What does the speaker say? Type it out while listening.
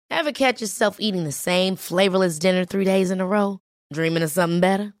Ever catch yourself eating the same flavorless dinner 3 days in a row? Dreaming of something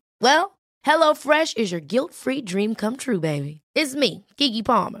better? Well, HelloFresh is your guilt-free dream come true, baby. It's me, Keke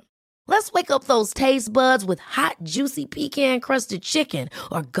Palmer. Let's wake up those taste buds with hot, juicy pecan-crusted chicken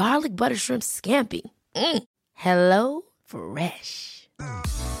or garlic butter shrimp scampi. Hello Fresh.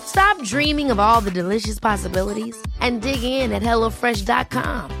 Stop dreaming of all the delicious possibilities and dig in at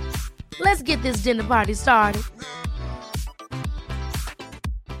HelloFresh.com. Let's get this dinner party started.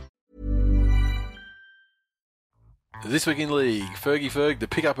 This week in league, Fergie to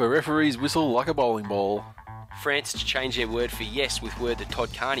pick up her referee's whistle like a bowling ball. France to change their word for yes with word that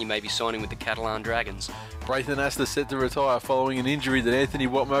Todd Carney may be signing with the Catalan Dragons. Braithen Astor set to retire following an injury that Anthony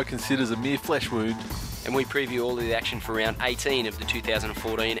Watmo considers a mere flesh wound. And we preview all of the action for round 18 of the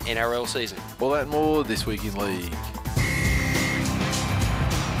 2014 NRL season. All that and more this week in league.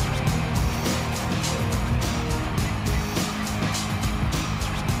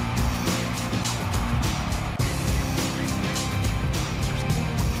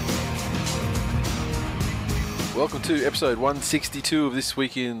 Welcome to episode 162 of This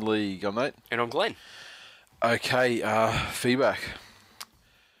Week in League. I'm Nate. And I'm Glenn. Okay, feedback.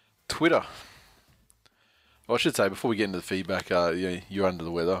 Twitter. Well, I should say, before we get into the feedback, you're under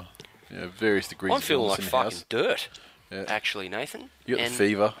the weather. Various degrees. I'm feeling like fucking house. dirt, Yeah. actually, Nathan. You got the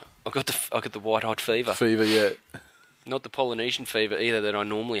fever. I got the white-hot fever. Fever, yeah. Not the Polynesian fever either that I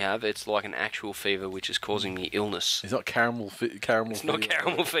normally have. It's like an actual fever which is causing me illness. It's not caramel fever. It's not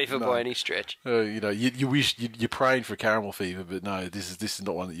caramel fever by any stretch. You wish you're praying for caramel fever, but no, this is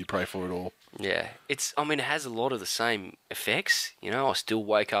not one that you pray for at all. Yeah, it has a lot of the same effects. I still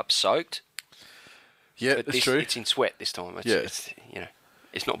wake up soaked. Yeah, but that's true. It's in sweat this time.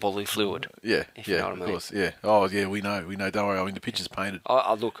 It's not bodily fluid. Yeah, if you know what I mean. Of course. Yeah. Oh, yeah. We know. Don't worry. I mean, the picture's painted.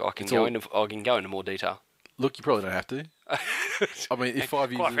 I can go into more detail. Look, you probably don't have to. I mean, if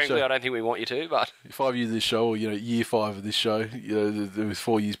 5 years. Quite of frankly, the show, I don't think we want you to. But 5 years of this show, or year 5 of this show, there was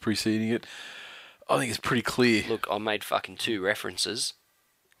 4 years preceding it. I think it's pretty clear. Look, I made fucking 2 references.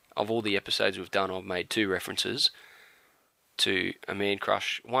 Of all the episodes we've done, I've made 2 references to a man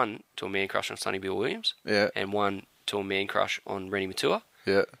crush. One to a man crush on Sonny Bill Williams. Yeah. And one to a man crush on Rennie Matua.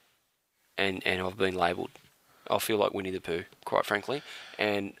 Yeah. And I've been labelled. I feel like Winnie the Pooh, quite frankly.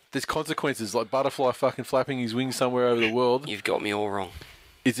 And there's consequences, like Butterfly fucking flapping his wings somewhere over the world. You've got me all wrong.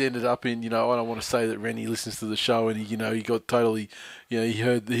 It's ended up in, I don't want to say that Rennie listens to the show and he got totally, he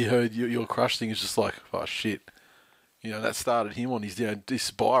heard your crush thing. It's just like, oh shit. That started him on his, this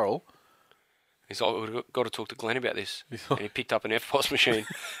spiral. He's like, we've got to talk to Glenn about this. And he picked up an FPOS machine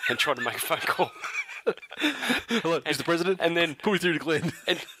and tried to make a phone call. Hello, Mr. President. And then put me through to Glenn.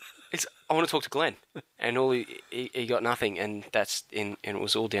 And I want to talk to Glenn. And all he got nothing, and and it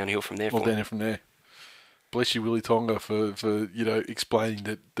was all downhill from there. All downhill from there. Bless you, Willie Tonga, for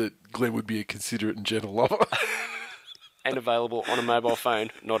explaining that Glenn would be a considerate and gentle lover. And available on a mobile phone,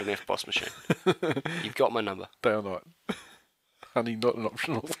 not an FPOS machine. You've got my number. Day or night. Honey, not an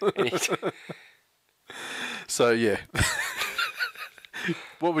optional. So, yeah.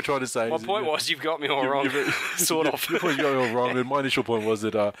 What we're trying to say my is... point was, you've got me all wrong. Sort of. You got me all wrong. And my initial point was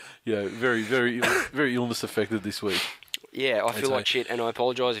that, very, very, very illness affected this week. Yeah, I feel like shit, and I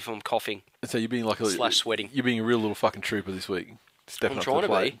apologise if I'm coughing. And so you're being like / sweating. You're being a real little fucking trooper this week. Stepping up to the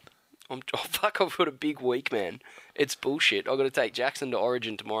plate. I've got a big week, man. It's bullshit. I've got to take Jackson to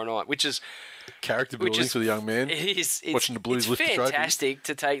Origin tomorrow night, which is... character building for the young man. It is. Watching the Blues lift the trophy. It's fantastic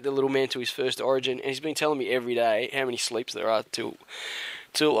to take the little man to his first Origin, and he's been telling me every day how many sleeps there are till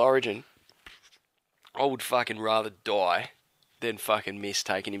Origin. I would fucking rather die than fucking miss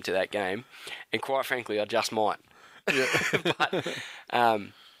taking him to that game, and quite frankly, I just might. Yeah. But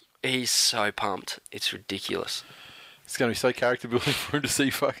he's so pumped. It's ridiculous. It's going to be so character building for him to see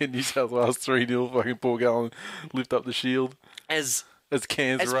fucking New South Wales 3-0 fucking Paul Gallen lift up the shield as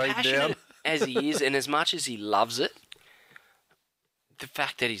Cairns rain down. As he is, and as much as he loves it, the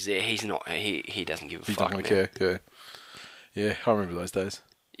fact that he's there, he's not. He doesn't give a fuck. He doesn't care. Yeah, I remember those days.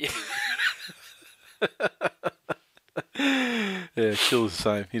 Yeah. Yeah, Chill's the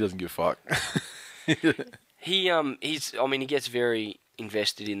same. He doesn't give a fuck. He gets very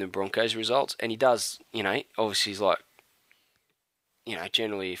invested in the Broncos results, and he does. Obviously he's like.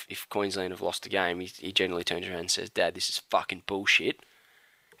 Generally, if Queensland have lost a game, he generally turns around and says, "Dad, this is fucking bullshit."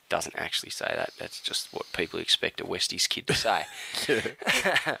 Doesn't actually say that. That's just what people expect a Westies kid to say.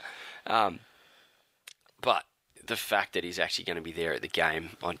 But the fact that he's actually going to be there at the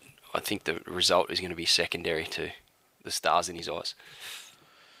game, I think the result is going to be secondary to the stars in his eyes.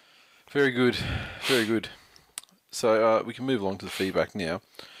 Very good. Very good. So we can move along to the feedback now.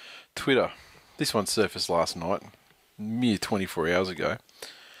 Twitter. This one surfaced last night, mere 24 hours ago.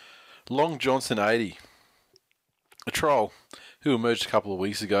 Long Johnson 80, a troll who emerged a couple of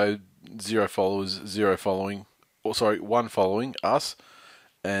weeks ago. 0 followers, 0 following, one following us,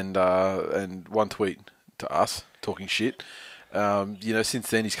 and 1 tweet to us talking shit. Since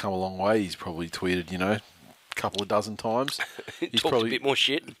then he's come a long way. He's probably tweeted, a couple of dozen times. He's Talked a bit more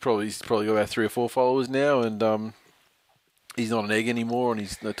shit. He's probably got about 3 or 4 followers now, and he's not an egg anymore on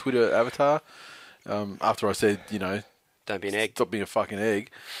his Twitter avatar. After I said, don't be an egg. Stop being a fucking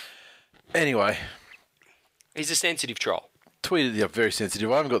egg. Anyway, he's a sensitive troll. Tweeted, very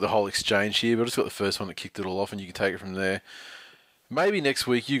sensitive. I haven't got the whole exchange here, but I just got the first one that kicked it all off, and you can take it from there. Maybe next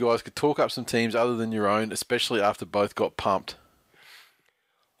week you guys could talk up some teams other than your own, especially after both got pumped.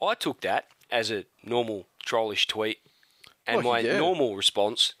 I took that as a normal trollish tweet, and my normal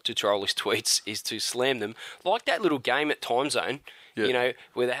response to trollish tweets is to slam them like that little game at Time Zone. Yeah.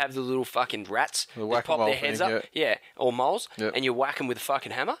 Where they have the little fucking rats that pop their heads thing, up, or moles, yeah. and you whack them with a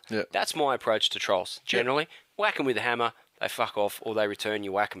fucking hammer. Yeah. That's my approach to trolls, generally. Yeah. Whack them with a hammer, they fuck off, or they return,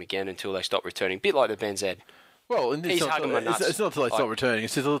 you whack them again until they stop returning. Bit like the Ben Z. Well, and he's hugging my nuts. It's not until they stop returning,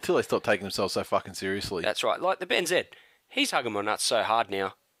 it's until they stop taking themselves so fucking seriously. That's right, like the Ben Z. He's hugging my nuts so hard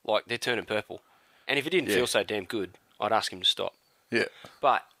now, like they're turning purple. And if it didn't feel so damn good, I'd ask him to stop. Yeah.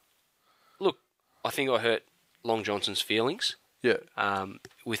 But, look, I think I hurt Long Johnson's feelings. Yeah.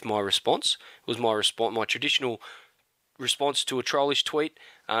 With my response. It was my traditional response to a trollish tweet.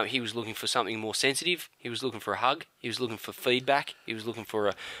 He was looking for something more sensitive. He was looking for a hug. He was looking for feedback. He was looking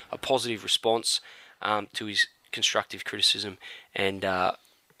for a positive response to his constructive criticism, and I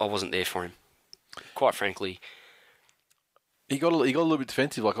wasn't there for him. Quite frankly, he got a little bit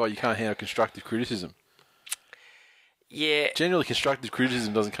defensive, like, you can't handle constructive criticism. Yeah. Generally, constructive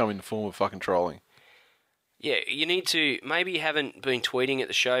criticism doesn't come in the form of fucking trolling. Yeah, you need to... Maybe you haven't been tweeting at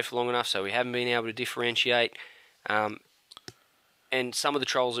the show for long enough, so we haven't been able to differentiate. And some of the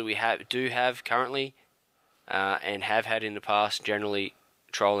trolls that we do have currently and have had in the past, generally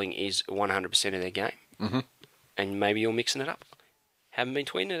trolling is 100% of their game. Mm-hmm. And maybe you're mixing it up. Haven't been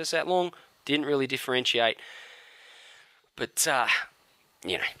tweeting at us that long, didn't really differentiate. But,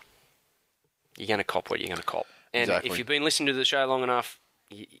 you're going to cop what you're going to cop. And exactly. If you've been listening to the show long enough,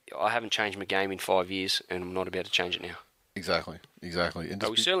 I haven't changed my game in 5 years, and I'm not about to change it now. Exactly. And but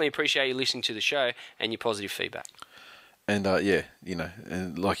we certainly appreciate you listening to the show and your positive feedback. And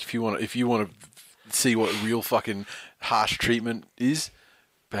and like if you want to see what real fucking harsh treatment is,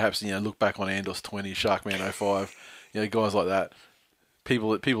 perhaps look back on Andos 20, Sharkman 05, guys like that.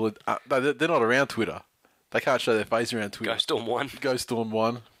 People they're not around Twitter. They can't show their face around Twitter. Go Storm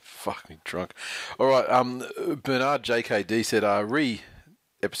 1. Fuck me drunk. All right. Bernard JKD said,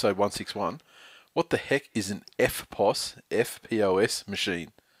 episode 161. What the heck is an FPOS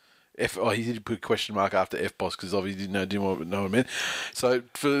machine? He did put a question mark after FPOS because obviously didn't know what it meant. So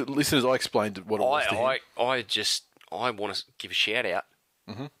for listeners, I explained what it was to him. I want to give a shout out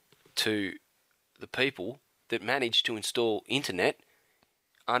to the people that managed to install internet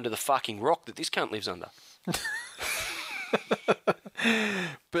under the fucking rock that this cunt lives under.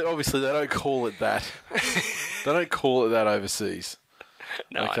 But obviously they don't call it that. They don't call it that overseas.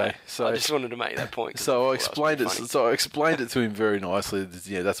 No, okay, so I just wanted to make that point. So I explained it. So I explained it to him very nicely.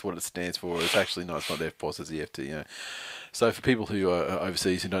 That's what it stands for. It's actually not the FPOS, it's the FT. So for people who are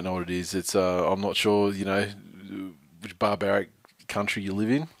overseas who don't know what it is, it's I'm not sure which barbaric country you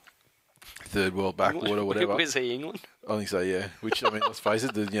live in, third world backwater, whatever. Was he England? I think so, yeah. Which let's face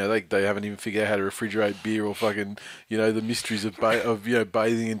it, they haven't even figured out how to refrigerate beer or fucking the mysteries of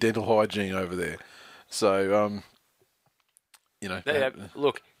bathing and dental hygiene over there. So they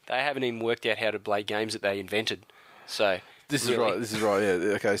haven't even worked out how to play games that they invented. So This is right.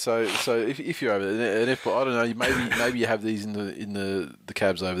 Yeah. Okay. So if you're over there, and if I don't know, maybe you have these in the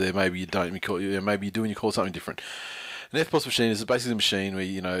cabs over there. Maybe you don't. Maybe you do, and you call it something different. An FPOS machine is basically a machine where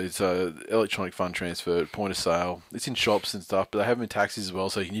it's a electronic fund transfer, point of sale. It's in shops and stuff, but they have them in taxis as well.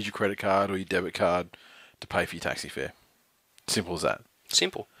 So you can use your credit card or your debit card to pay for your taxi fare. Simple as that.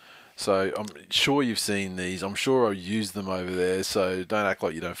 Simple. So I'm sure you've seen these. I'm sure I used them over there. So don't act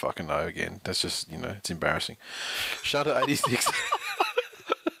like you don't fucking know again. That's just, it's embarrassing. Shunter 86.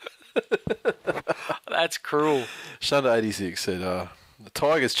 That's cruel. Shunter 86 said, the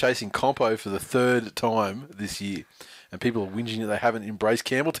Tigers chasing Compo for the third time this year. And people are whinging that they haven't embraced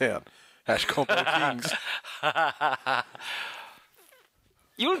Campbelltown. Compo Kings.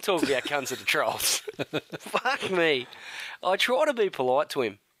 You want to talk about cunts of the trolls? Fuck me. I try to be polite to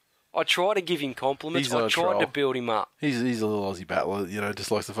him. I try to give him compliments. I tried to build him up. He's a little Aussie battler,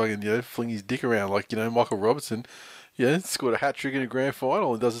 just likes to fucking, fling his dick around like, Michael Robertson. Scored a hat-trick in a grand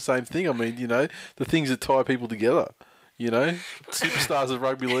final and does the same thing. I mean, the things that tie people together. You know, superstars of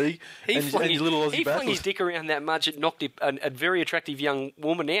rugby league, and your little Aussie he flung battlers. his dick around that much, it knocked a very attractive young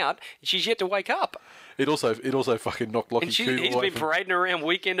woman out. She's yet to wake up. It also fucking knocked Lockie And Coote he's away been from. parading around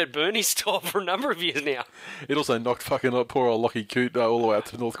weekend at Bernie's style for a number of years now. It also knocked fucking poor old Lockie Coote all the way out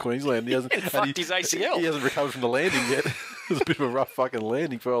to North Queensland. He hasn't Fucked his ACL. He hasn't recovered from the landing yet. It was a bit of a rough fucking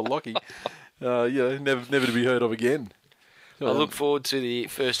landing for old Lockie. Never to be heard of again. I look forward to the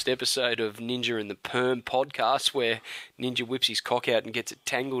first episode of Ninja and the Perm podcast where Ninja whips his cock out and gets it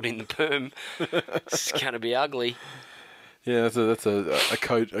tangled in the perm. It's going to be ugly. Yeah, that's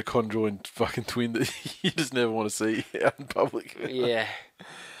a conjoined fucking twin that you just never want to see out in public. Yeah.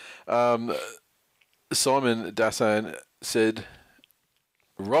 Simon Dassan said,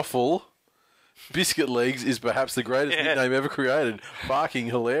 "Ruffle Biscuit Legs is perhaps the greatest nickname ever created. Fucking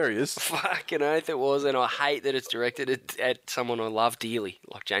hilarious." Fucking oath it was, and I hate that it's directed at someone I love dearly,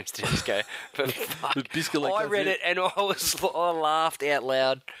 like James Tedesco. But fuck, But Biscuit Legs, I that's read it. it and I laughed out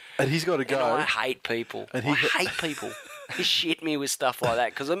loud. And he's got to go. And I hate people. And I hate people who shit me with stuff like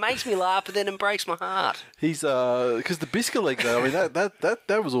that because it makes me laugh, but then it breaks my heart. He's because the Biscuit Leg though. I mean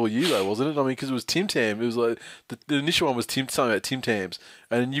that was all you though, wasn't it? I mean because it was Tim Tam. It was like the initial one was something about Tim Tams,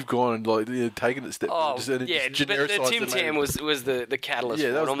 and then you've gone and like taken it a step. Oh, and yeah, but the genericized Tim it, Tam was the catalyst. Yeah,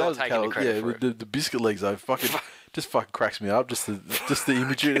 for that it. was I'm that not was taking the credit for it. the Biscuit Legs though. Fucking cracks me up. Just the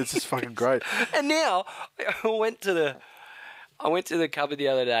imagery. It's just fucking great. And now I went to the cupboard the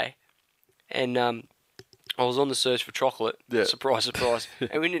other day, and I was on the search for chocolate. Yeah. Surprise, surprise.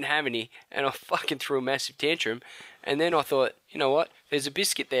 And we didn't have any, and I fucking threw a massive tantrum. And then I thought, you know what? There's a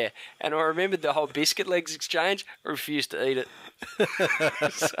biscuit there, and I remembered the whole Biscuit Legs exchange. I refused to eat it.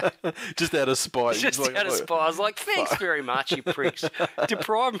 Just out of spite. Just out of spite. I was like, thanks very much, you pricks.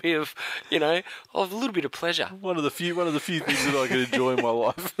 Deprive me of, of a little bit of pleasure. One of the few things that I can enjoy in my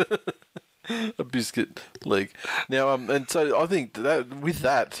life. A biscuit leg. Now, and so I think that with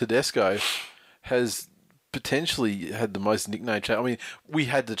that, Tedesco has potentially had the most nickname change. I mean, we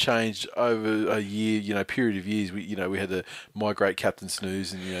had to change over a year, period of years. We had to migrate Captain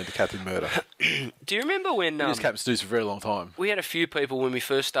Snooze and the Captain Murder. Do you remember when He was Captain Snooze for a very long time. we had a few people when we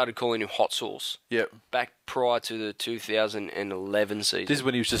first started calling him Hot Sauce? Yep. Back prior to the 2011 season. This is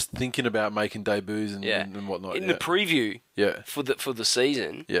when he was just thinking about making debuts and whatnot. In the preview yeah, for the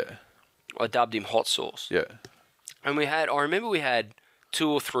season, yeah, I dubbed him Hot Sauce. yeah. And I remember we had 2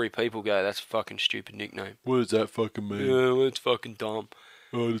 or 3 people go, that's a fucking stupid nickname. What does that fucking mean? Yeah, well, it's fucking dumb.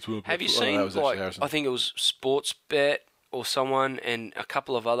 Oh, that's what Have you that seen, was actually Harrison. I think it was Sportsbet or someone and a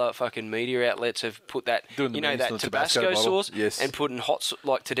couple of other fucking media outlets have put that, Doing the memes that on the Tabasco Tabasco bottle? sauce Yes. and putting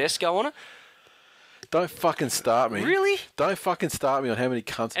like Tedesco on it? Don't fucking start me. Really? Don't fucking start me on how many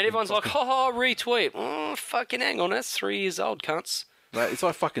cunts. And everyone's like, ha, retweet. Oh, fucking hang on, that's 3 years old, cunts. Mate, it's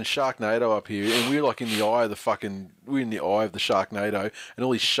like fucking Sharknado up here, and we're like in the eye of the Sharknado, and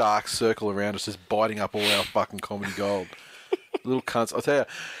all these sharks circle around us, just biting up all our fucking comedy gold. Little cunts. I'll tell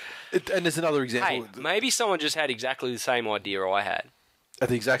you. And there's another example. Hey, maybe someone just had exactly the same idea I had. At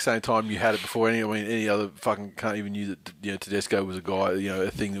the exact same time you had it before any other fucking cunt even knew that Tedesco was a guy,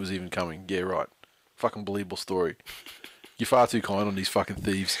 a thing that was even coming. Yeah, right. Fucking believable story. You're far too kind on these fucking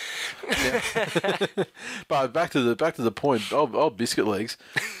thieves. Now, but back to the point. Old Biscuit Legs.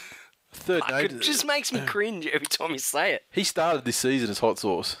 It just makes me cringe every time you say it. He started this season as Hot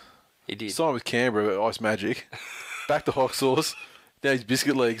Sauce. He did. Signed with Canberra, Ice Magic. Back to Hot Sauce. Now he's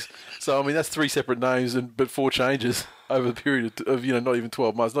Biscuit Legs. So, I mean, that's 3 separate names, but 4 changes over the period of not even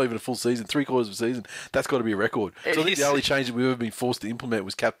 12 months, not even a full season, 3/4 of a season. That's got to be a record. So I think the only change that we've ever been forced to implement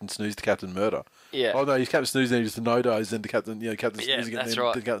was Captain Snooze to Captain Murder. Yeah. Oh, no, he's Captain Snooze, then he's just a no-dose, then to Captain Snooze Yeah, again, that's then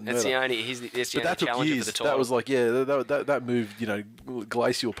right. to Captain That's Murder. the only, that's the But that only took challenger years. for the title. That was like, that moved,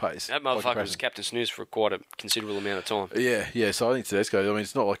 glacial pace. That by motherfucker was comparison. Captain Snooze for quite a considerable amount of time. Yeah. So I think Tedesco, I mean,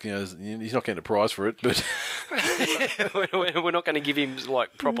 it's not like, he's not getting a prize for it, but We're not going to give him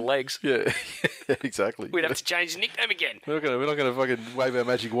like proper legs. yeah, exactly. We'd have to change his nickname again. We're not gonna fucking wave our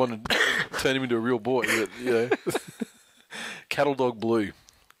magic wand and turn him into a real boy. But, Cattle Dog Blue,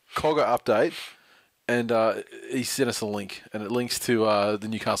 Cogger update, and he sent us a link, and it links to the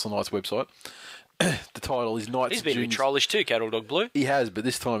Newcastle Knights website. The title is Knights. He's been a bit Juniors. trollish too, Cattle Dog Blue. He has, but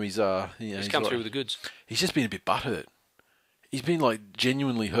this time he's He's come through with the goods. He's just been a bit butthurt. He's been like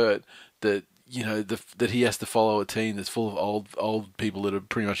genuinely hurt that that he has to follow a team that's full of old people that are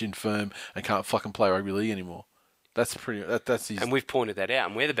pretty much infirm and can't fucking play rugby league anymore. That's his. And we've pointed that out,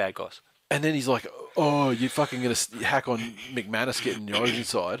 and we're the bad guys. And then he's like, "Oh, you're fucking gonna hack on McManus getting the Origin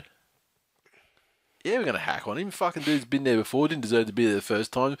side." Yeah, we're gonna hack on him. Fucking dude's been there before. Didn't deserve to be there the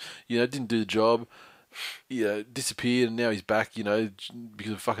first time. Didn't do the job. Disappeared, and now he's back.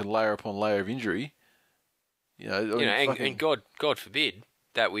 Because of fucking layer upon layer of injury. And God forbid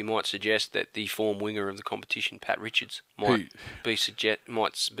that we might suggest that the form winger of the competition, Pat Richards, might just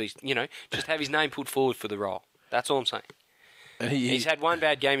have his name put forward for the role. That's all I'm saying. And he's had one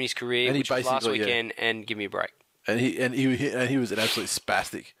bad game in his career, which was last weekend, and give me a break. And he was an absolute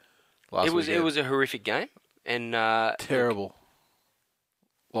spastic last weekend. It was a horrific game and terrible,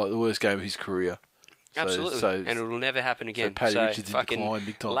 like the worst game of his career. Absolutely, and it will never happen again. So Paddy Richards in fucking decline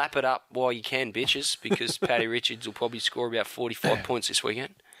big time. Lap it up while you can, bitches, because Paddy Richards will probably score about 45 points this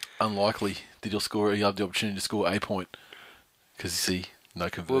weekend. Unlikely that he'll have the opportunity to score a point because you see no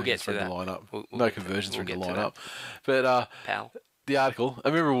conversions from the lineup. No conversions from the lineup. But Pal. The article,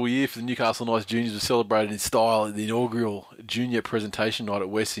 a memorable year for the Newcastle Knights juniors was celebrated in style at the inaugural junior presentation night at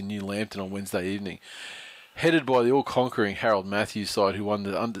West in New Lambton on Wednesday evening. Headed by the all-conquering Harold Matthews side, who won the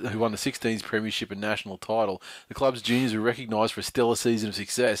 16s premiership and national title, the club's juniors were recognised for a stellar season of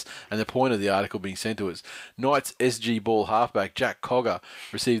success, and the point of the article being sent to us. Knights SG ball halfback Jack Cogger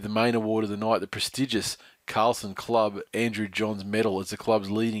received the main award of the night, the prestigious Carlson Club Andrew Johns Medal, as the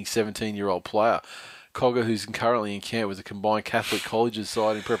club's leading 17-year-old player. Cogger, who's currently in camp with the combined Catholic Colleges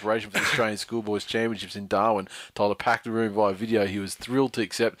side in preparation for the Australian Schoolboys Championships in Darwin, told a packed room via video he was thrilled to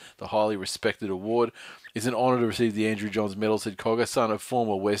accept the highly respected award. It's an honour to receive the Andrew Johns Medal, said Cogger, son of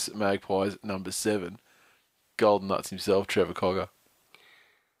former West Magpies number 7. Golden Nuts himself, Trevor Cogger.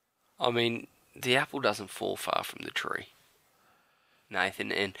 I mean, the apple doesn't fall far from the tree,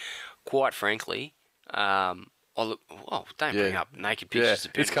 Nathan, and quite frankly, don't bring up naked pictures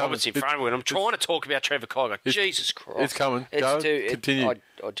of Ben Roberts in front of me. And I'm trying to talk about Trevor Cogger. Jesus Christ. It's coming. Continue.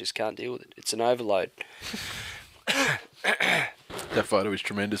 I just can't deal with it. It's an overload. That photo is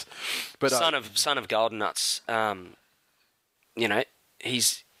tremendous. But son of Golden Nuts.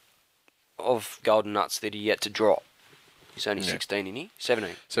 He's of Golden Nuts that he yet to drop. He's only 16, isn't he?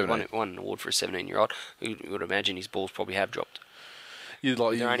 17. Won an award for a 17-year-old. You would imagine his balls probably have dropped. They're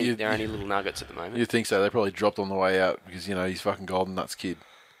only little nuggets at the moment. You'd think so. They probably dropped on the way out because, he's fucking Golden Nuts kid.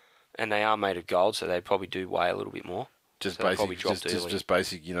 And they are made of gold, so they probably do weigh a little bit more. Just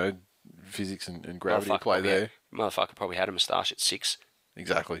basic, physics and gravity play there. Motherfucker probably had a moustache at 6.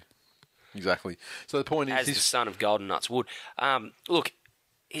 Exactly. So the point is... As the son of Golden Nuts would. Look,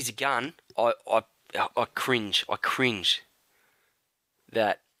 he's a gun. I cringe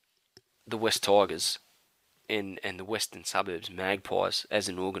that the West Tigers and the Western Suburbs Magpies as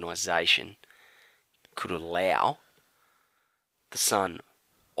an organisation could allow the son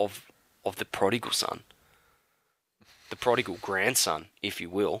of the prodigal son, the prodigal grandson, if you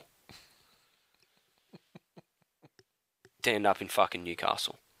will, to end up in fucking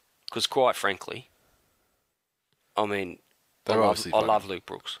Newcastle. Because quite frankly, I mean, I love Luke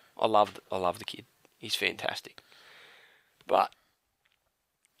Brooks. I love the kid. He's fantastic. But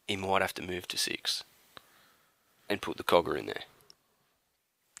he might have to move to 6 and put the Cogger in there.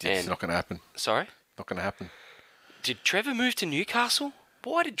 It's not going to happen. Sorry? Not going to happen. Did Trevor move to Newcastle?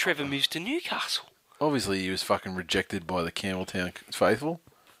 Why did Trevor move to Newcastle? Obviously, he was fucking rejected by the Campbelltown faithful.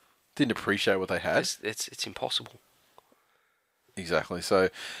 Didn't appreciate what they had. It's impossible. Exactly. So,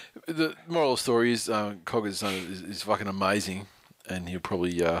 the moral of the story is Cogger's son is fucking amazing, and he'll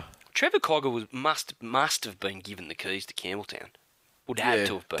probably... Trevor Cogger must have been given the keys to Campbelltown. Would have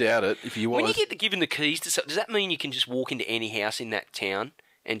to have been. Doubt it. If he was... When you get given the keys to something, does that mean you can just walk into any house in that town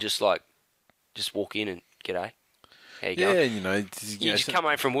and just walk in and g'day? How you going? Yeah, you just come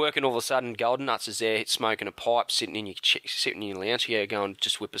home from work and all of a sudden Golden Nuts is there smoking a pipe, sitting in your lounge here, going,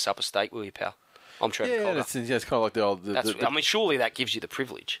 just whip us up a steak, will you, pal? I'm Trevor Cogger. It's kind of like the old... surely that gives you the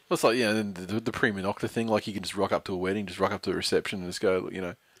privilege. Well, it's like, the prima nocta thing, like you can just rock up to a wedding, just rock up to a reception and just go,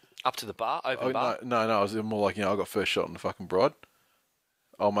 Up to the bar? Open bar? No, I was more like, I got first shot on the fucking bride.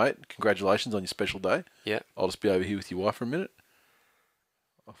 Oh, mate, congratulations on your special day. Yeah. I'll just be over here with your wife for a minute.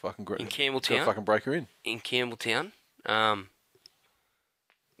 I'll fucking... In Campbelltown? I'll fucking break her in. In Campbelltown,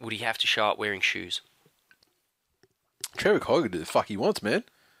 would he have to show up wearing shoes? Trevor Cogger do the fuck he wants, man.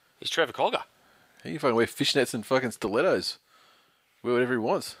 He's Trevor Cogger. He can fucking wear fishnets and fucking stilettos. Wear whatever he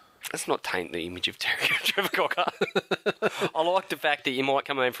wants. Let's not taint the image of Trevor Cogger. I like the fact that you might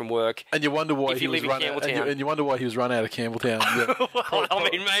come home from work and you wonder why he was run out. And you wonder why he was run out of Campbelltown. Yeah. I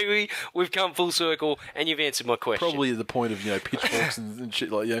mean, maybe we've come full circle, and you've answered my question. Probably at the point of pitchforks and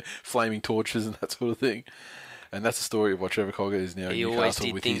shit like flaming torches and that sort of thing. And that's the story of why Trevor Cogger is now in Newcastle. He always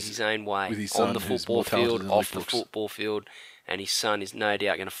did things his own way, with his son, on the football field, off the football field, and his son is no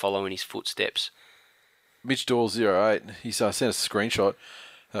doubt going to follow in his footsteps. Mitch Doyle 08. He sent us a screenshot.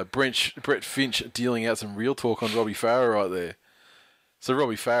 Brett Finch dealing out some real talk on Robbie Farah right there. So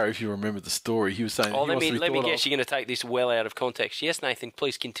Robbie Farah, if you remember the story, he was saying. Oh, he let wants to me be guess. You're going to take this well out of context. Yes, Nathan.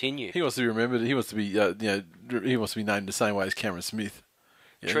 Please continue. He wants to be remembered. He wants to be, he wants to be named the same way as Cameron Smith.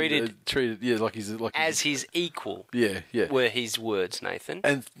 Yeah, treated, like he's as his equal. Yeah. Were his words, Nathan.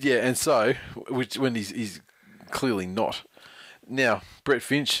 And so, when he's clearly not. Now, Brett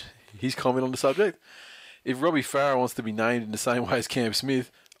Finch, his comment on the subject: if Robbie Farah wants to be named in the same way as Cam Smith,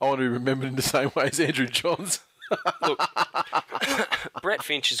 I want to be remembered in the same way as Andrew Johns. Look, Brett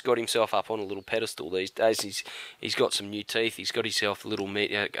Finch has got himself up on a little pedestal these days. He's got some new teeth. He's got himself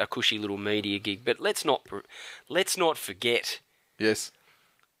a cushy little media gig. But let's not forget. Yes.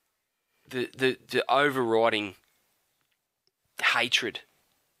 The overriding hatred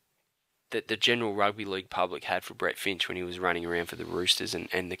that the general rugby league public had for Brett Finch when he was running around for the Roosters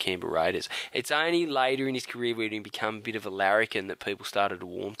and the Canberra Raiders. It's only later in his career when he became a bit of a larrikin that people started to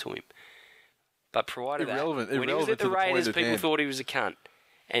warm to him. But prior to that, when he was at the Raiders, people thought he was a cunt.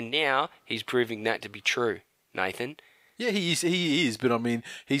 And now he's proving that to be true, Nathan. Yeah, he is. But I mean,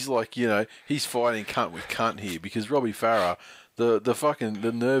 he's like, he's fighting cunt with cunt here because Robbie Farah, the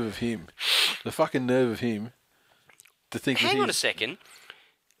nerve of him to think. Hang on a second,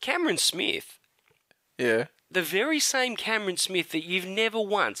 Cameron Smith. Yeah. The very same Cameron Smith that you've never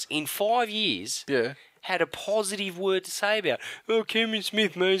once in 5 years. Yeah. Had a positive word to say about. Oh, Cameron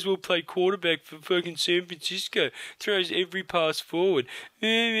Smith may as well play quarterback for fucking San Francisco. Throws every pass forward.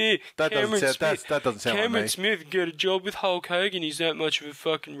 That doesn't sound Cameron like me. Smith got a job with Hulk Hogan. He's that much of a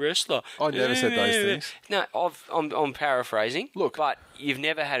fucking wrestler. I never said those things. No, I'm paraphrasing. Look, but you've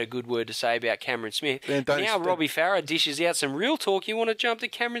never had a good word to say about Cameron Smith. Now Robbie Farah dishes out some real talk. You want to jump to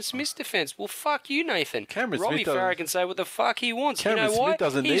Cameron Smith's defence? Well, fuck you, Nathan. Robbie Farah can say what the fuck he wants. Cameron you know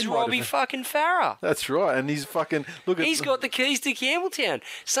Smith what? He's Robbie fucking Farah. That's right, and he's fucking He's got the keys to Campbelltown.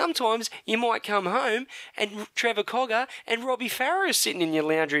 Sometimes you might come home and Trevor Cogger and Robbie Farah is sitting in your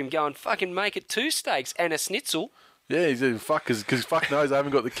lounge room going, fucking make it 2 steaks and a schnitzel. Yeah, he's a fuck, because fuck knows I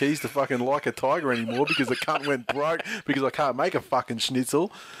haven't got the keys to fucking Like a Tiger anymore because the cunt went broke because I can't make a fucking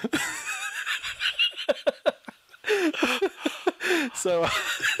schnitzel. So,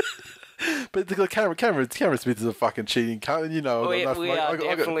 but Cameron Smith is a fucking cheating cunt, and we're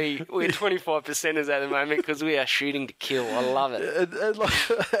 25%ers at the moment because we are shooting to kill. I love it.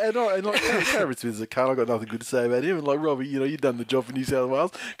 And Cameron Smith is a cunt. I got nothing good to say about him. And like Robbie, you've done the job for New South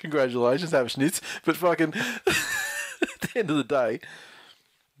Wales. Congratulations, have schnitz. But fucking at the end of the day,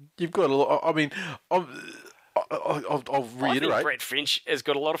 you've got a lot. I mean, I'll reiterate. I think Brett Finch has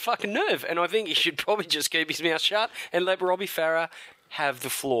got a lot of fucking nerve, and I think he should probably just keep his mouth shut and let Robbie Farah have the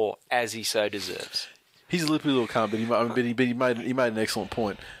floor as he so deserves. He's a little cunt, but he made an excellent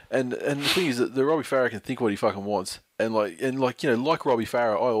point. And the thing is that the Robbie Farah can think what he fucking wants. And like Robbie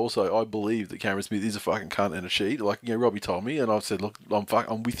Farah, I believe that Cameron Smith is a fucking cunt and a cheat. Like, Robbie told me, and I've said, look,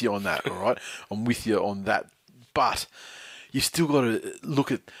 I'm with you on that, all right? I'm with you on that. But you've still got to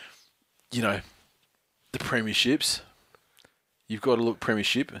look at, the premierships. You've got to look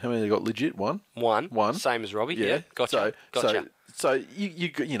premiership. How many they got legit? One. Same as Robbie. Yeah. Gotcha. So we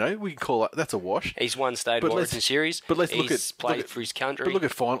can call that's a wash. He's won state Origin series. But let's He's played for his country. But look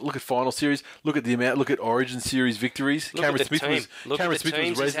at final series. Look at the amount. Look at Origin series victories. Look at the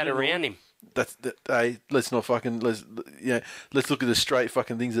teams he's had around him. Let's not fucking let's look at the straight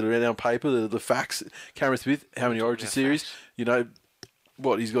fucking things that are out on paper. The facts. Cameron Smith, how many Origin series? Facts.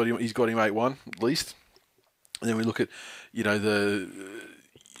 What he's got him 8-1 at least. And then we look at the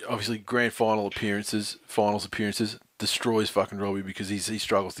obviously grand finals appearances destroys fucking Robbie because he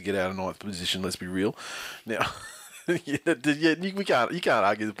struggles to get out of 9th position. Let's be real. Now, we can't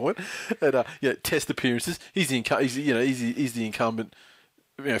argue the point. And test appearances. He's the incumbent.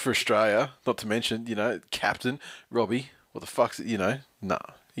 For Australia. Not to mention captain Robbie. What the fuck's it? Nah,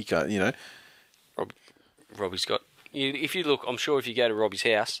 he can't. Robbie's got. If you look, I'm sure if you go to Robbie's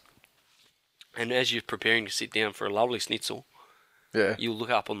house, and as you're preparing to sit down for a lovely schnitzel, you'll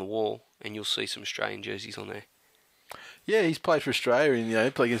look up on the wall and you'll see some Australian jerseys on there. Yeah, he's played for Australia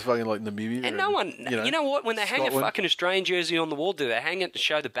and played against fucking like Namibia. And no one, you know what? When they hang a fucking Australian jersey on the wall, do they hang it to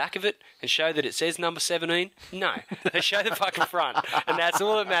show the back of it and show that it says number 17? No, they show the fucking front, and that's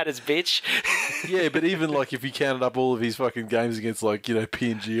all that matters, bitch. Yeah, but even like if you counted up all of his fucking games against like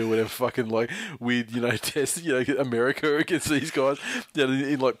PNG or whatever fucking like weird test America against these guys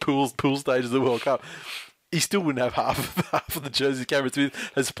in like pool stages of the World Cup. He still wouldn't have half of the jerseys. Cameron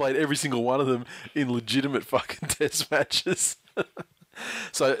Smith has played every single one of them in legitimate fucking test matches.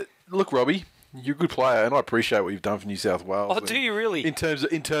 So, look, Robbie, you're a good player, and I appreciate what you've done for New South Wales. Oh, do you really? In terms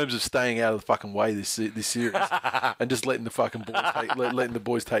of staying out of the fucking way this series and just letting the fucking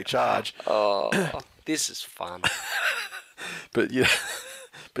boys take charge. Oh, this is fun. But yeah,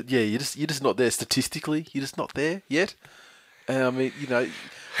 you're just not there statistically. You're just not there yet. And I mean,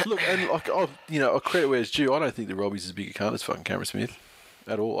 look, and like, I credit where it's due. I don't think that Robbie's as big a cunt as fucking Cameron Smith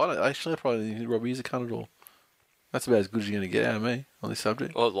at all. I probably don't think Robbie is a cunt at all. That's about as good as you're going to get out of me on this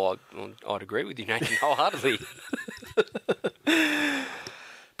subject. Well, I'd agree with you, Nathan, wholeheartedly.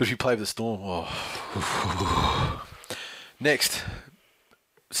 But if you play with the Storm, oh. Next,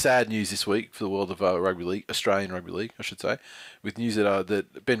 sad news this week for the world of rugby league, Australian rugby league, I should say, with news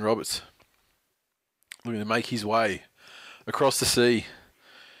that Ben Roberts looking to make his way across the sea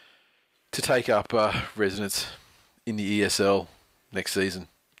to take up residence in the ESL next season.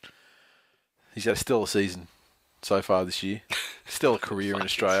 He's had a stellar season so far this year. Stellar career in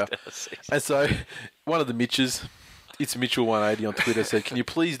Australia. And so, one of the Mitches, it's Mitchell180 on Twitter, said, "Can you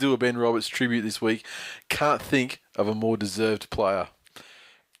please do a Ben Roberts tribute this week? Can't think of a more deserved player."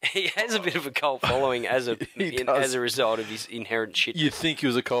 He has a bit of a cult following as a result of his inherent shit. You'd think he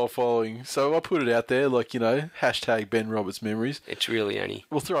was a cult following. So I put it out there, hashtag Ben Roberts memories. It's really only...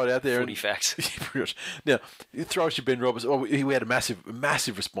 We'll throw it out there. Footy facts. Pretty much. Now, you throw us your Ben Roberts. Oh, we had a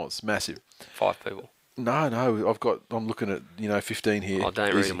massive response. Massive. 5 people. No, I'm looking at, 15 here. I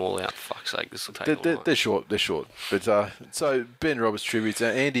don't read them all out, for fuck's sake. This will take a while. They're short. But, so Ben Roberts tributes,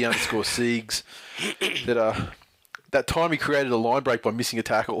 Andy_Siegs, that time he created a line break by missing a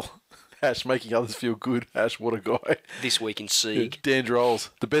tackle. Hash, making others feel good. Hash, what a guy. This week in Sieg. Dan Drolls.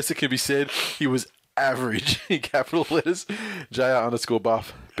 The best that can be said, he was average in capital letters.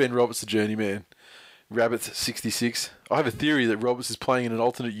 JR_Buff. Ben Roberts, the journeyman. Rabbits66. I have a theory that Roberts is playing in an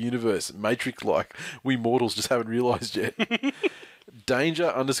alternate universe, Matrix-like. We mortals just haven't realised yet.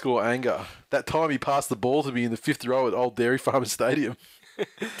 Danger_Anger. That time he passed the ball to me in the 5th row at Old Dairy Farmers Stadium.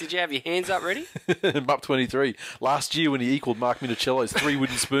 Did you have your hands up ready? Mup 23. Last year when he equalled Mark Minicello's 3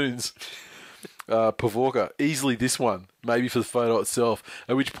 wooden spoons. Pavorka. Easily this one. Maybe for the photo itself.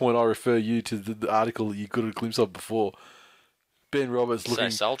 At which point I refer you to the article that you got a glimpse of before. Ben Roberts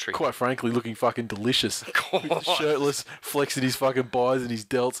looking, sultry. Quite frankly, looking fucking delicious. Shirtless, flexing his fucking buys and his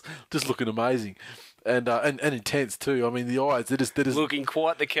delts. Just looking amazing. And intense too. I mean, the eyes, they're just looking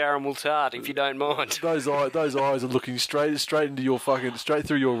quite the caramel tart, if you don't mind. Those eyes are looking straight into your fucking, straight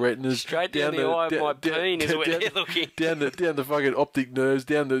through your retinas, straight down the eye of my peen is where they're looking. Down the fucking optic nerves,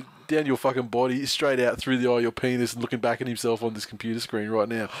 down your fucking body, straight out through the eye of your penis, and looking back at himself on this computer screen right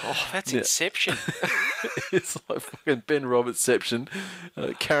now. Oh, that's Inception. It's like fucking Ben Robertsception,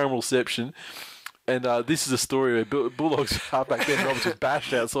 Caramelception. And this is a story where Bulldogs halfback Ben Roberts was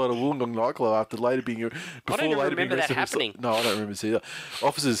bashed outside a Wollongong nightclub after later being... I don't remember that happening. No, I don't remember this either.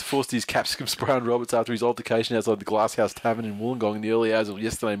 Officers forced his capsicum spray on Roberts after his altercation outside the Glasshouse Tavern in Wollongong in the early hours of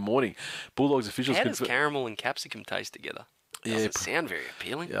yesterday morning. Bulldogs officials... How does caramel and capsicum taste together? Doesn't sound very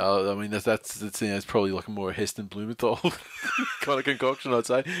appealing. Yeah, I mean, it's probably like a more Heston Blumenthal kind of concoction, I'd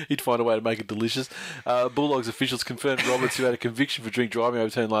say. He'd find a way to make it delicious. Bulldogs officials confirmed Roberts, who had a conviction for drink driving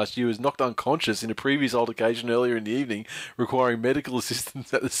overturned last year, was knocked unconscious in a previous altercation earlier in the evening, requiring medical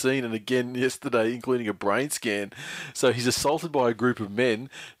assistance at the scene and again yesterday, including a brain scan. So he's assaulted by a group of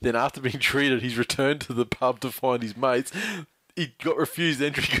men. Then after being treated, he's returned to the pub to find his mates. He got refused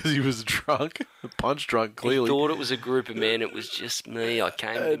entry because he was drunk, punch drunk, clearly. He thought it was a group of men. It was just me. I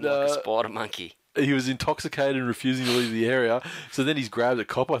came in like a spider monkey. He was intoxicated and refusing to leave the area. So then he's grabbed a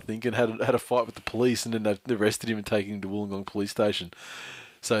cop, I think, and had a fight with the police, and then they arrested him and taken him to Wollongong Police Station.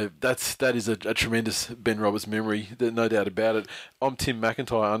 So that is a tremendous Ben Roberts memory, no doubt about it. I'm Tim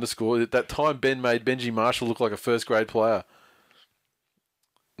McIntyre _ At that time, Ben made Benji Marshall look like a first-grade player.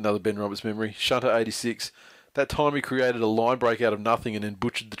 Another Ben Roberts memory. Shunter86. That time he created a line break out of nothing and then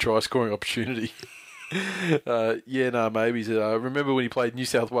butchered the try-scoring opportunity. Maybe. Remember when he played New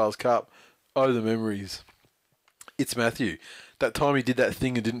South Wales Cup? Oh, the memories. It's Matthew. That time he did that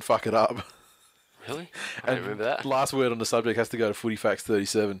thing and didn't fuck it up. Really? I don't remember that. Last word on the subject has to go to Footy Facts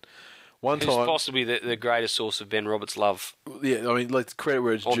 37. Who's possibly the greatest source of Ben Roberts' love? Yeah, I mean, let's credit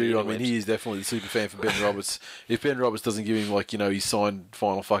where it's due. I mean, he is definitely the super fan for Ben Roberts. If Ben Roberts doesn't give him, his signed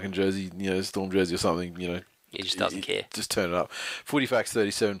final fucking jersey, Storm jersey or something, he just doesn't care. Just turn it up. Footy Facts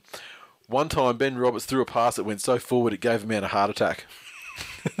 37. One time, Ben Roberts threw a pass that went so forward it gave a man a heart attack.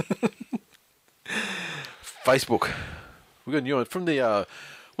 Facebook. We got a new one from the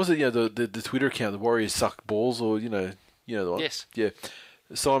the Twitter account, the Warriors suck balls, or the one. Yes. Yeah.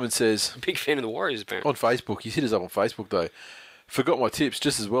 Simon says, big fan of the Warriors, apparently. On Facebook. He's hit us up on Facebook, though. Forgot my tips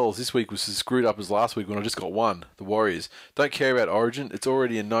just as well as this week was as screwed up as last week when I just got one, the Warriors. Don't care about Origin. It's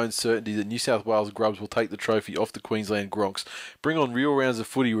already a known certainty that New South Wales Grubs will take the trophy off the Queensland Gronks. Bring on real rounds of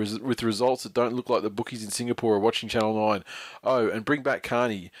footy with results that don't look like the bookies in Singapore are watching Channel 9. Oh, and bring back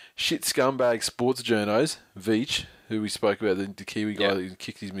Carney. Shit scumbag sports journos, Veach, who we spoke about, the Kiwi guy Yeah. that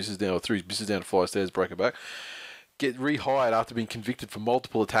kicked his missus down or threw his missus down a flight of stairs, broke her back, get rehired after being convicted for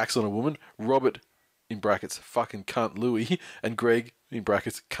multiple attacks on a woman. Robert, in brackets, fucking cunt Louis, and Greg, in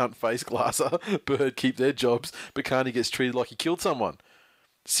brackets, cunt face glasser, Bird keep their jobs, but Carney gets treated like he killed someone.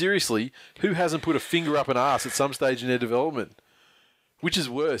 Seriously, who hasn't put a finger up an ass at some stage in their development? Which is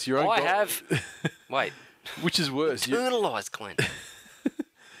worse, your own... I have. Wait. Which is worse? Internalised, Glenn.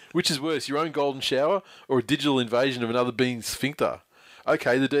 Which is worse, your own golden shower or a digital invasion of another being's sphincter?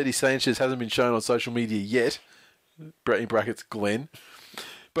 Okay, the dirty Sanchez hasn't been shown on social media yet, in brackets, Glenn.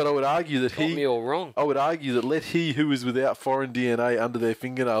 But I would argue that Got me all wrong. I would argue that let he who is without foreign DNA under their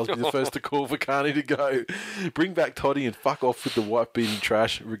fingernails be the first to call for Carney to go. Bring back Toddy and fuck off with the white beating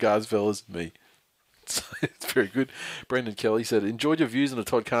trash. Regards, fellas, me. So, it's very good. Brendan Kelly said, enjoyed your views on the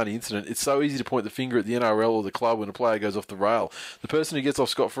Todd Carney incident. It's so easy to point the finger at the NRL or the club when a player goes off the rail. The person who gets off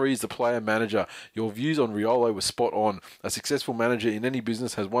scot-free is the player manager. Your views on Riolo were spot on. A successful manager in any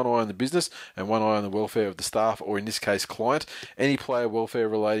business has one eye on the business and one eye on the welfare of the staff, or in this case, client. Any player welfare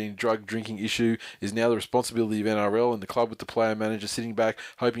relating drug drinking issue is now the responsibility of NRL and the club, with the player manager sitting back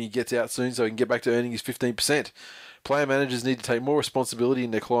hoping he gets out soon so he can get back to earning his 15%. Player managers need to take more responsibility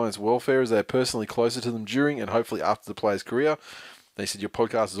in their clients' welfare as they are personally closer to them during and hopefully after the player's career. They said your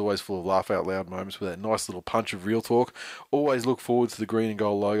podcast is always full of laugh-out-loud moments with that nice little punch of real talk. Always look forward to the green and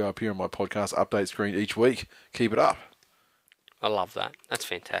gold logo up here on my podcast update screen each week. Keep it up. I love that. That's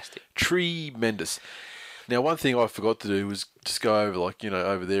fantastic. Tremendous. Now, one thing I forgot to do was just go over,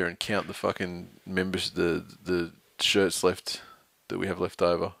 over there and count the fucking members, the shirts left that we have left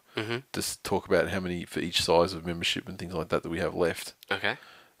over. Mm-hmm. Just talk about how many for each size of membership and things like that we have left. Okay.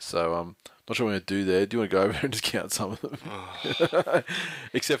 So, not sure what I'm going to do there. Do you want to go over and just count some of them? Oh.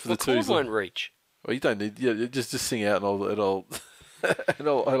 Except for the twos. Won't reach. Well, you don't need. Yeah, just sing out and I'll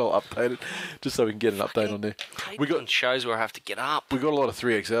update it just so we can get an update on there. We got shows where I have to get up. We got a lot of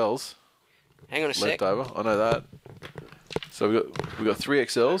 3XLs. Hang on a left sec. over. I know that. So we got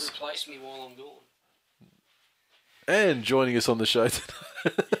 3XLs. Replace me while I'm gone. And joining us on the show today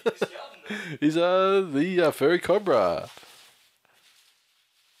is the Furry Cobra.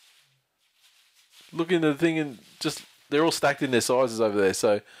 Looking at the thing and just they're all stacked in their sizes over there.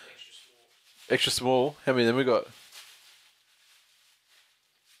 So extra small. How many of them we got?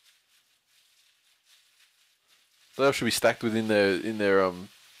 They all should be stacked within their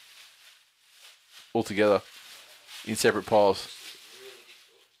all together in separate piles.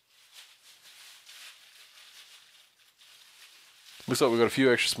 Looks like we've got a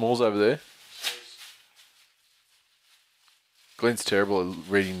few extra smalls over there. Glenn's terrible at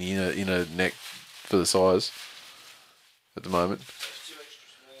reading the inner neck for the size at the moment.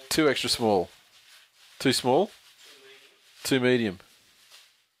 Two extra small. Too small? Too medium.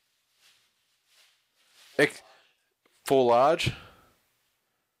 Four large.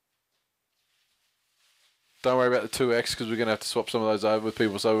 Don't worry about the 2X because we're going to have to swap some of those over with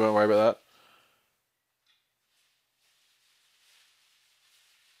people, so we won't worry about that.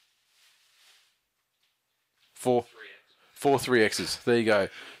 Four 3Xs. There you go.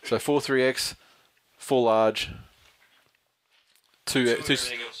 So 4 3X, 4 large, two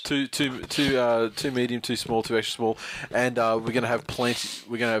medium, 2 small, 2 extra small, and we're going to have plenty.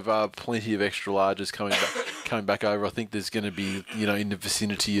 We're going to have plenty of extra larges coming back over. I think there's going to be in the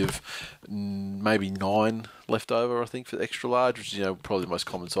vicinity of maybe 9 left over. I think for the extra large, which is probably the most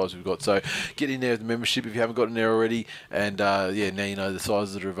common size we've got. So get in there with the membership if you haven't got in there already, and now you know the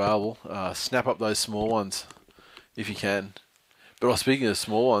sizes that are available. Snap up those small ones if you can. But speaking of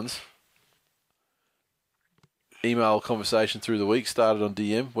small ones, email conversation through the week started on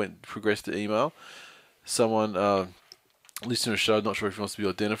DM, progressed to email. Someone, listener to the show, not sure if he wants to be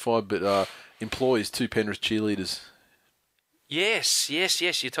identified, but employs 2 Penrith cheerleaders. Yes.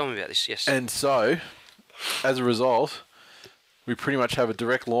 You told me about this. Yes. And so, as a result, we pretty much have a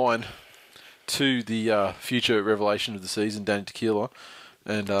direct line to the future revelation of the season, Danny Tequila,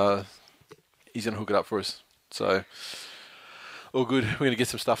 and he's going to hook it up for us. So, all good. We're going to get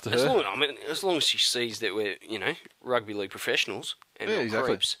some stuff to her. As long as she sees that we're, rugby league professionals and not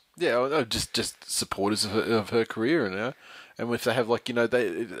exactly. creeps. Yeah, just supporters of her career, and if they have a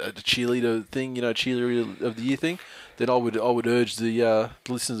cheerleader thing, cheerleader of the year thing, then I would urge the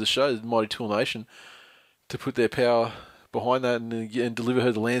listeners of the show, the Mighty Tool Nation, to put their power behind that and deliver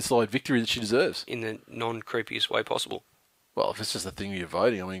her the landslide victory that she deserves in the non-creepiest way possible. Well, if it's just a thing you're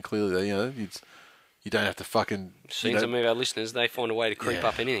voting, I mean, clearly, you don't have to fucking... Seems some of our listeners, they find a way to creep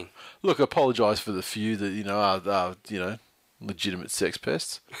up anything. Look, I apologise for the few that, are legitimate sex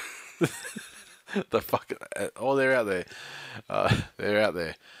pests. They're fucking... they're out there. They're out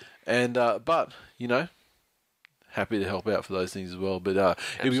there. And, but, happy to help out for those things as well. But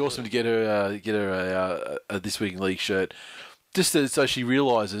it'd be awesome to get her a This Week in League shirt, just so she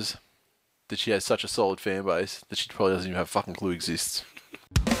realises that she has such a solid fan base that she probably doesn't even have a fucking clue exists.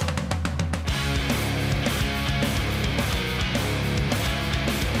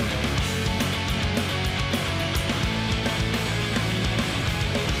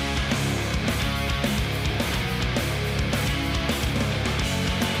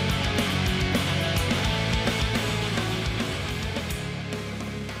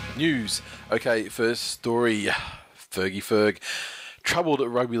 News. Okay, first story. Fergie Ferg. Troubled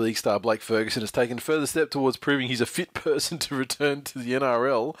rugby league star Blake Ferguson has taken a further step towards proving he's a fit person to return to the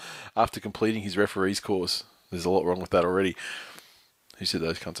NRL after completing his referee's course. There's a lot wrong with that already. Who said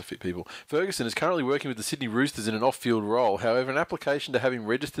those cunts are fit people? Ferguson is currently working with the Sydney Roosters in an off-field role. However, an application to have him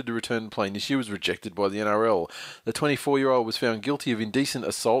registered to return playing this year was rejected by the NRL. The 24-year-old was found guilty of indecent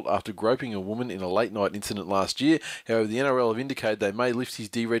assault after groping a woman in a late-night incident last year. However, the NRL have indicated they may lift his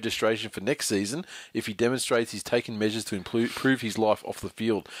deregistration for next season if he demonstrates he's taken measures to improve his life off the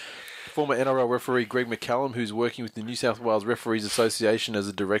field. Former NRL referee Greg McCallum, who's working with the New South Wales Referees Association as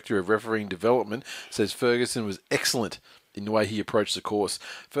a Director of Refereeing Development, says Ferguson was excellent in the way he approached the course.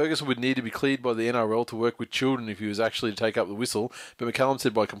 Ferguson would need to be cleared by the NRL to work with children if he was actually to take up the whistle, but McCallum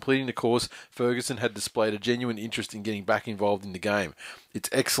said by completing the course, Ferguson had displayed a genuine interest in getting back involved in the game. It's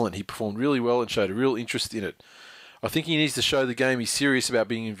excellent. He performed really well and showed a real interest in it. I think he needs to show the game he's serious about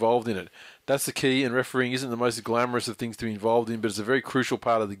being involved in it. That's the key, and refereeing isn't the most glamorous of things to be involved in, but it's a very crucial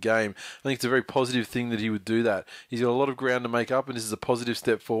part of the game. I think it's a very positive thing that he would do that. He's got a lot of ground to make up, and this is a positive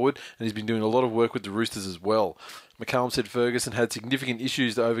step forward, and he's been doing a lot of work with the Roosters as well. McCallum said Ferguson had significant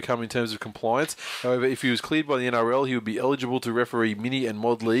issues to overcome in terms of compliance. However, if he was cleared by the NRL, he would be eligible to referee mini and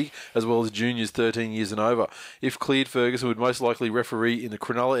mod league, as well as juniors 13 years and over. If cleared, Ferguson would most likely referee in the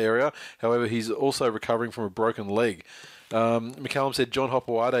Cronulla area. However, he's also recovering from a broken leg. McCallum said John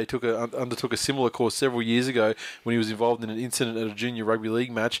Hopewade undertook a similar course several years ago when he was involved in an incident at a junior rugby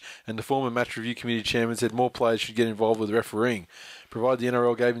league match, and the former match review committee chairman said more players should get involved with refereeing. Provided the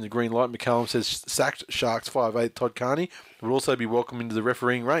NRL gave him the green light, McCallum says sacked Sharks 5'8" Todd Carney would also be welcomed into the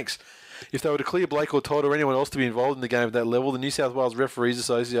refereeing ranks. If they were to clear Blake or Todd or anyone else to be involved in the game at that level, the New South Wales Referees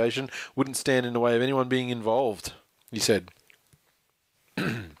Association wouldn't stand in the way of anyone being involved, he said.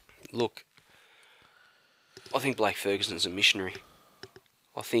 Look, I think Blake Ferguson's a missionary.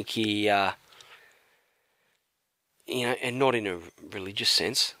 I think he, and not in a religious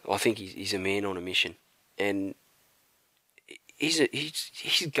sense. I think he's a man on a mission, and his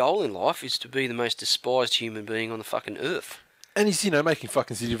goal in life is to be the most despised human being on the fucking earth. And he's making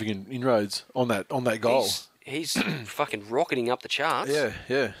fucking significant inroads on that goal. He's fucking rocketing up the charts.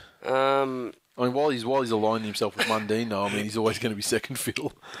 Yeah. I mean, while he's aligning himself with Mundine, though, I mean, he's always going to be second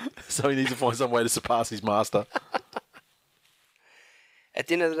fiddle. So he needs to find some way to surpass his master. At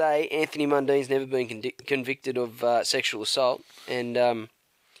the end of the day, Anthony Mundine's never been convicted of sexual assault, and I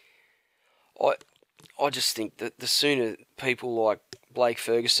just think that the sooner people like Blake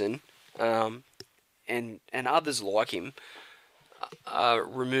Ferguson and others like him are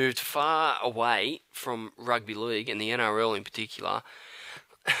removed far away from rugby league and the NRL in particular,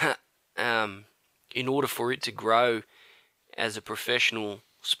 in order for it to grow as a professional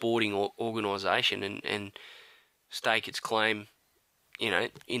sporting organisation and stake its claim,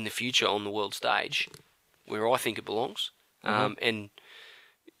 in the future on the world stage, where I think it belongs, and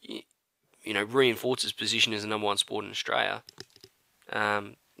reinforce its position as the number one sport in Australia.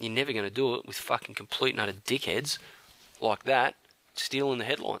 You're never going to do it with fucking complete and utter dickheads like that stealing the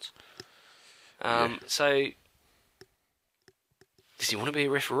headlines. So, does he want to be a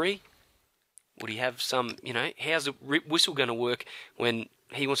referee? Would he have some, how's a whistle going to work when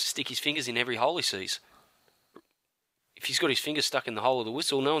he wants to stick his fingers in every hole he sees? If he's got his fingers stuck in the hole of the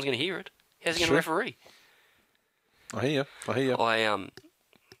whistle, no one's going to hear it. How's he going to referee? I hear you. I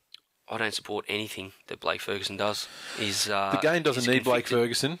don't support anything that Blake Ferguson does. The game doesn't need Blake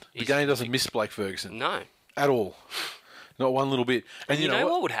Ferguson. The game doesn't miss Blake Ferguson. No. At all. Not one little bit. And you know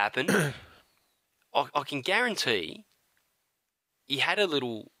what would happen? I can guarantee he had a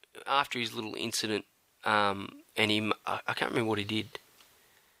little, after his little incident, and I can't remember what he did.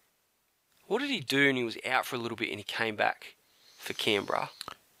 What did he do? And he was out for a little bit, and he came back for Canberra.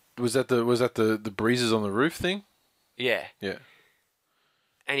 Was that the breezes on the roof thing? Yeah. Yeah.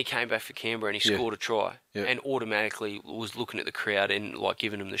 And he came back for Canberra and he scored a try, and automatically was looking at the crowd and like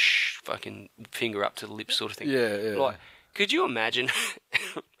giving them the fucking finger up to the lips sort of thing. Yeah. Like, could you imagine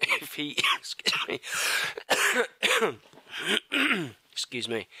if he, excuse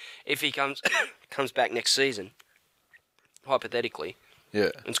me, if he comes back next season, hypothetically,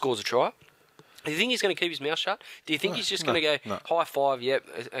 and scores a try? Do you think he's going to keep his mouth shut? Do you think he's just going to go, high five, yep,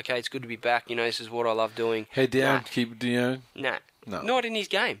 okay, it's good to be back, this is what I love doing. Head down, keep, Nah, No. not in his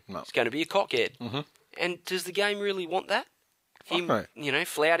game. No. It's going to be a cockhead. Mm-hmm. And does the game really want that? Him, no.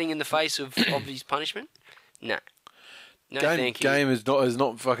 flouting in the face of his punishment? No. No, thank you. Game has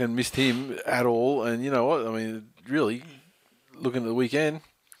not fucking missed him at all. And you know what? I mean, really, looking at the weekend,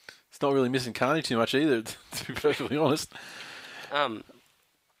 it's not really missing Carney too much either, to be perfectly honest.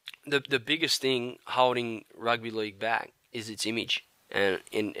 The biggest thing holding rugby league back is its image and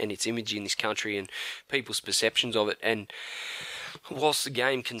its image in this country and people's perceptions of it. And whilst the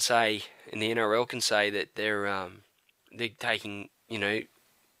game can say and the NRL can say that they're taking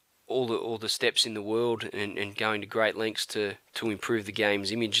all the steps in the world and going to great lengths to improve the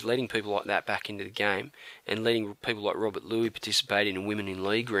game's image, letting people like that back into the game and letting people like Robert Louis participate in a Women in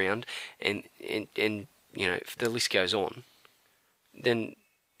League round and if the list goes on, then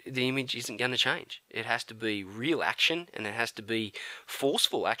the image isn't going to change. It has to be real action and it has to be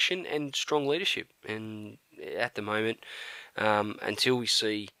forceful action and strong leadership. And at the moment, until we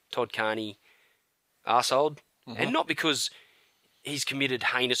see Todd Carney arseholed, and not because he's committed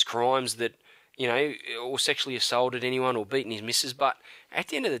heinous crimes that, or sexually assaulted anyone or beaten his missus, but at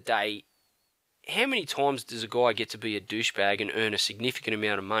the end of the day, how many times does a guy get to be a douchebag and earn a significant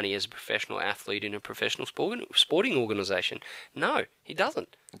amount of money as a professional athlete in a professional sporting organisation? No, he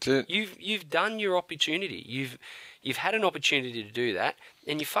doesn't. That's it. You've done your opportunity. You've had an opportunity to do that,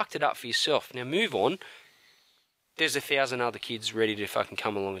 and you fucked it up for yourself. Now move on. There's 1,000 other kids ready to fucking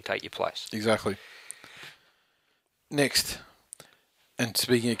come along and take your place. Exactly. Next, and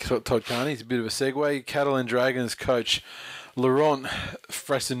speaking of Todd Carney, it's a bit of a segue. Catalan Dragons coach Laurent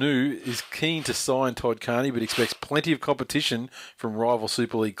Fressineau is keen to sign Todd Carney, but expects plenty of competition from rival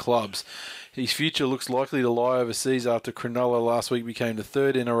Super League clubs. His future looks likely to lie overseas after Cronulla last week became the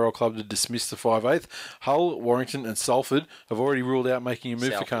third NRL club to dismiss the 5/8. Hull, Warrington and Salford have already ruled out making a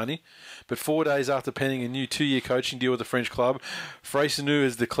move for Carney. But 4 days after penning a new 2-year coaching deal with the French club, Fressineau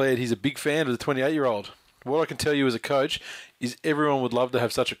has declared he's a big fan of the 28-year-old. What I can tell you as a coach is everyone would love to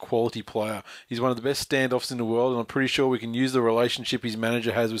have such a quality player. He's one of the best standoffs in the world, and I'm pretty sure we can use the relationship his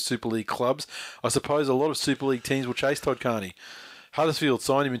manager has with Super League clubs. I suppose a lot of Super League teams will chase Todd Carney. Huddersfield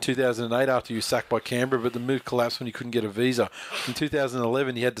signed him in 2008 after he was sacked by Canberra, but the move collapsed when he couldn't get a visa. In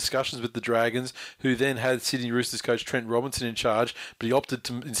 2011, he had discussions with the Dragons, who then had Sydney Roosters coach Trent Robinson in charge, but he opted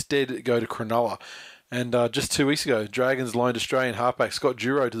to instead go to Cronulla. And just 2 weeks ago, Dragons loaned Australian halfback Scott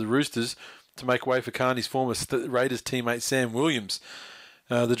Duro to the Roosters to make way for Carney's former Raiders teammate Sam Williams.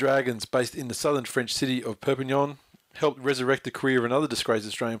 The Dragons, based in the southern French city of Perpignan, helped resurrect the career of another disgraced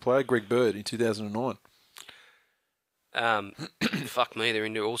Australian player, Greg Bird, in 2009. Fuck me, they're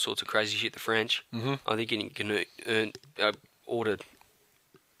into all sorts of crazy shit, the French. Mm-hmm. I think you can order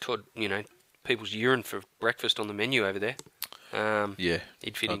people's urine for breakfast on the menu over there. Yeah.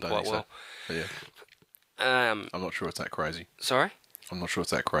 He'd fit in quite well. So. Yeah. I'm not sure it's that crazy. Sorry? I'm not sure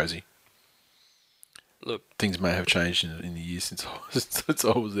it's that crazy. Look, things may have changed in the years since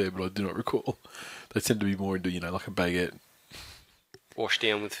I was there, but I do not recall. They tend to be more into, like a baguette. Washed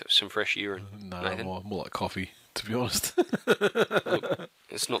down with some fresh urine. No, more like coffee, to be honest. Look,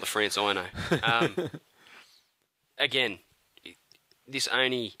 it's not the France I know. Again, this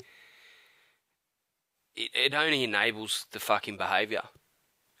only... It only enables the fucking behaviour.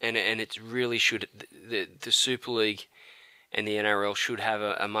 And it really should... The Super League and the NRL should have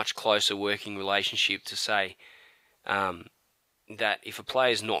a much closer working relationship to say that if a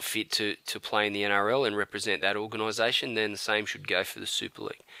player is not fit to play in the NRL and represent that organisation, then the same should go for the Super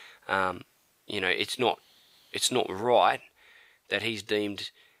League. It's not right that he's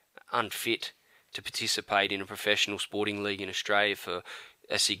deemed unfit to participate in a professional sporting league in Australia for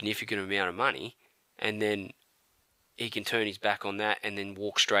a significant amount of money, and then he can turn his back on that and then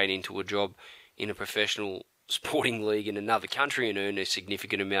walk straight into a job in a professional sporting league in another country and earn a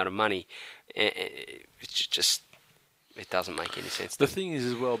significant amount of money. It's just, it doesn't make any sense. The thing is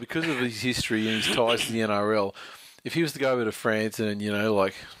as well, because of his history and his ties to the NRL, if he was to go over to France and,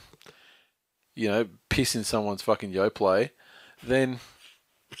 piss in someone's fucking Yoplait, then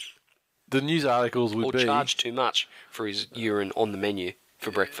the news articles would be... Or charge too much for his urine on the menu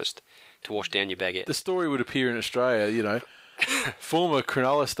for breakfast to wash down your baguette. The story would appear in Australia, former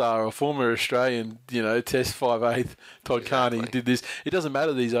Cronulla star or former Australian, Test 5/8 Todd Carney did this. It doesn't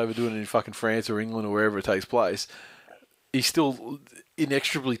matter that he's overdoing it in fucking France or England or wherever it takes place. He's still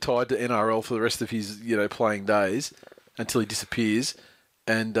inextricably tied to NRL for the rest of his, playing days until he disappears,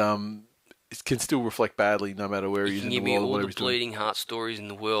 and it can still reflect badly no matter where he is in the world. You can give me all the bleeding heart stories in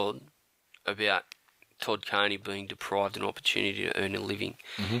the world about Todd Carney being deprived an opportunity to earn a living,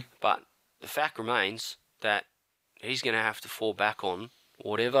 but the fact remains that he's going to have to fall back on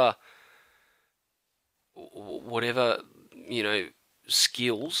whatever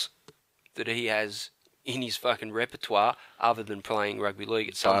skills that he has in his fucking repertoire other than playing rugby league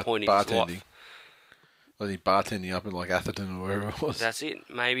at some point in his life. Was he bartending up in like Atherton or wherever it was? That's it.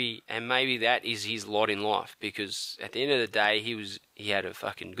 Maybe that is his lot in life, because at the end of the day, he had a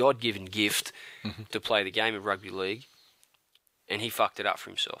fucking God-given gift to play the game of rugby league, and he fucked it up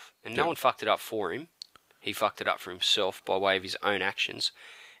for himself. And no one fucked it up for him. He fucked it up for himself by way of his own actions.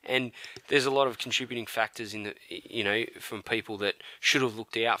 And there's a lot of contributing factors from people that should have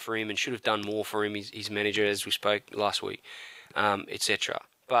looked out for him and should have done more for him, his manager, as we spoke last week, etc.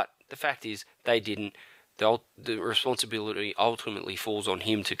 But the fact is, they didn't. The responsibility ultimately falls on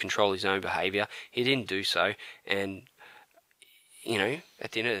him to control his own behaviour. He didn't do so, and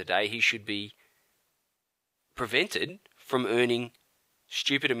at the end of the day, he should be prevented from earning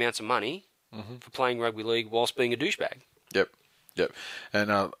stupid amounts of money for playing rugby league whilst being a douchebag. Yep.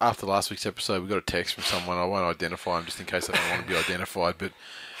 And after last week's episode, we got a text from someone. I won't identify him just in case I don't want to be identified, but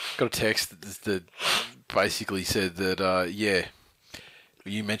got a text that basically said that,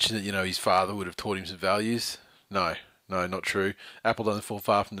 you mentioned that, his father would have taught him some values. No, not true. Apple doesn't fall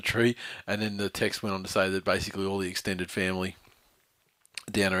far from the tree. And then the text went on to say that basically all the extended family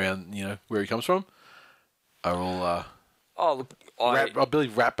down around, where he comes from are all... I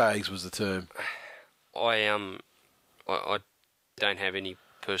believe rat bags was the term. I don't have any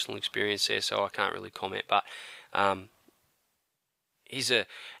personal experience there, so I can't really comment. But I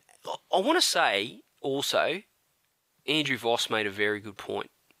want to say also, Andrew Voss made a very good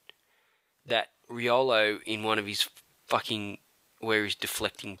point that Riolo, in one of his where he's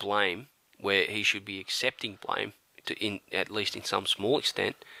deflecting blame, where he should be accepting blame, at least in some small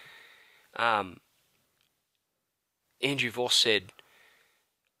extent, Andrew Voss said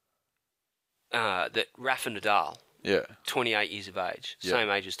that Rafa Nadal, 28 years of age, same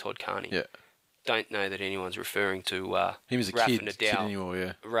age as Todd Carney. Don't know that anyone's referring to him as a Rafa kid Nadal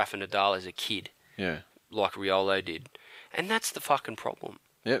anymore, Rafa Nadal as a kid. Like Riolo did. And that's the fucking problem.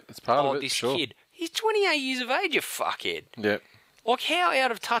 Yep, it's part of it, this sure. kid, he's 28 years of age, you fuckhead. Yep. Like, how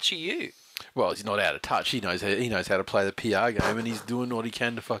out of touch are you? Well, he's not out of touch. He knows how to play the PR game, and he's doing what he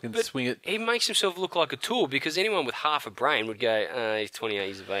can to fucking swing it. He makes himself look like a tool, because anyone with half a brain would go, he's 28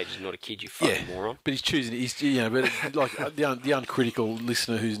 years of age, he's not a kid, you fucking moron. But he's choosing. But like the uncritical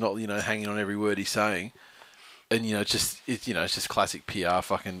listener who's not hanging on every word he's saying, and it's just classic PR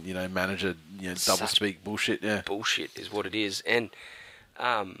fucking manager double speak bullshit. Yeah, bullshit is what it is, and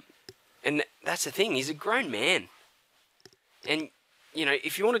that's the thing. He's a grown man, and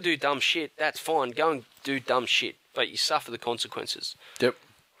if you want to do dumb shit, that's fine. Go and do dumb shit, but you suffer the consequences. Yep.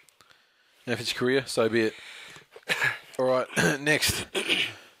 And if it's career, so be it. All right, next,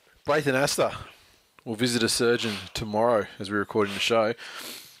 Braithen Astor will visit a surgeon tomorrow as we're recording the show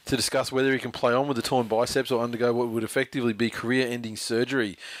to discuss whether he can play on with the torn biceps or undergo what would effectively be career-ending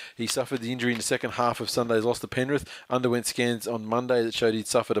surgery. He suffered the injury in the second half of Sunday's loss to Penrith, underwent scans on Monday that showed he'd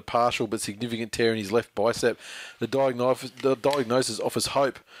suffered a partial but significant tear in his left bicep. The diagnosis offers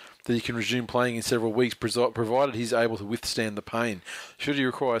hope that he can resume playing in several weeks, provided he's able to withstand the pain. Should he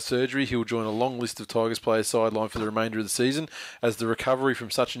require surgery, he will join a long list of Tigers players sidelined for the remainder of the season, as the recovery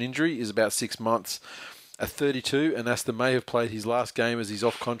from such an injury is about 6 months. At 32, and Astor may have played his last game as he's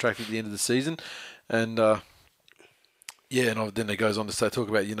off contract at the end of the season. And, then it goes on to talk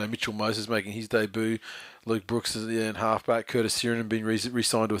about, Mitchell Moses making his debut, Luke Brooks in halfback, Curtis Sirenan being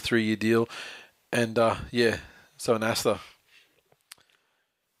re-signed to a 3-year deal. And, so an Astor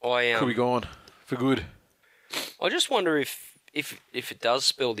could be gone for good. I just wonder if it does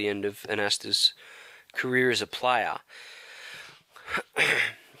spell the end of an Astor's career as a player.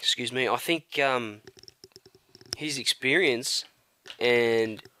 Excuse me. I think his experience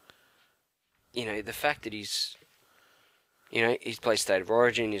and the fact that he's played State of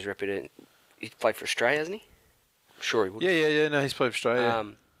Origin, he's played for Australia, hasn't he? I'm sure he would. Yeah. No, he's played for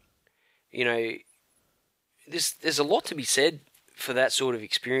Australia. There's a lot to be said for that sort of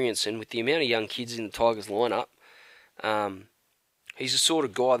experience, and with the amount of young kids in the Tigers lineup, he's the sort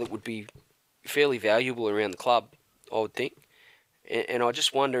of guy that would be fairly valuable around the club, I would think. And I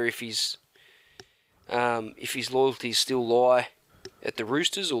just wonder if his loyalties still lie at the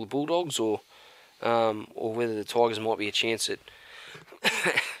Roosters or the Bulldogs, or whether the Tigers might be a chance at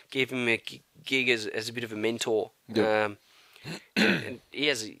give him a gig as a bit of a mentor. Yep. And he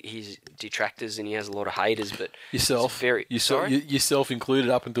has his detractors and he has a lot of haters, but yourself included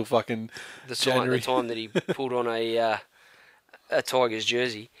up until fucking January. The time that he pulled on a Tigers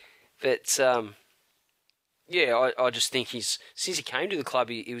jersey, but I just think since he came to the club,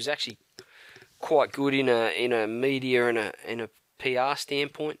 he was actually quite good in a media and a PR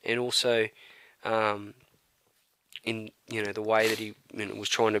standpoint, and also in the way that he was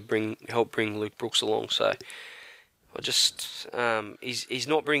trying to help bring Luke Brooks along. So I just he's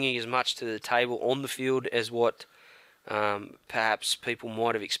not bringing as much to the table on the field as what perhaps people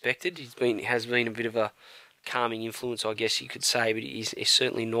might have expected. Has been a bit of a calming influence, I guess you could say, but he's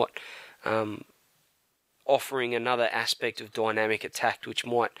certainly not offering another aspect of dynamic attack, which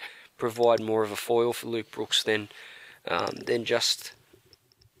might provide more of a foil for Luke Brooks than just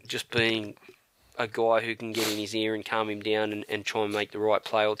being a guy who can get in his ear and calm him down and try and make the right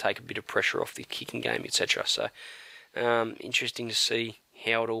play or take a bit of pressure off the kicking game, etc. So interesting to see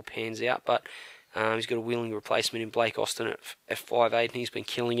how it all pans out, but he's got a willing replacement in Blake Austin at 5'8", and he's been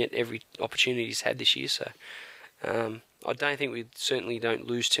killing it every opportunity he's had this year. So I don't think we certainly don't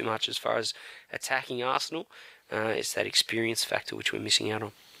lose too much as far as attacking Arsenal. It's that experience factor which we're missing out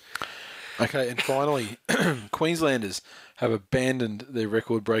on. Okay, and finally, Queenslanders have abandoned their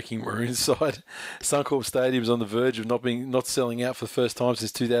record-breaking Maroons side. Suncorp Stadium is on the verge of not selling out for the first time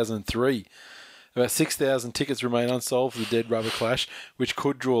since 2003. About 6,000 tickets remain unsold for the Dead Rubber Clash, which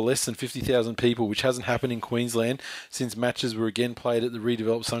could draw less than 50,000 people, which hasn't happened in Queensland since matches were again played at the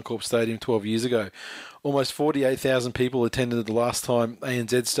redeveloped Suncorp Stadium 12 years ago. Almost 48,000 people attended the last time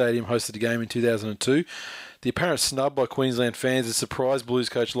ANZ Stadium hosted a game in 2002. The apparent snub by Queensland fans has surprised Blues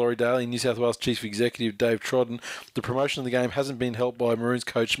coach Laurie Daly and New South Wales Chief Executive Dave Trodden. The promotion of the game hasn't been helped by Maroons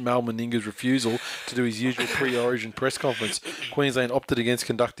coach Mal Meninga's refusal to do his usual pre-origin press conference. Queensland opted against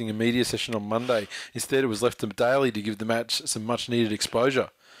conducting a media session on Monday. Instead, it was left to Daly to give the match some much-needed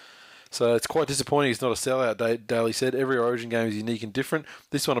exposure. So it's quite disappointing it's not a sellout, Daly said. Every Origin game is unique and different.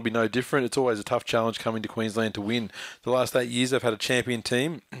 This one will be no different. It's always a tough challenge coming to Queensland to win. The last 8 years they've had a champion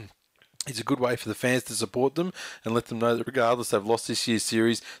team. It's a good way for the fans to support them and let them know that regardless they've lost this year's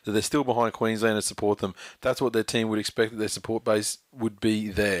series, that they're still behind Queensland and support them. That's what their team would expect, that their support base would be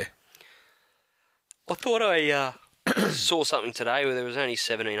there. I thought I saw something today where there was only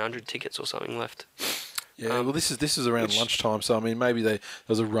 1,700 tickets or something left. Yeah, well, this is around lunchtime, so I mean maybe there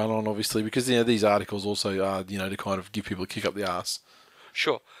was a run on, obviously, because these articles also are to kind of give people a kick up the arse.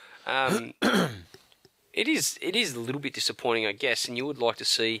 Sure, it is a little bit disappointing, I guess, and you would like to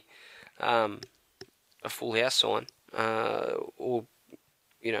see a full house sign, or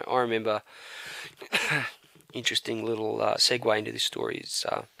I remember interesting little segue into this story is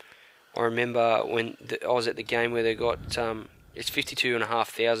I remember when I was at the game where they got it's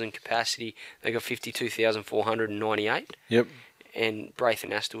 52,500 capacity. They got 52,498. Yep. And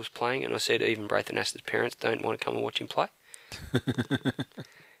Braithen Astor was playing, and I said even Braithen Astor's parents don't want to come and watch him play.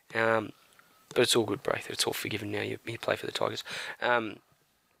 But it's all good, Braithen. It's all forgiven now. You play for the Tigers.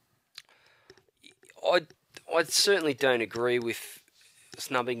 I certainly don't agree with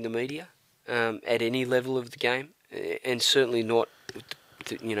snubbing the media at any level of the game, and certainly not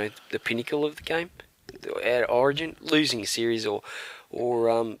the pinnacle of the game at Origin. Losing a series or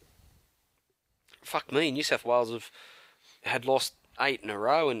fuck me, New South Wales had lost 8 in a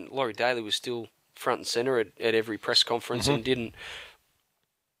row, and Laurie Daly was still front and centre at every press conference and didn't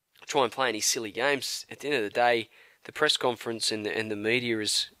try and play any silly games. At the end of the day, the press conference and the media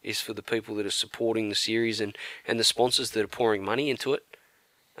is for the people that are supporting the series and the sponsors that are pouring money into it.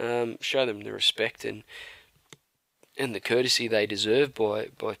 Show them the respect and the courtesy they deserve by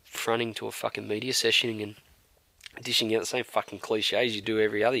fronting to a fucking media session and dishing out the same fucking cliches you do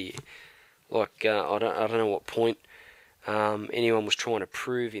every other year. Like I don't know what point anyone was trying to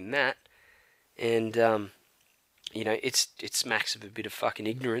prove in that, and it smacks of a bit of fucking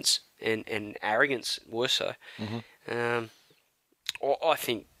ignorance and arrogance, worse so. I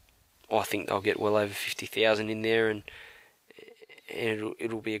think they'll get well over 50,000 in there, and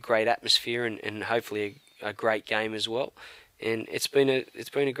it'll be a great atmosphere and hopefully a great game as well. And it's been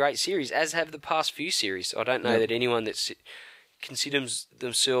a great series, as have the past few series. I don't know that anyone that considers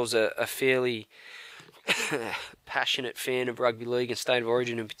themselves a fairly passionate fan of rugby league and State of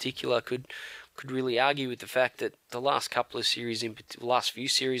Origin in particular could really argue with the fact that the last couple of series, last few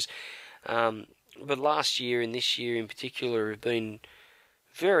series, but last year and this year in particular have been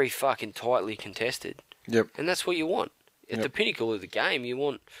very fucking tightly contested. Yep. And that's what you want. At the pinnacle of the game, you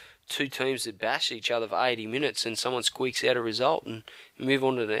want two teams that bash each other for 80 minutes and someone squeaks out a result and move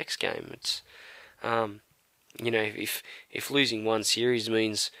on to the next game. It's, if losing one series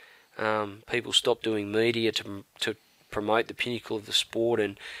means people stop doing media to promote the pinnacle of the sport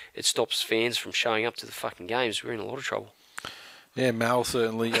and it stops fans from showing up to the fucking games, we're in a lot of trouble. Yeah, Mal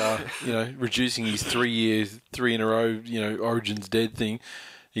certainly, reducing his 3 in a row, Origin's dead thing.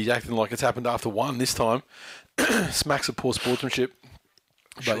 He's acting like it's happened after one this time. Smacks of poor sportsmanship.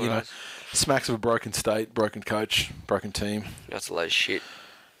 But, Sure you know, does. smacks of a broken state, broken coach, broken team. That's a load of shit.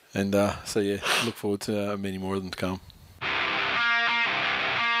 And so, yeah, look forward to many more of them to come.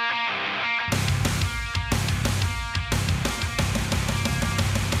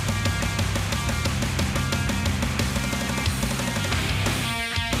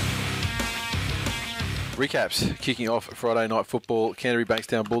 Recaps kicking off Friday night football. Canterbury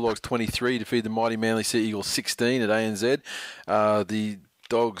Bankstown Bulldogs 23 defeat the mighty Manly Sea Eagles 16 at ANZ. The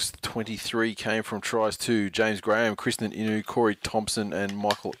Dogs 23 came from tries to James Graham, Kristen Inu, Corey Thompson, and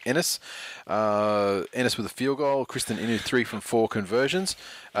Michael Ennis. Ennis with a field goal. Kristen Inu 3 from 4 conversions.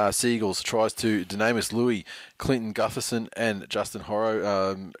 Sea Eagles tries to Dynamis Louis, Clinton Gutherson, and Justin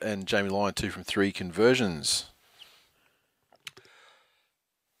Horrow, and Jamie Lyon 2 from 3 conversions.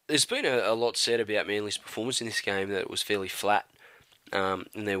 There's been a lot said about Manly's performance in this game, that it was fairly flat, and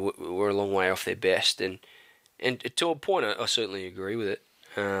they were a long way off their best, and to a point, I certainly agree with it.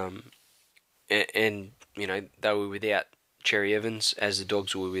 And you know, they were without Cherry Evans, as the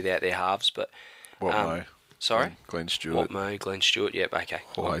Dogs were without their halves. But Mo? Sorry, Glenn Stewart. Mo, Glenn Stewart. Yep, okay.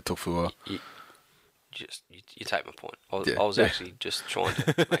 Jorge Tofua. You take my point. Yeah. I was actually just trying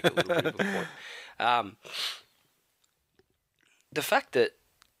to make a little bit of a point. The fact that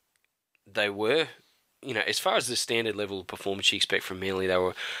they were, you know, as far as the standard level of performance you expect from Manly, they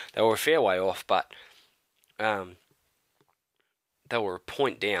were a fair way off, but they were a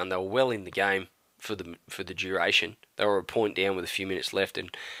point down. They were well in the game for the duration. They were a point down with a few minutes left,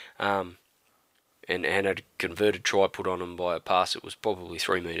 and had a converted try put on them by a pass that was probably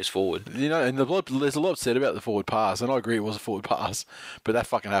 3 metres forward. You know, and there's a lot said about the forward pass, and I agree it was a forward pass, but that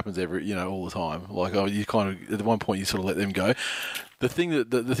fucking happens all the time. Like, you kind of, at one point you sort of let them go. The thing that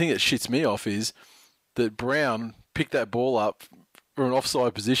shits me off is that Brown picked that ball up from an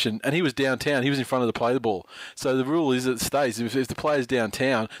offside position, and he was downtown. He was in front of the play the ball. So the rule is that it stays. If the player's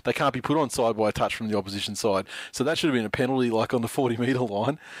downtown, they can't be put on side by a touch from the opposition side. So that should have been a penalty, like on the 40-metre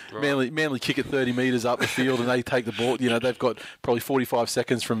line. Right. Manly kick it 30 metres up the field, and they take the ball. You know, they've got probably 45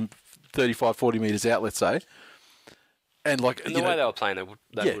 seconds from 35, 40 metres out, let's say. And the way they were playing, they would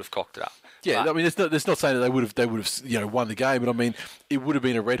have cocked it up. Yeah, I mean, it's not saying that they would have won the game, but I mean, it would have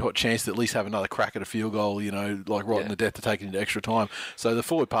been a red hot chance to at least have another crack at a field goal, in the death to take it into extra time. So the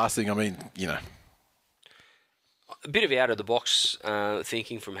forward passing, I mean, a bit of out of the box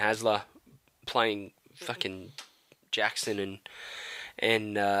thinking from Hasler, playing fucking Jackson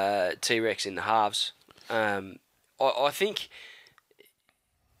and T-Rex in the halves. I think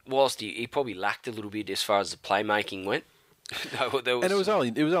whilst he probably lacked a little bit as far as the playmaking went. And it was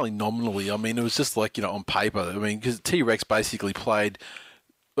only nominally. I mean, it was just like, on paper. I mean, because T-Rex basically played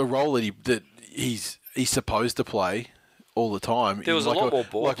a role that he's supposed to play all the time. There was a lot more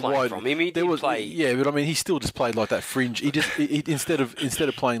ball playing from him. He did play. Yeah, but I mean, he still just played like that fringe. He just instead of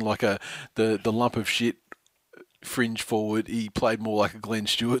playing like the lump of shit fringe forward, he played more like a Glenn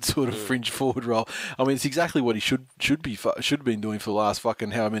Stewart sort of fringe forward role. I mean, it's exactly what he should have been doing for the last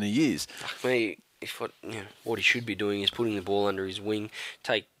fucking how many years. Fuck me. What he should be doing is putting the ball under his wing,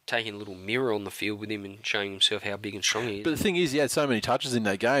 taking a little mirror on the field with him and showing himself how big and strong he is. But the thing is, he had so many touches in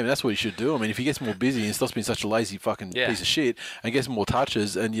that game, and that's what he should do. I mean, if he gets more busy and stops being such a lazy fucking piece of shit and gets more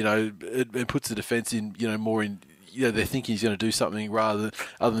touches and, it puts the defence in, more in, they're thinking he's going to do something other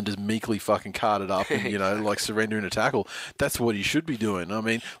than just meekly fucking cart it up and, like surrendering a tackle. That's what he should be doing. I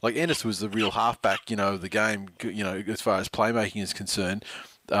mean, like Ennis was the real halfback, of the game, as far as playmaking is concerned.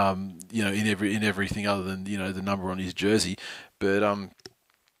 In everything other than the number on his jersey, but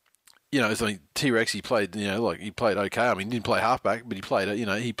it's like T-Rex. He played, he played okay. I mean, he didn't play halfback, but he played,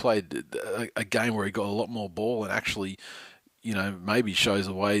 he played a game where he got a lot more ball and actually, maybe shows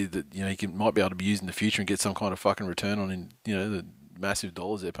a way that he might be able to be used in the future and get some kind of fucking return on the massive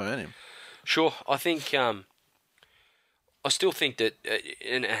dollars they're paying him. Sure, I think. I still think that,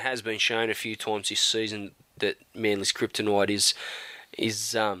 and it has been shown a few times this season, that Manly's kryptonite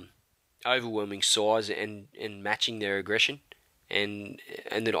is overwhelming size and matching their aggression, and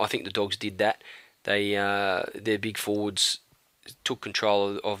then I think the Dogs did that. They their big forwards took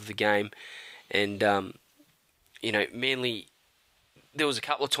control of the game, and Manly. There was a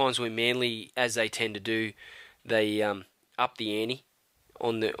couple of times when Manly, as they tend to do, they up the ante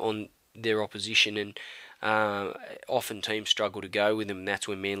on their opposition, and often teams struggle to go with them, and that's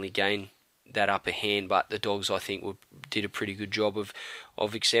when Manly gain that upper hand. But the Dogs, I think, did a pretty good job of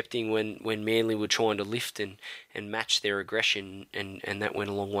accepting when Manly were trying to lift and match their aggression, and that went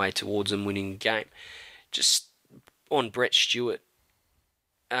a long way towards them winning the game. Just on Brett Stewart,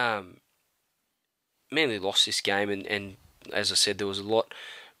 Manly lost this game, and as I said, there was a lot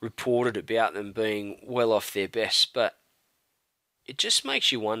reported about them being well off their best, but it just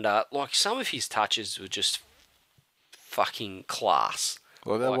makes you wonder. Like, some of his touches were just fucking class.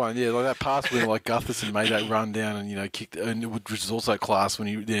 Like that one, yeah, like that pass when like Gutherson made that run down and kicked, and which was also class when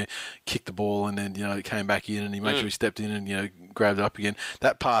he kicked the ball and then it came back in and he made sure he stepped in and grabbed it up again.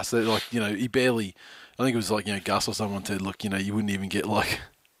 That pass, that he barely, I think it was like Gus or someone said, look, you wouldn't even get like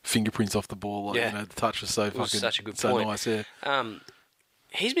fingerprints off the ball. Like, the touch was so fucking such a good so point. nice. Yeah,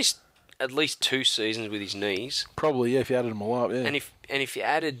 he's missed at least 2 seasons with his knees. Probably, yeah, if you added them all up, yeah. And if you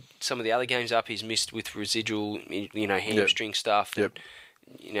added some of the other games up, he's missed with residual, hamstring stuff. Yep.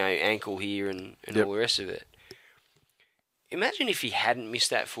 And, ankle here and all the rest of it. Imagine if he hadn't missed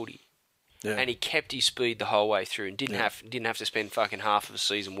that footy, and he kept his speed the whole way through and didn't have to spend fucking half of a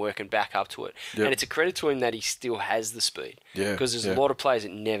season working back up to it. Yep. And it's a credit to him that he still has the speed. Yeah. Because there's a lot of players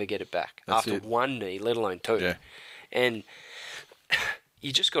that never get it back after one knee, let alone 2. Yeah. And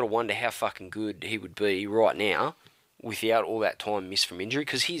you just got to wonder how fucking good he would be right now without all that time missed from injury,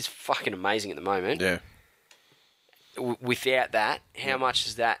 because he's fucking amazing at the moment. Yeah. Without that, how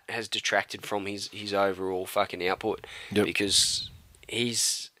much has detracted from his overall fucking output? Yep. Because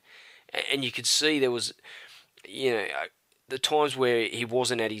and you could see there was, the times where he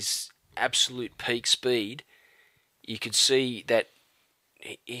wasn't at his absolute peak speed, you could see that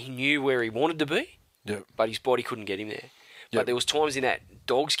he knew where he wanted to be, but his body couldn't get him there. But there was times in that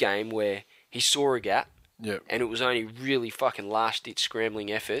Dogs game where he saw a gap, and it was only really fucking last-ditch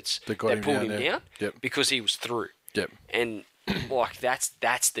scrambling efforts that pulled him down because he was through. Yep. And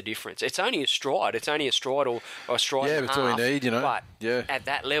that's the difference. It's only a stride. It's only a stride or a stride and a half. That's all you need, But at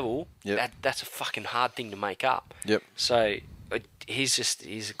that level, that's a fucking hard thing to make up. Yep. So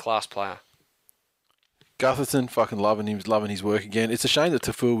he's a class player. Gutherson, fucking loving his work again. It's a shame that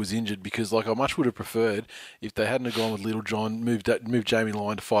Tafua was injured because, I much would have preferred if they hadn't have gone with Little John, moved Jamie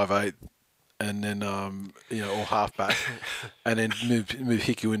Lyon to 5'8", and then or half back, and then move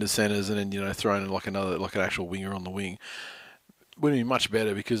Hiku into centres, and then thrown in like an actual winger on the wing. Would be much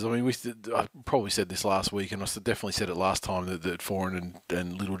better because I probably said this last week, and I definitely said it last time that Foran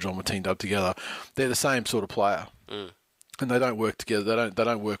and Little John were teamed up together. They're the same sort of player. And they don't work together. They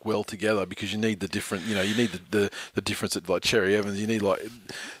don't work well together because you need the different. You need the difference at like Cherry Evans. You need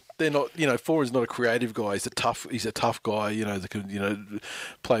they're not. Foran's not a creative guy. He's a tough guy. That can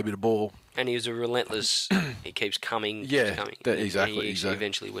play a bit of ball. And he was a relentless. He keeps coming. Exactly. He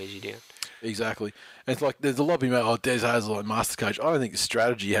eventually wears you down. Exactly. And it's like there's a lot of people about, Des Hazell, like master coach. I don't think the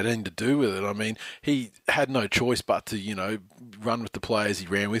strategy had anything to do with it. I mean, he had no choice but to, run with the players he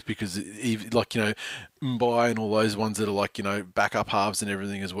ran with because, Mbai and all those ones that are backup halves and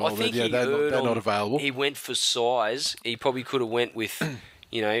everything as well. I think they're not available. He went for size. He probably could have went with,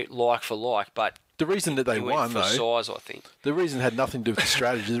 like for like, but the reason that they won, for size, I think. The reason had nothing to do with the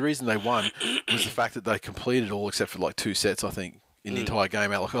strategy. The reason they won was the fact that they completed all except for 2 sets, I think. In the entire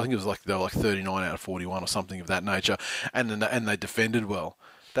game out, I think it was they were 39 out of 41 or something of that nature, and they defended well.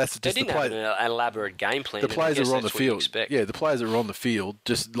 They didn't have an elaborate game plan. The players that were on the field, the players that were on the field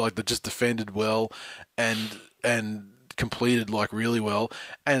just defended well, and completed really well,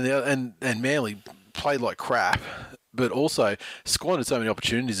 and Manly played like crap, but also squandered so many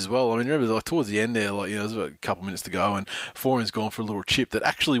opportunities as well. I mean, remember towards the end there, there was about a couple of minutes to go, and Foran's gone for a little chip that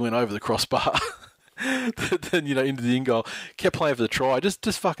actually went over the crossbar. Then into the in goal, kept playing for the try, just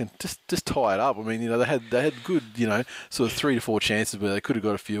tie it up. I mean, they had good sort of 3 to 4 chances where they could have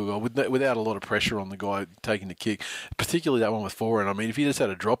got a field goal without a lot of pressure on the guy taking the kick, particularly that one with Foran. I mean, if he just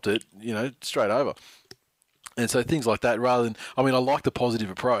had dropped it, straight over. And so things like that, rather than, I like the positive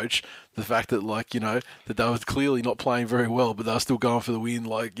approach, the fact that that they were clearly not playing very well, but they were still going for the win,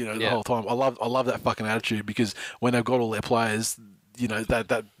 the whole time. I love that fucking attitude because when they've got all their players,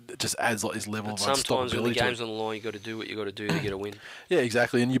 that just adds this level of unstoppability. Sometimes when the game's on the line, you got to do what you got to do to get a win. Yeah,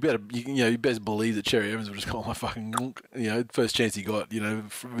 exactly. And you best believe that Cherry Evans would just go fucking, first chance he got,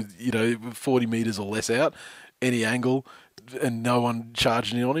 40 metres or less out, any angle, and no one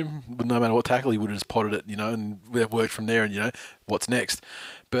charging in on him, but no matter what tackle, he would have just potted it, and we've worked from there. And what's next?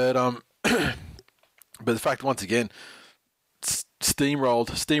 But but the fact once again.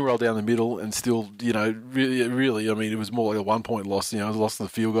 Steamrolled down the middle, and still, really, I mean, it was more like a 1 point loss. It was lost in the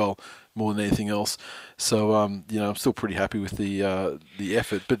field goal more than anything else. So, I'm still pretty happy with the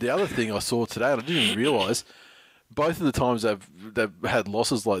effort. But the other thing I saw today, and I didn't even realise, both of the times they've had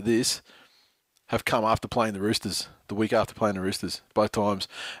losses like this have come after playing the Roosters, the week after playing the Roosters, both times.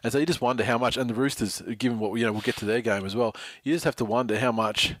 And so you just wonder how much, and the Roosters, given what we'll get to their game as well, you just have to wonder how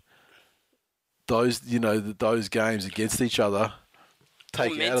much those games against each other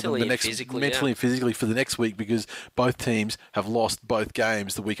take Well, out of them the mentally and next physically, mentally yeah. and physically for the next week, because both teams have lost both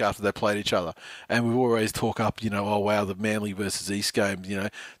games the week after they played each other. And we've always talk up, oh wow, the Manly versus East game,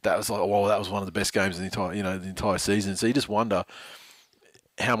 that was like, well, that was one of the best games in the entire season. So you just wonder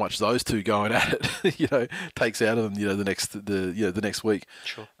how much those two going at it, takes out of them, the next week.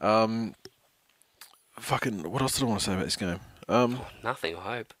 Sure. Fucking, what else did I want to say about this game? Nothing,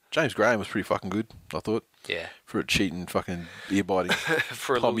 I hope. James Graham was pretty fucking good, I thought. Yeah. For a cheating, fucking ear-biting.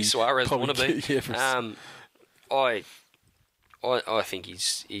 For a Luis Suarez wannabe. Yeah, I think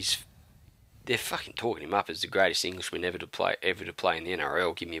he's. They're fucking talking him up as the greatest Englishman ever to play in the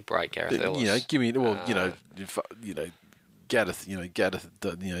NRL. Give me a break, Gareth Ellis. Gaddeth,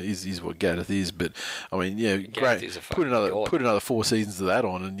 is what Gaddeth is. But I mean, Gareth great. is a Put fucking god. put another 4 seasons of that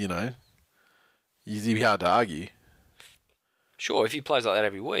on, and it'd be hard to argue. Sure, if he plays like that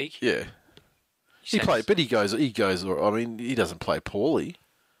every week. Yeah, he goes. I mean, he doesn't play poorly.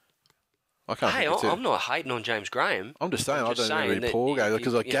 I can't. Hey, I'm not hating on James Graham. I'm just saying I don't remember any poor games,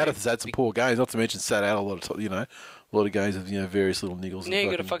 because Gaddeth has had some poor games. Not to mention sat out a lot of a lot of games of various little niggles. Now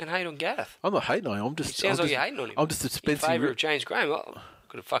you got to fucking hate on Gareth. I'm not hating on him. It sounds like you're hating on him. I'm just dispensing. In favour of James Graham. Got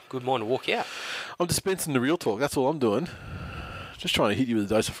a fucking good mind to walk out. I'm dispensing the real talk. That's all I'm doing. Just trying to hit you with a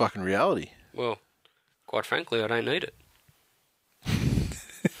dose of fucking reality. Well, quite frankly, I don't need it.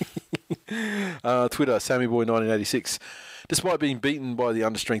 Twitter, SammyBoy1986. Despite being beaten by the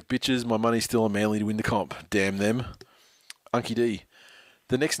understrength bitches, my money's still on Manly to win the comp. Damn them. Unky D.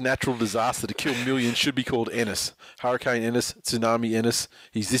 The next natural disaster to kill millions should be called Ennis. Hurricane Ennis, Tsunami Ennis.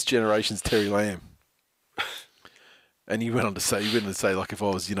 He's this generation's Terry Lamb. And he went on to say, like, if I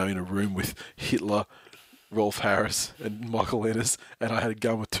was, in a room with Hitler, Rolf Harris, and Michael Ennis, and I had a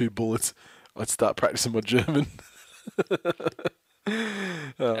gun with 2 bullets, I'd start practicing my German.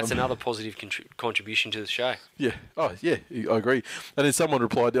 That's another positive contribution to the show. Yeah. Oh, yeah. I agree. And then someone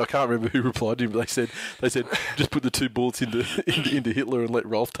replied. I can't remember who replied to him. But they said, just put the 2 bullets into Hitler and let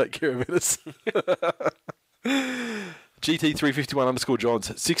Rolf take care of Ennis.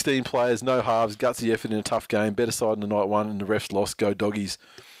 GT351_Johns. 16 players, no halves, gutsy effort in a tough game. Better side in the night one, and the refs lost. Go doggies.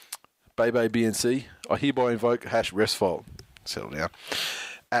 Bebe BNC. I hereby invoke #refs fault. Settle down.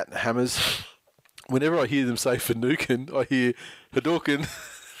 At Hammers. Whenever I hear them say Finucane, I hear Hadouken.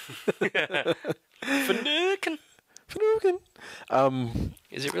 Finucane.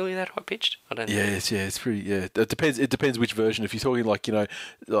 Is it really that high pitched? I don't know. It's pretty. Yeah, it depends. It depends which version. If you're talking like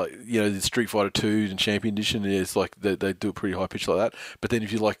the Street Fighter 2 and Champion Edition, it's like they do it pretty high pitched like that. But then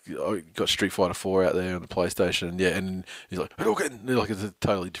if you got Street Fighter 4 out there on the PlayStation, and he's like Hadouken, it's a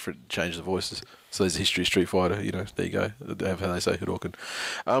totally different change of voices. So there's a history of Street Fighter. There you go. How they say Hadouken.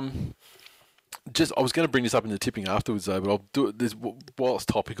 I was going to bring this up in the tipping afterwards, though, but I'll do it. While it's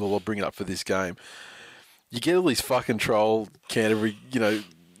topical, I'll bring it up for this game. You get all these fucking troll Canterbury,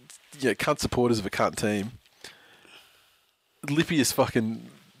 cunt supporters of a cunt team. Lippiest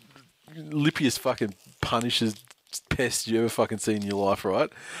fucking punishes pests you ever fucking seen in your life, right?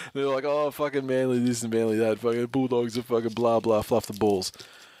 They're like, oh, fucking Manly this and Manly that. Fucking Bulldogs are fucking blah, blah, fluff the balls.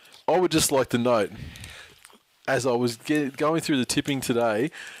 I would just like to note, as I was going through the tipping today,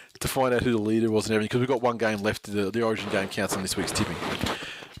 to find out who the leader was and everything, because we've got one game left. The Origin game counts on this week's tipping.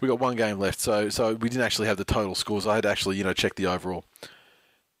 We got one game left, so we didn't actually have the total scores. I had to actually, check the overall.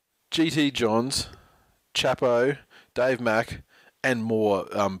 GT Johns, Chapo, Dave Mack, and more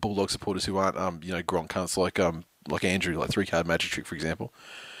Bulldog supporters who aren't, Gronk cunts like Andrew, like 3-card Magic Trick, for example.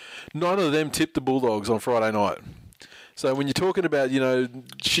 None of them tipped the Bulldogs on Friday night. So when you're talking about,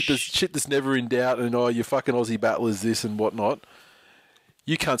 shit that's never in doubt, and your fucking Aussie battlers this and whatnot,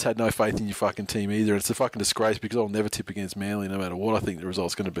 you cunts had no faith in your fucking team either. It's a fucking disgrace, because I'll never tip against Manly no matter what I think the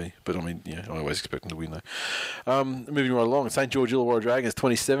result's going to be. But, I mean, I always expect them to win, though. Moving right along, St. George Illawarra Dragons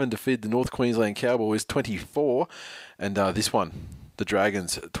 27 defeated the North Queensland Cowboys 24. And this one, the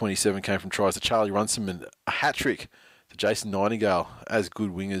Dragons 27, came from tries to Charlie Runciman, a hat-trick to Jason Nightingale, as good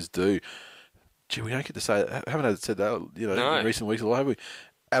wingers do. Gee, we don't get to say that. Haven't said that in recent weeks, have we?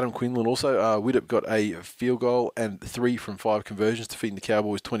 Adam Quinlan also. Widdop got a field goal and 3 from 5 conversions, defeating the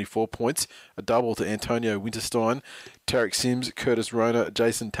Cowboys 24 points. A double to Antonio Winterstein, Tarek Sims, Curtis Rona,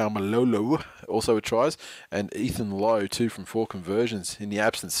 Jason Taumalolo also with tries, and Ethan Lowe 2 from 4 conversions, in the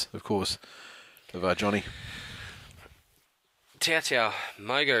absence, of course, of Johnny. Tau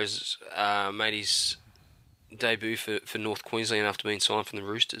Mogo's made his debut for North Queensland after being signed from the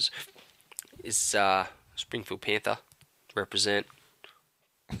Roosters. Is Springfield Panther represent?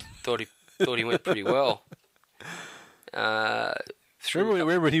 Thought he went pretty well.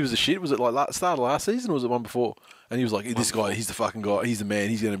 Remember when he was a shit? Was it like start of last season, or was it one before? And he was like, this guy, he's the fucking guy. He's the man.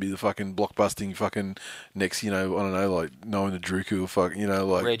 He's going to be the fucking blockbusting fucking next, I don't know, like Noah Nadruku or fucking,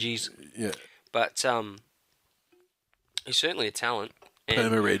 like... Reggie's. Yeah. But he's certainly a talent. And,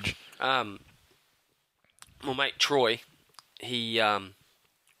 Perma Reg. my mate Troy, he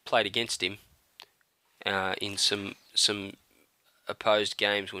played against him in some opposed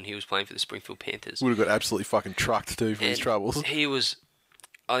games when he was playing for the Springfield Panthers. Would have got absolutely fucking trucked too for his troubles. He was,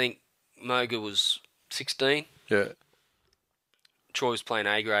 I think, Moga was 16. Yeah. Troy was playing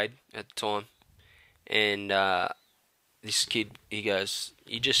A grade at the time, and this kid, he goes,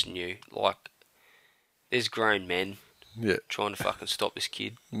 you just knew, like, there's grown men trying to fucking stop this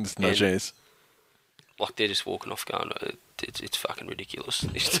kid. There's no chance. Like, they're just walking off going, it's fucking ridiculous.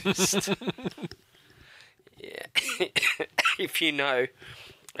 It's just... yeah. If you know,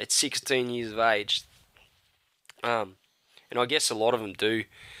 at 16 years of age, and I guess a lot of them do,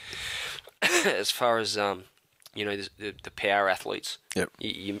 as far as, the power athletes. Yep.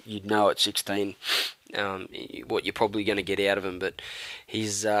 You'd know at 16 what you're probably going to get out of him, but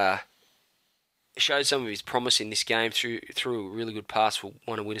he's showed some of his promise in this game through a really good pass for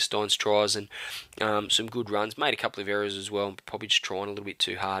one of Winterstein's tries and some good runs. Made a couple of errors as well, probably just trying a little bit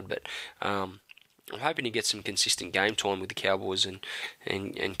too hard, but I'm hoping to get some consistent game time with the Cowboys and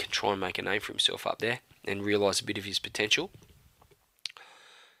can try and make a name for himself up there and realise a bit of his potential.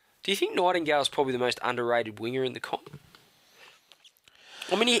 Do you think Nightingale's probably the most underrated winger in the comp?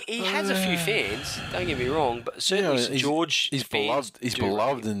 I mean, he has a few fans. Don't get me wrong, but certainly St George. He's beloved. He's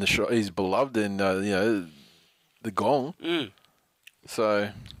beloved in the show. He's beloved in the Gong. Mm. So,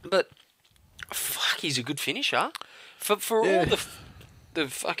 but fuck, he's a good finisher. For all the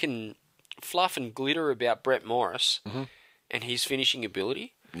fucking fluff and glitter about Brett Morris and his finishing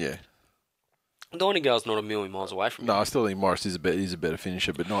ability. Yeah. Nightingale's not a million miles away from him. No, I still think Morris is a better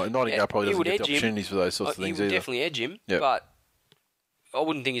finisher, but Nightingale probably doesn't get the opportunities for those sorts of things He would either. definitely edge him, but I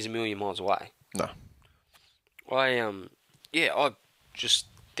wouldn't think he's a million miles away. No. I just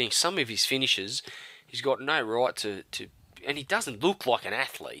think some of his finishes, he's got no right to, and he doesn't look like an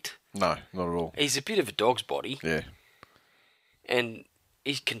athlete. No, not at all. He's a bit of a dog's body. Yeah. And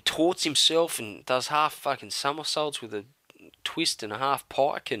he contorts himself and does half fucking somersaults with a twist and a half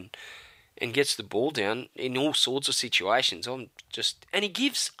pike and gets the ball down in all sorts of situations. And he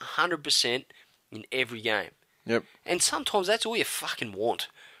gives 100% in every game. Yep. And sometimes that's all you fucking want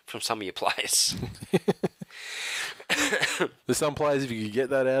from some of your players. There's some players, if you could get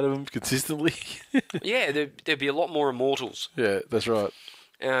that out of them consistently. Yeah, there'd be a lot more immortals. Yeah, that's right.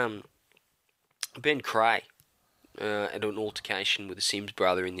 Ben Cray had an altercation with the Sims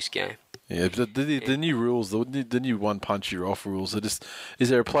brother in this game. Yeah, but the new rules, the new one punch you're off rules, is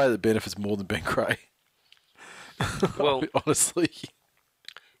there a player that benefits more than Ben Cray? Well, honestly,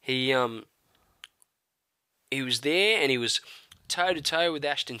 he was there and he was toe to toe with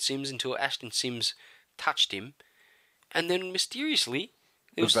Ashton Sims until Ashton Sims touched him, and then mysteriously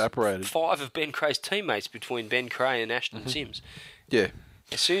there was evaporated 5 of Ben Cray's teammates between Ben Cray and Ashton Sims. Yeah.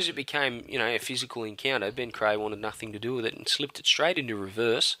 As soon as it became, a physical encounter, Ben Cray wanted nothing to do with it and slipped it straight into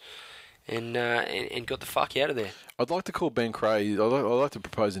reverse, and got the fuck out of there. I'd like to call Ben Cray. I'd like to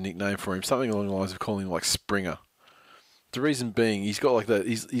propose a nickname for him, something along the lines of calling him like Springer. The reason being, he's got like that.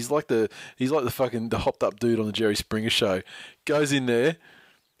 He's like the fucking the hopped up dude on the Jerry Springer show. Goes in there,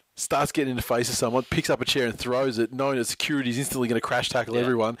 starts getting in the face of someone, picks up a chair and throws it, knowing that security's instantly going to crash tackle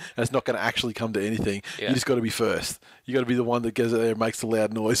everyone, and it's not going to actually come to anything. Yeah. You just got to be first. You got to be the one that goes out there and makes the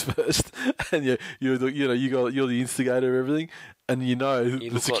loud noise first, and you're the instigator of everything. And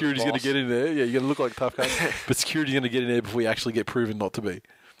the security's going to get in there. Yeah, you're going to look like a tough cunt, but security's going to get in there before you actually get proven not to be.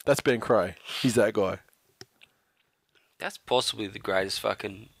 That's Ben Cray. He's that guy. That's possibly the greatest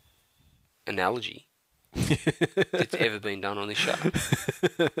fucking analogy that's ever been done on this show.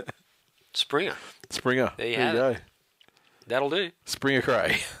 Springer. There you go. It. That'll do. Springer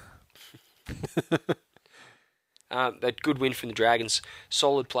Cray. That good win from the Dragons.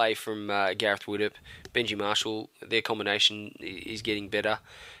 Solid play from Gareth Widdop. Benji Marshall, their combination is getting better.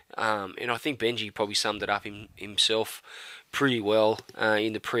 And I think Benji probably summed it up himself pretty well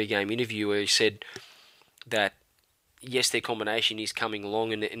in the pre-game interview where he said that yes, their combination is coming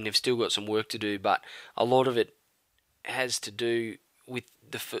along and they've still got some work to do, but a lot of it has to do with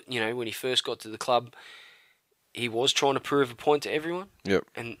when he first got to the club, he was trying to prove a point to everyone. Yep.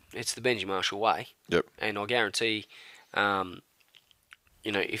 And it's the Benji Marshall way. Yep. And I guarantee,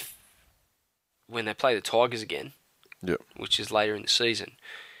 if when they play the Tigers again, yep, which is later in the season,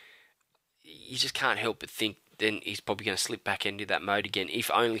 you just can't help but think then he's probably going to slip back into that mode again,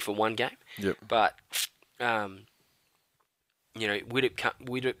 if only for one game. Yep. But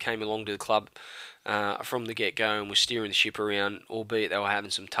Widdop came along to the club from the get-go and was steering the ship around, albeit they were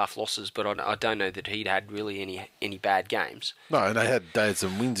having some tough losses, but I don't know that he'd had really any bad games. No, and they had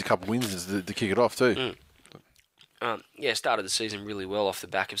some wins, a couple of wins to kick it off too. Started the season really well off the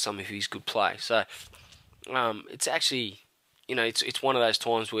back of some of his good play. So it's actually, it's one of those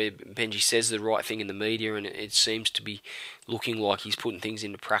times where Benji says the right thing in the media, and it seems to be looking like he's putting things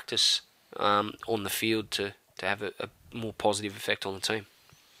into practice on the field to have a more positive effect on the team.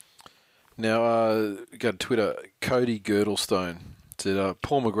 Now, go to Twitter, Cody Girdlestone said,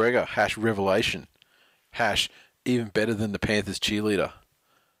 Paul McGregor, #revelation, even better than the Panthers cheerleader.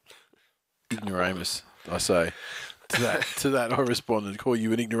 Ignoramus, I say. To that, I respond and call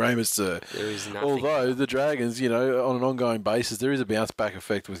you an ignoramus, sir. There is nothing. Although the Dragons, on an ongoing basis, there is a bounce back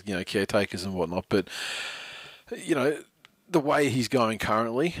effect with, caretakers and whatnot. But, the way he's going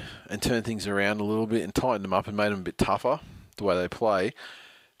currently and turn things around a little bit and tighten them up and made them a bit tougher, the way they play,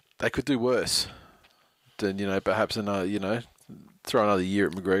 they could do worse than, perhaps another, throw another year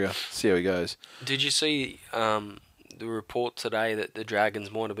at McGregor, see how he goes. Did you see the report today that the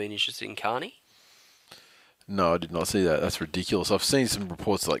Dragons might have been interested in Carney? No, I did not see that. That's ridiculous. I've seen some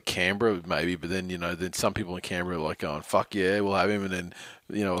reports like Canberra, maybe, but then, then some people in Canberra are like going, fuck yeah, we'll have him. And then,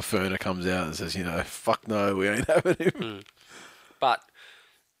 a Ferner comes out and says, fuck no, we ain't having him. But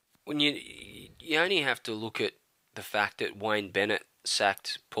when you only have to look at the fact that Wayne Bennett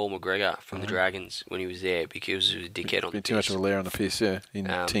sacked Paul McGregor from the Dragons when he was there because he was a dickhead on the piss. Too much of a lair on the piss, yeah, in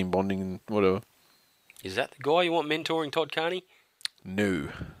team bonding and whatever. Is that the guy you want mentoring Todd Carney? No.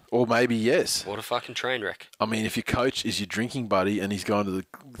 Or maybe yes. What a fucking train wreck. I mean, if your coach is your drinking buddy and he's going to the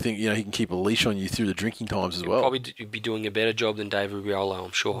thing, he can keep a leash on you through the drinking times as well. Probably be doing a better job than David Riolo,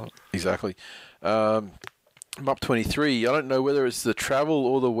 I'm sure. Exactly. MUP 23. I don't know whether it's the travel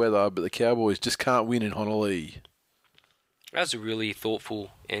or the weather, but the Cowboys just can't win in Honolulu. That's a really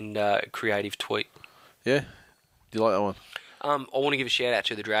thoughtful and creative tweet. Yeah? Do you like that one? I want to give a shout out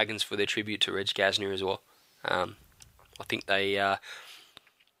to the Dragons for their tribute to Reg Gasnier as well. I think they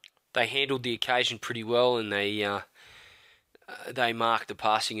handled the occasion pretty well, and they marked the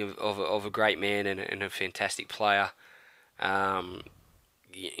passing of a great man and a fantastic player, in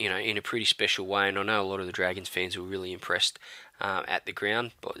a pretty special way. And I know a lot of the Dragons fans were really impressed at the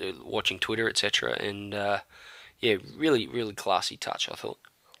ground, watching Twitter, etc. And really, really classy touch, I thought.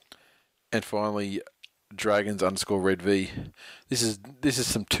 And finally, Dragons_Red V. This is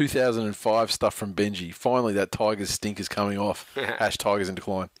some 2005 stuff from Benji. Finally, that Tigers stink is coming off. #Tigers in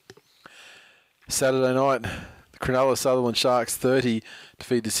decline. Saturday night, the Cronulla Sutherland Sharks 30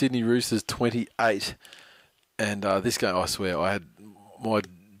 defeat the Sydney Roosters 28. And this game, I swear, I had my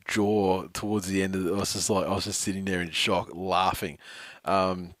jaw towards the end of it. I was just sitting there in shock, laughing.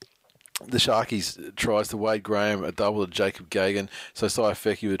 The Sharkies tries to Wade Graham, a double to Jacob Gagan. So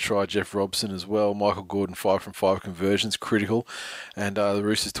Saifeki would try Jeff Robson as well. Michael Gordon, 5 from 5 conversions, critical. And the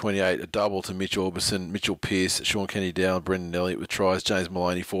Roosters 28, a double to Mitch Orbison, Mitchell Pearce, Sean Kenny Down, Brendan Elliott with tries. James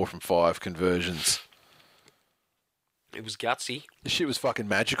Maloney, 4 from 5 conversions. It was gutsy. This shit was fucking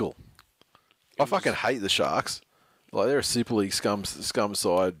magical. I fucking hate the Sharks. Like, they're a Super League scum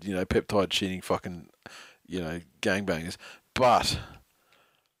side, peptide cheating fucking, gangbangers. But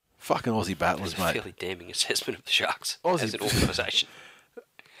fucking Aussie battlers, mate. Fairly damning assessment of the Sharks as an organisation.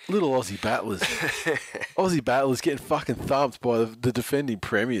 Little Aussie battlers. Aussie battlers getting fucking thumped by the defending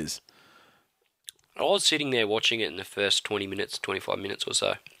premiers. I was sitting there watching it in the first 20 minutes, 25 minutes or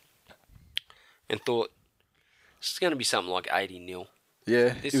so, and thought, this is going to be something like 80-0.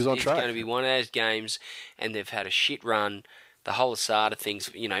 Yeah, he was on track. It's going to be one of those games, and they've had a shit run. The whole side of things,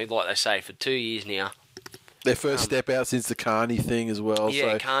 like they say, for 2 years now. Their first step out since the Carney thing as well.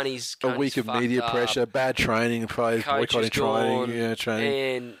 Yeah, so Carney's a week of media pressure, bad training, players boycotting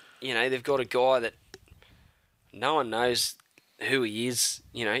training. And they've got a guy that no one knows who he is.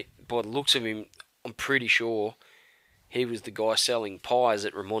 By the looks of him, I'm pretty sure he was the guy selling pies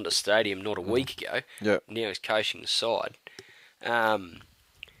at Raymonda Stadium not a week ago. Yep. Now he's coaching the side. But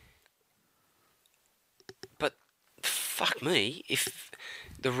fuck me, if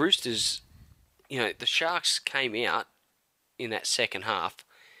the Roosters, the Sharks came out in that second half,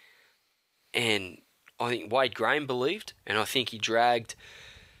 and I think Wade Graham believed, and I think he dragged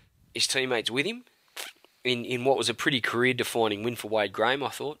his teammates with him in what was a pretty career-defining win for Wade Graham, I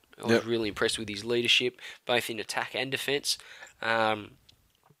thought. I was really impressed with his leadership, both in attack and defence.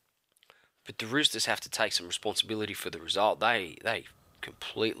 But the Roosters have to take some responsibility for the result. They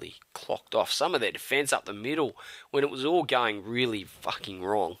completely clocked off. Some of their defence up the middle, when it was all going really fucking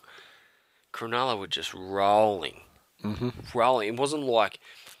wrong, Cronulla were just rolling. Mm-hmm. Rolling. It wasn't like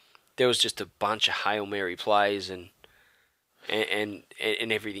there was just a bunch of Hail Mary plays and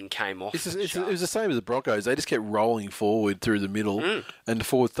and everything came off. It was the same as the Broncos. They just kept rolling forward through the middle, and the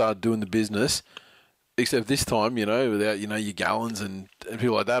forward started doing the business. Except this time, without your Gallons and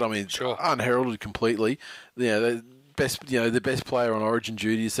people like that. I mean, unheralded completely. The best player on Origin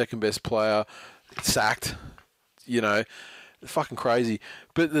duty, the second best player sacked. Fucking crazy.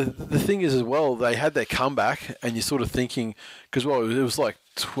 But the thing is as well, they had their comeback, and you're sort of thinking because it was like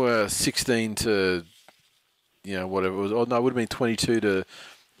 16 to whatever it was. Oh no, it would have been 22 to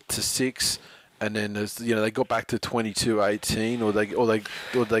 6, and then they got back to 22-18,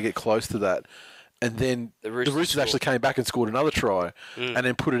 or they get close to that. And then the Roosters actually came back and scored another try, and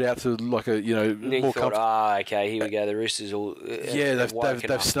then put it out to like a more comfortable. Okay, here we go. The Roosters all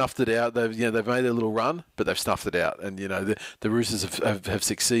they've snuffed it out. They've made their little run, but they've snuffed it out. And the Roosters have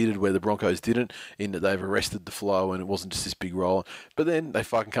succeeded where the Broncos didn't, in that they've arrested the flow, and it wasn't just this big roll. But then they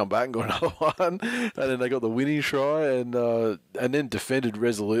fucking come back and got another one, and then they got the winning try, and then defended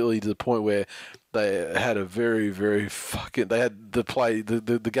resolutely to the point where they had a very, very fucking... They had the play...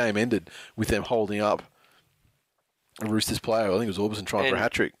 The game ended with them holding up a Roosters player. I think it was Orbison trying for a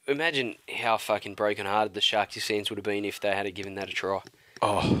hat-trick. Imagine how fucking broken-hearted the Sharks fans would have been if they had given that a try.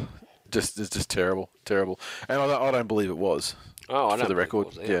 Oh, it's just terrible. Terrible. And I don't believe it was. Oh, I don't for the record.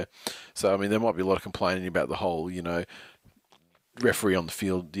 It was, yeah. So, I mean, there might be a lot of complaining about the whole, referee on the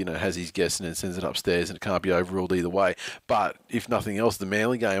field, has his guess and then sends it upstairs, and it can't be overruled either way. But if nothing else, the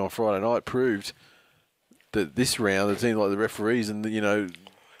Manly game on Friday night proved that this round, it seemed like the referees and the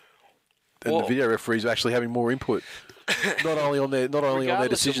video referees are actually having more input, not only on their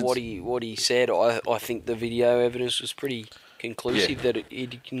decisions. Of what he said, I think the video evidence was pretty conclusive that he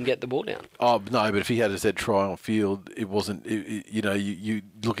can get the ball down. Oh no, but if he had said try on field, it wasn't. You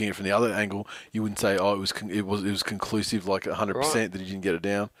looking at it from the other angle, you wouldn't say it was conclusive, like 100% that he didn't get it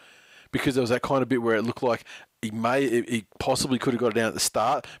down, because there was that kind of bit where it looked like he possibly could have got it down at the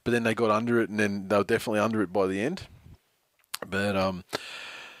start, but then they got under it, and then they were definitely under it by the end. But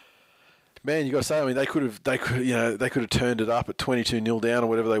man, you got to say, I mean, they could have turned it up at 22-0 down or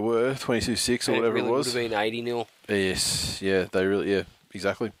whatever they were, 22-6 or whatever it was. It would have been 80-0. Yes, yeah,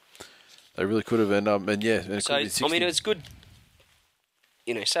 exactly. They really could have, and yeah. And it so I mean, it's good.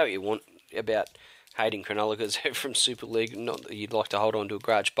 Say what you want about Hayden Cronulla because they're from Super League. Not that you'd like to hold on to a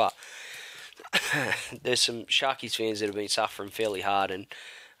grudge, but there's some Sharkies fans that have been suffering fairly hard, and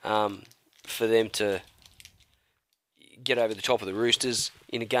for them to get over the top of the Roosters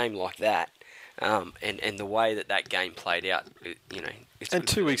in a game like that, and the way that game played out, it's and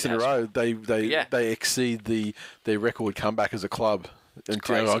 2 weeks in a row they exceed their record comeback as a club in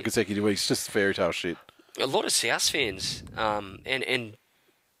consecutive weeks. Just fairy tale shit. A lot of South fans, and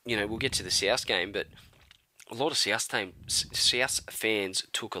we'll get to the South game, but a lot of South fans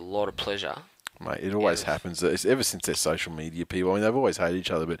took a lot of pleasure. Mate, it always happens. It's ever since they're social media people. I mean, they've always hated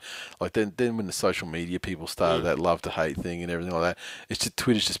each other, but like then when the social media people started that love to hate thing and everything like that,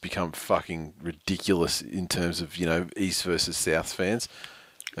 Twitter's just become fucking ridiculous in terms of East versus South fans.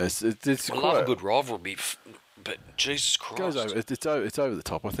 It's I love a good rivalry, but Jesus Christ, it's over the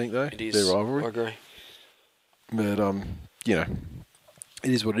top. I think though it is their rivalry. I agree, but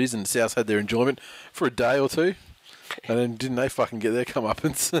it is what it is, and the South had their enjoyment for a day or two, and then didn't they fucking get their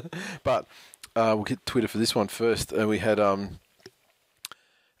comeuppance? But. We'll get Twitter for this one first. We had at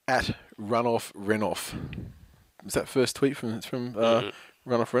Runoff Renoff. Was that first tweet from Runoff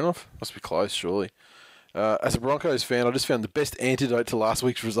Renoff? Must be close, surely. As a Broncos fan, I just found the best antidote to last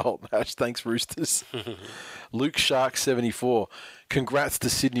week's result. Thanks, Roosters. Luke Shark 74. Congrats to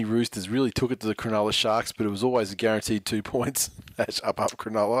Sydney Roosters. Really took it to the Cronulla Sharks, but it was always a guaranteed 2 points. Up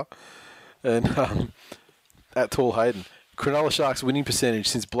Cronulla. And at Tall Hayden. Cronulla Sharks winning percentage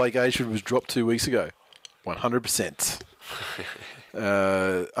since Blake Ashford was dropped 2 weeks ago. 100%.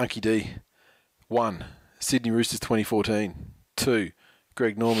 Unky D. 1. Sydney Roosters 2014. 2.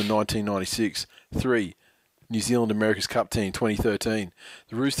 Greg Norman 1996. 3. New Zealand America's Cup team 2013.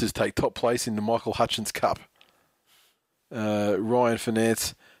 The Roosters take top place in the Michael Hutchins Cup. Ryan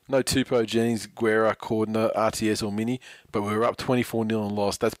Finance. No Tupou, Jennings, Guerra, Cordner, RTS or Mini, but we were up 24-0 and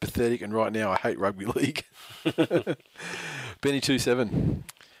lost. That's pathetic, and right now I hate rugby league. Benny27.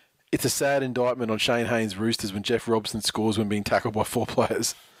 It's a sad indictment on Shane Haynes' Roosters when Jeff Robson scores when being tackled by 4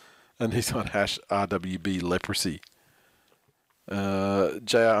 players. And he's on #RWB leprosy.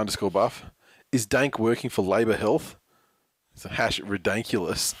 JR_buff. Is Dank working for Labour Health? It's a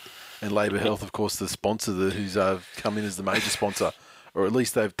 #ridiculous. And Labour Health, of course, the sponsor who's come in as the major sponsor. Or at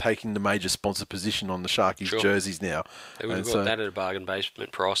least they've taken the major sponsor position on the Sharkies jerseys now. They would have got that at a bargain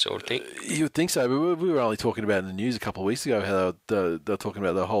basement price, I would think. You would think so, but we were only talking about in the news a couple of weeks ago how they were talking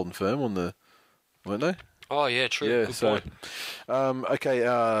about the holding firm on the, weren't they? Oh, yeah, true. Yeah, Good so, point.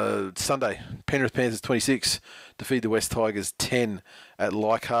 okay, Sunday, Penrith Panthers 26 defeat the West Tigers 10 at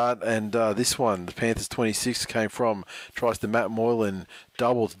Leichhardt, and this one, the Panthers 26 came from tries to Matt Moylan,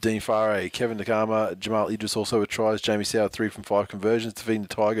 double to Dean Farre, Kevin Nakama, Jamal Idris also with tries, Jamie Soward 3 from 5 conversions, defeating the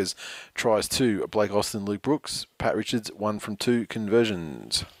Tigers, tries to Blake Austin, Luke Brooks, Pat Richards 1 from 2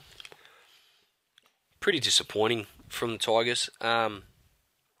 conversions. Pretty disappointing from the Tigers. I'll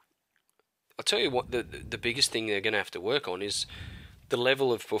tell you what, the biggest thing they're going to have to work on is the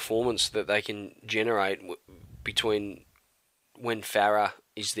level of performance that they can generate between when Farah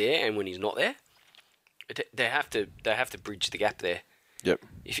is there and when he's not there. They have to bridge the gap there. Yep.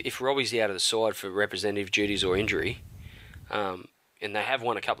 If Robbie's out of the side for representative duties or injury, and they have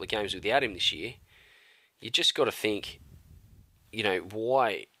won a couple of games without him this year, you just got to think,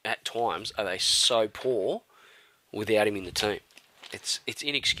 why at times are they so poor without him in the team? It's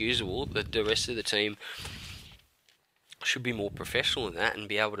inexcusable that the rest of the team should be more professional in that and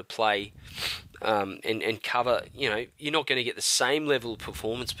be able to play and cover. You're not going to get the same level of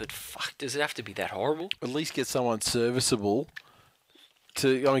performance, but fuck, does it have to be that horrible? At least get someone serviceable.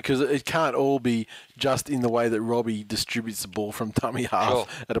 Because it can't all be just in the way that Robbie distributes the ball from dummy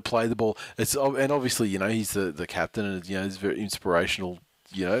half and to play the ball. And obviously, he's the captain, and he's very inspirational.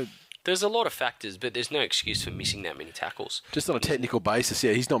 There's a lot of factors, but there's no excuse for missing that many tackles. Just on a technical basis,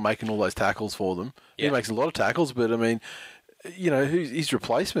 he's not making all those tackles for them. Yeah. He makes a lot of tackles, but I mean, his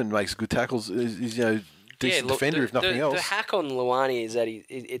replacement makes good tackles. He's decent defender, if nothing else. The hack on Luani is that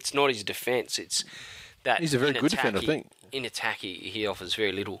it's not his defence. It's that he's a very good defender, I think. In attack, he offers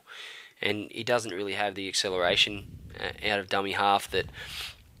very little, and he doesn't really have the acceleration out of dummy half that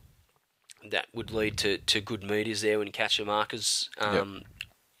would lead to good meters there when you catch the markers.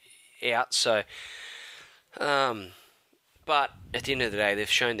 Out. So, but at the end of the day, they've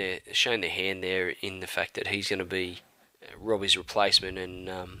shown their hand there in the fact that he's going to be Robbie's replacement, and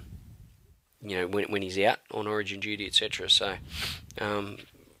when he's out on Origin duty, etc. So,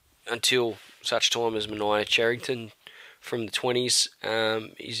 until such time as Mania Cherrington from the 20s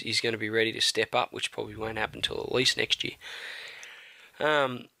is going to be ready to step up, which probably won't happen until at least next year.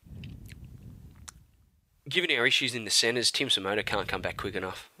 Given our issues in the centres, Tim Simona can't come back quick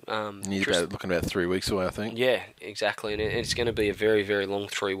enough. He's looking about 3 weeks away, I think. Yeah, exactly, and it's going to be a very, very long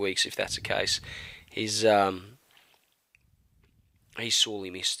 3 weeks if that's the case. He's sorely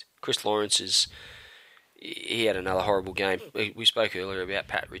missed. Chris Lawrence he had another horrible game. We spoke earlier about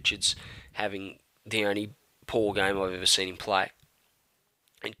Pat Richards having the only poor game I've ever seen him play,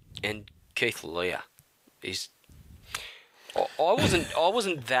 and Keith Lalia is. I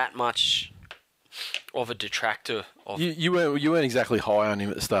wasn't that much of a detractor of. You weren't exactly high on him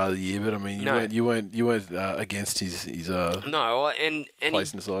at the start of the year, but I mean you weren't against his no, and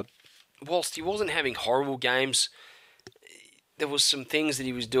place in the side. Whilst he wasn't having horrible games, there was some things that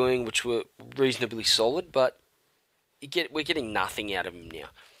he was doing which were reasonably solid, but we're getting nothing out of him now,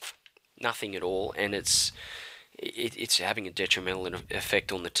 nothing at all, and it's having a detrimental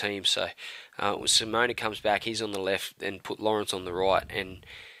effect on the team. So when Simona comes back, he's on the left, and put Lawrence on the right, and.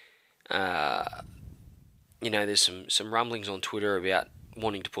 There's some rumblings on Twitter about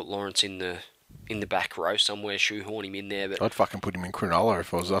wanting to put Lawrence in the back row somewhere, shoehorn him in there. But I'd fucking put him in Cronulla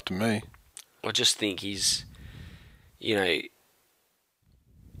if it was up to me. I just think he's young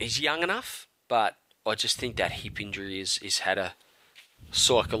enough, but I just think that hip injury is had a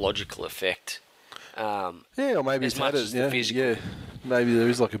psychological effect. Or maybe as much as the physical. Yeah, maybe there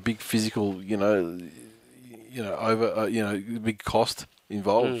is like a big physical, big cost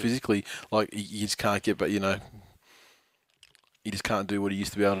involved physically. Like you just can't get, but he just can't do what he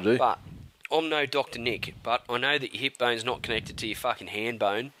used to be able to do. But I'm no Dr. Nick, but I know that your hip bone's not connected to your fucking hand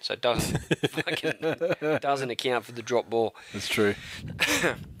bone, so it doesn't account for the drop ball. That's true.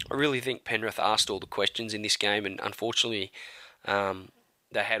 I really think Penrith asked all the questions in this game, and unfortunately,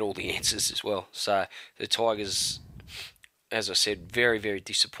 they had all the answers as well. So the Tigers, as I said, very, very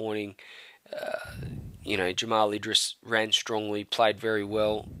disappointing. Jamal Idris ran strongly, played very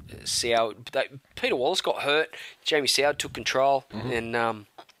well. Peter Wallace got hurt. Jamie Soward took control, and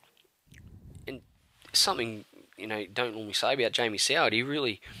something don't normally say about Jamie Soward. He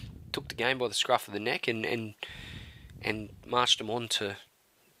really took the game by the scruff of the neck and marched them on to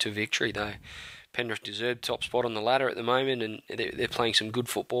victory. Though Penrith deserved top spot on the ladder at the moment, and they're playing some good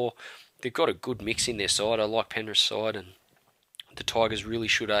football. They've got a good mix in their side. I like Penrith's side, and the Tigers really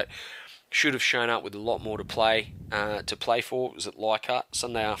should have shown up with a lot more to play for. It was at Leichhardt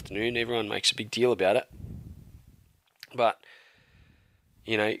Sunday afternoon. Everyone makes a big deal about it, but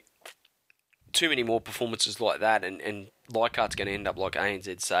 2 too many more performances like that, and Leichhardt's going to end up like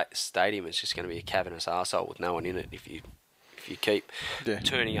ANZ Stadium. It's just going to be a cavernous arsehole with no one in it if you keep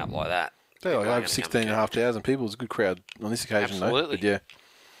turning up like that. Yeah, like over 16,500 people is a good crowd on this occasion, Absolutely. though. But yeah.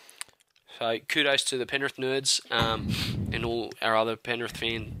 So kudos to the Penrith nerds and all our other Penrith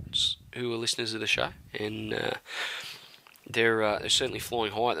fans who are listeners of the show, and they're certainly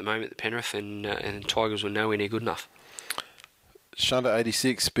flying high at the moment. The Penrith and Tigers were nowhere near good enough.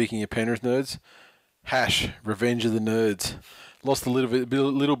 Shunda86, speaking of Penrith nerds, Hash, Revenge of the Nerds. Lost a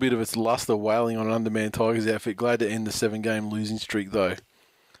little bit of its luster wailing on an undermanned Tigers outfit. Glad to end the 7-game losing streak, though.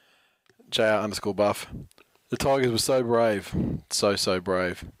 JR_buff. The Tigers were so brave. So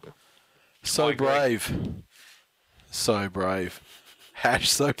brave. So brave. So brave. Hash,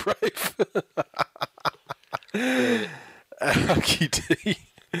 so brave. LQD.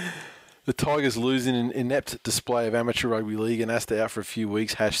 The Tigers lose in an inept display of amateur rugby league and Asta out for a few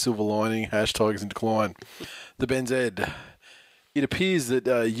weeks. Hash silver lining. Hash Tigers in decline. The Benz Ed. It appears that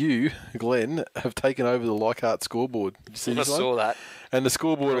you, Glenn, have taken over the Leichhardt scoreboard. Did you see this one? I saw that. And the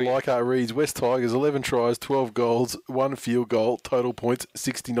scoreboard at Leichhardt reads, West Tigers, 11 tries, 12 goals, 1 field goal, total points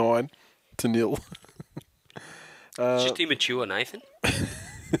 69-0. It's just immature, Nathan.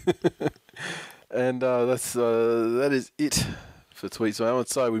 And that is it for Tweets Island.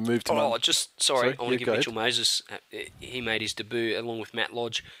 So we move to... I want to give Mitchell ahead. Moses, he made his debut along with Matt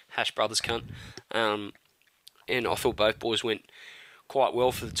Lodge, Hash Brothers cunt. And I thought both boys went quite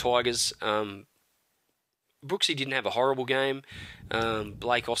well for the Tigers. Brooksy didn't have a horrible game.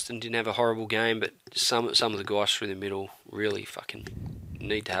 Blake Austin didn't have a horrible game, but some of the guys through the middle really fucking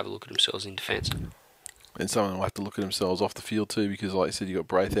need to have a look at themselves in defence. And some of them will have to look at themselves off the field too, because like you said, you got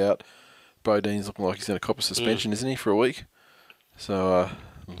Braith out. Bodine's looking like he's going to cop a suspension, isn't he, for a week? So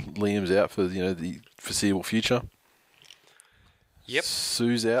Liam's out for the foreseeable future. Yep.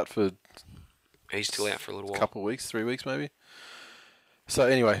 Sue's out for... He's still out for a little while. Couple of weeks, 3 weeks maybe. So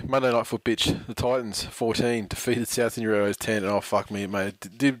anyway, Monday night foot pitch. The Titans 14 defeated South Sydney Rabbitohs 10. Oh fuck me,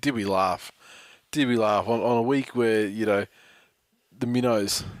 mate! Did we laugh? Did we laugh on a week where the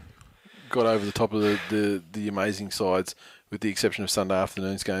minnows got over the top of the amazing sides, with the exception of Sunday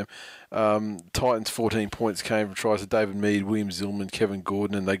afternoon's game. Titans 14 points came from tries to David Mead, William Zillman, Kevin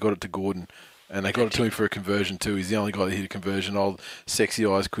Gordon, and they got it to Gordon. And they got it to him for a conversion too. He's the only guy that hit a conversion. Old Sexy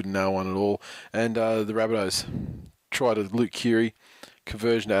Eyes couldn't nail one at all. And the Rabbitohs tried to Luke Keary,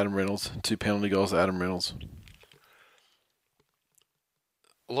 conversion to Adam Reynolds, 2 penalty goals to Adam Reynolds.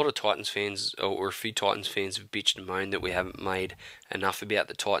 A lot of Titans fans, or a few Titans fans, have bitched and moaned that we haven't made enough about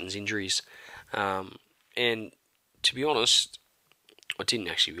the Titans' injuries. And to be honest, I didn't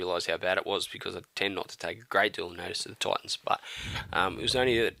actually realise how bad it was, because I tend not to take a great deal of notice of the Titans. But it was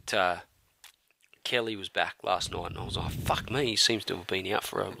only that... Kelly was back last night, and I was like, fuck me, he seems to have been out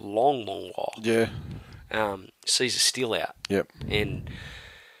for a long while. Yeah. Caesar's still out. Yep. And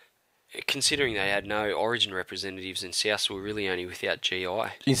considering they had no Origin representatives, and South were really only without GI.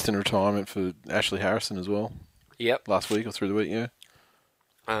 Instant retirement for Ashley Harrison as well. Yep. Last week or through the week, yeah.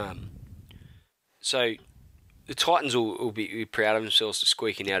 So the Titans will be proud of themselves for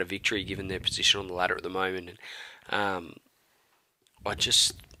squeaking out a victory, given their position on the ladder at the moment. And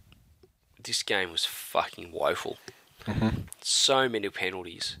this game was fucking woeful. Mm-hmm. So many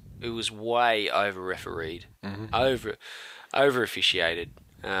penalties. It was way over refereed, over officiated,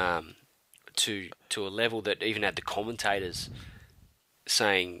 to a level that even had the commentators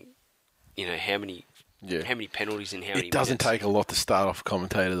saying, how many penalties in how many. It doesn't minutes. take a lot to start off a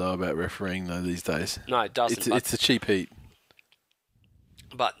commentator though about refereeing though these days. No, it doesn't. It's a cheap heat.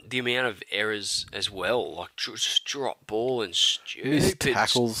 But the amount of errors as well, like just drop ball and Missed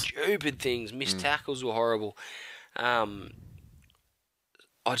tackles. stupid things. Missed tackles were horrible. I'm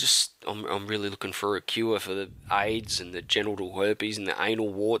really looking for a cure for the AIDS and the genital herpes and the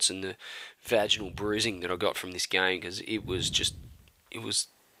anal warts and the vaginal bruising that I got from this game, because it was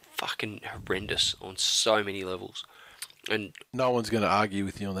fucking horrendous on so many levels. And no one's going to argue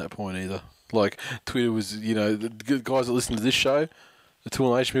with you on that point either. Like, Twitter was, the guys that listen to this show, the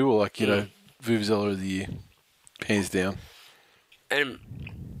Tool Nation people, like, Vuvuzela of the year, hands down. And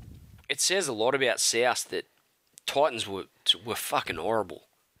it says a lot about South that Titans were fucking horrible.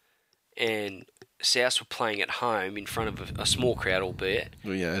 And South were playing at home in front of a small crowd, albeit.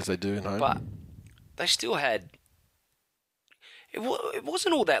 Well, yeah, as they do at home. But they still had... It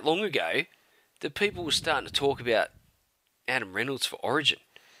wasn't all that long ago that people were starting to talk about Adam Reynolds for Origin.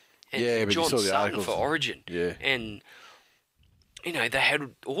 And yeah, but John you saw the Sutton articles. for Origin. Yeah. And, they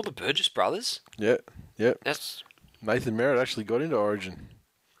had all the Burgess brothers. Yeah. That's... Nathan Merritt actually got into Origin.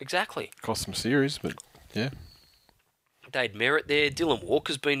 Exactly. Cost some series, but yeah. They had Merritt there. Dylan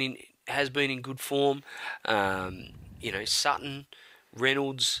Walker's been has been in good form. Sutton,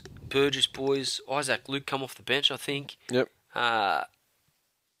 Reynolds, Burgess boys, Isaac Luke come off the bench, I think. Yep.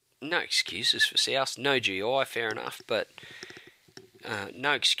 No excuses for South. No GI, fair enough, but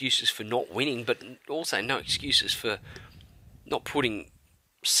no excuses for not winning, but also no excuses for not putting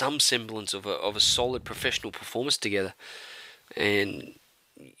some semblance of a solid professional performance together. And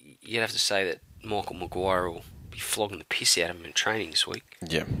you'd have to say that Michael Maguire will be flogging the piss out of him in training this week.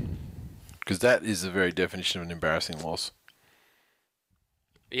 Yeah. Because that is the very definition of an embarrassing loss.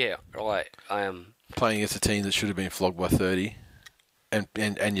 Yeah, I am... Playing against a team that should have been flogged by 30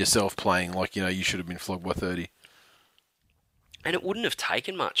 and yourself playing like, you should have been flogged by 30. And it wouldn't have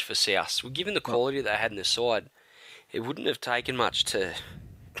taken much for South. Given the quality they had in the side, it wouldn't have taken much to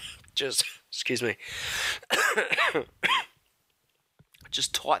just, excuse me,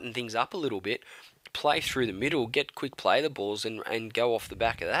 just tighten things up a little bit, play through the middle, get quick play the balls and go off the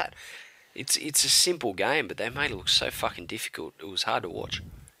back of that. It's a simple game, but they made it look so fucking difficult. It was hard to watch.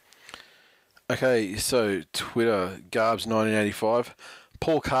 Okay, so Twitter, Garbs1985.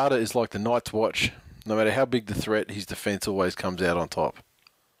 Paul Carter is like the Night's Watch. No matter how big the threat, his defence always comes out on top.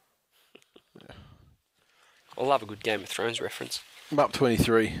 I love a good Game of Thrones reference. Mup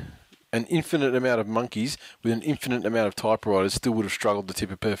 23. An infinite amount of monkeys with an infinite amount of typewriters still would have struggled to tip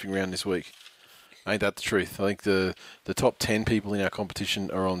a perfect round this week. Ain't that the truth? I think the top 10 people in our competition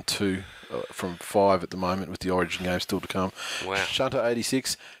are on 2 from 5 at the moment, with the Origin game still to come. Wow. Shunter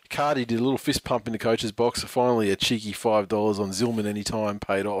 86. Cardi did a little fist pump in the coach's box. Finally, a cheeky $5 on Zillman anytime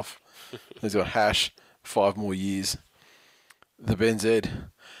paid off. He's got hash 5 more years. The Ben Z.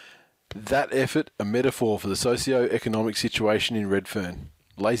 That effort, a metaphor for the socio-economic situation in Redfern.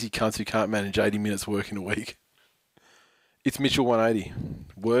 Lazy cunts who can't manage 80 minutes work in a week. It's Mitchell 180.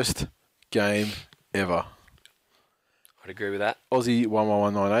 Worst game ever. I'd agree with that. Aussie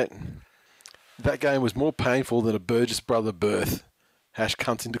 11198. That game was more painful than a Burgess brother birth. Hash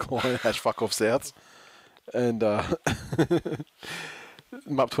cunts in decline. Hash fuck off Souths. And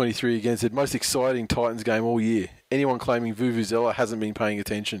Mup 23 again said, most exciting Titans game all year. Anyone claiming Vuvuzela hasn't been paying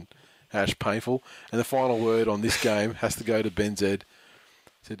attention. Hash painful. And the final word on this game has to go to Ben Z.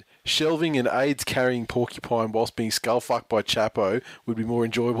 Said, shelving an AIDS carrying porcupine whilst being skull-fucked by Chapo would be more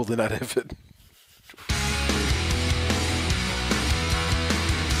enjoyable than that effort.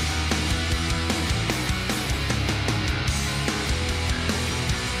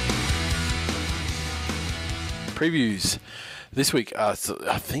 Previews. This week, I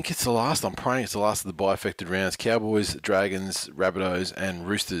think it's the last. I'm praying it's the last of the bye-affected rounds. Cowboys, Dragons, Rabbitohs and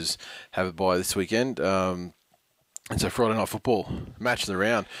Roosters have a bye this weekend. And so Friday night football, match of the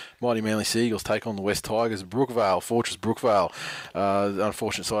round. Mighty Manly Seagulls take on the West Tigers. Brookvale, Fortress Brookvale. The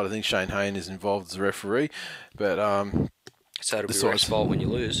unfortunate side, I think Shane Hayne is involved as a referee. But so it'll be Rex fault when you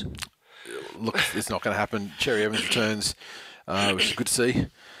lose. Look, it's not going to happen. Cherry Evans returns, which is good to see.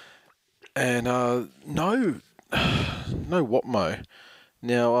 And no Watmo.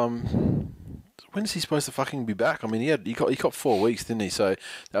 Now, when is he supposed to fucking be back? I mean, he got 4 weeks, didn't he? So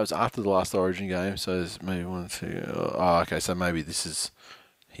that was after the last Origin game. So there's maybe 1, 2. Okay. So maybe this is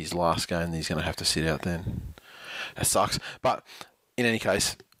his last game that he's going to have to sit out then. That sucks. But in any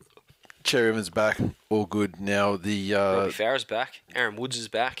case, Cherry Evans back, all good. Now the Robbie Farah's back. Aaron Woods is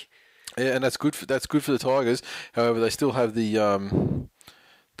back. Yeah, and that's good for the Tigers. However, they still have the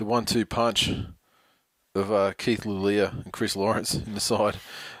 1-2 punch of Keith Lulia and Chris Lawrence in the side.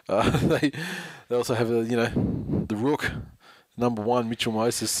 They also have the rook, number 1, Mitchell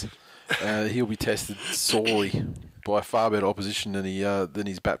Moses. He'll be tested sorely by far better opposition than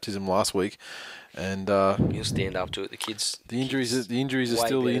his baptism last week, and he'll stand up to it. The injuries are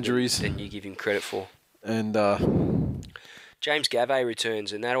still the injuries than you give him credit for. And James Gavet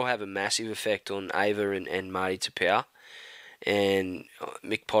returns, and that'll have a massive effect on Ava and Marty Tapau. And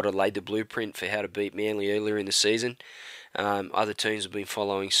Mick Potter laid the blueprint for how to beat Manly earlier in the season. Other teams have been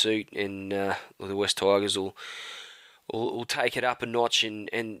following suit, and the West Tigers will take it up a notch and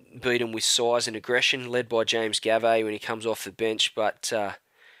beat them with size and aggression, led by James Gavet when he comes off the bench. But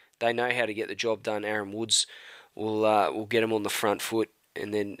they know how to get the job done. Aaron Woods will get them on the front foot,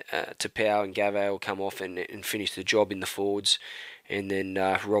 and then Tapau and Gavet will come off and finish the job in the forwards, and then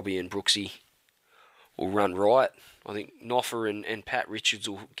Robbie and Brooksy will run riot. I think Noffer and Pat Richards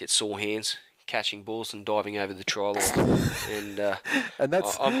will get sore hands catching balls and diving over the try line. And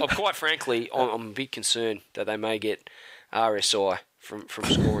that's... I'm quite frankly, I'm a bit concerned that they may get RSI from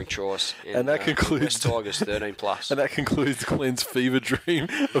scoring tries. And that concludes... West Tigers 13+. And that concludes Glenn's fever dream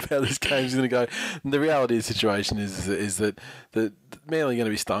of how this game's going to go. And the reality of the situation is that Manly are going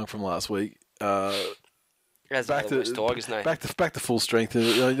to be stung from last week. As the West Tigers, no. Back to full strength.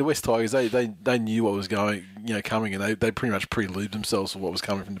 The West Tigers, they knew what was coming, and they pretty much preluded themselves for what was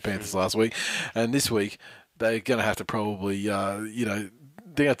coming from the Panthers last week, and this week they're going to have to probably,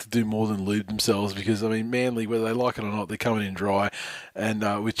 they have to do more than lube themselves because, I mean, Manly, whether they like it or not, they're coming in dry.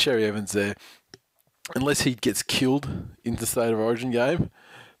 And with Cherry Evans there, unless he gets killed in the State of Origin game,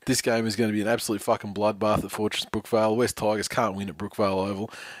 this game is going to be an absolute fucking bloodbath at Fortress Brookvale. West Tigers can't win at Brookvale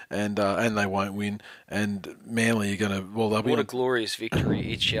Oval, and they won't win. And Manly are going to... Well, they'll be... What a glorious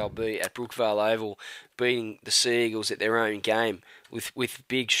victory it shall be at Brookvale Oval, beating the Sea Eagles at their own game with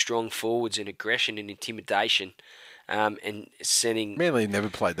big, strong forwards and aggression and intimidation. And sending... Manly never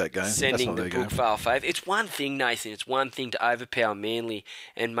played that game. Sending the Brookvale Faith. It's one thing, Nathan. It's one thing to overpower Manly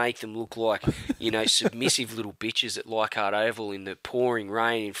and make them look like, submissive little bitches at Leichhardt Oval in the pouring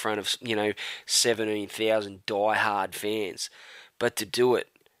rain in front of, 17,000 die-hard fans. But to do it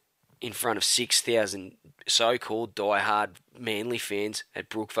in front of 6,000 so-called die-hard Manly fans at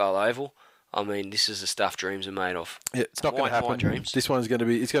Brookvale Oval... I mean, this is the stuff dreams are made of. Yeah, it's not going to happen. Dreams. This one's going to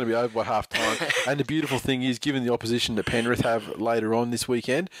be over by half time. And the beautiful thing is, given the opposition that Penrith have later on this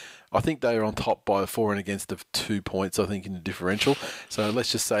weekend, I think they are on top by 4 and against of 2 points, I think, in the differential. So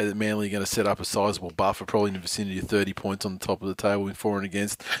let's just say that Manly are going to set up a sizable buffer, probably in the vicinity of 30 points on the top of the table in 4 and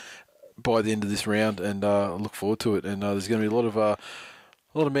against by the end of this round. And I look forward to it. And there's going to be a lot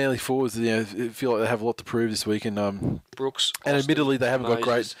of Manly forwards feel like they have a lot to prove this week, and Brooks, and Austin, admittedly they haven't got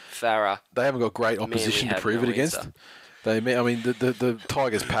great Farah. They haven't got great opposition to prove it against. The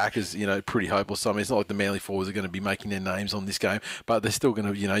Tigers pack is pretty hopeless. I mean, it's not like the Manly forwards are going to be making their names on this game, but they're still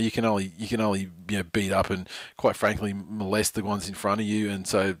going to you can only beat up and quite frankly molest the ones in front of you, and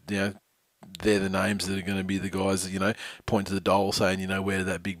so they're the names that are going to be the guys that point to the dole saying where did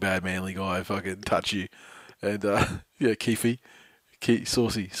that big bad Manly guy fucking touch you, and Keefe.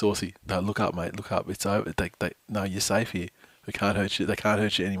 Saucy. No, look up, mate. Look up. It's over. No, you're safe here. They can't hurt you. They can't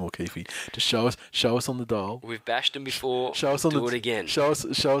hurt you anymore, Keefe. Just show us on the dial. We've bashed them before. Do it again. Show us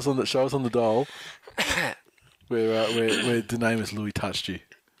on the dial. where the name is Louis touched you.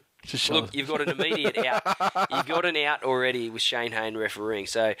 Just show us. You've got an immediate out. You've got an out already with Shane Hayne refereeing.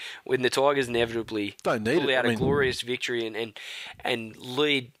 So when the Tigers inevitably pull out a glorious victory and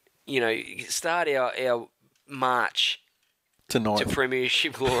lead, start our march to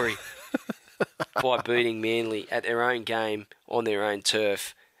premiership glory by beating Manly at their own game on their own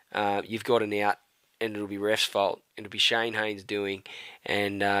turf, you've got an out, and it'll be ref's fault. It'll be Shane Hayne's doing,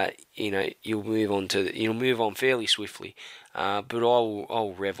 and you'll move on fairly swiftly. But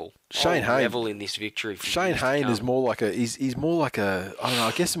I'll revel. Revel in this victory. Shane Hayne is more like he's more like a I don't know.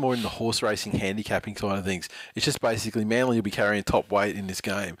 I guess more in the horse racing handicapping side of things. It's just basically Manly will be carrying top weight in this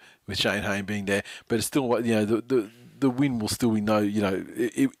game with Shane Hayne being there, but it's still the win will still be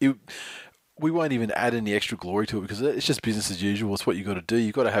we won't even add any extra glory to it because it's just business as usual. It's what you've got to do.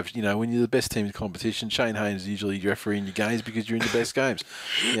 You've got to have, when you're the best team in the competition, Shane Hayne is usually refereeing your games because you're in your best games.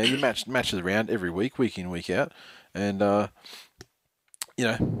 You match it around every week in, week out. And,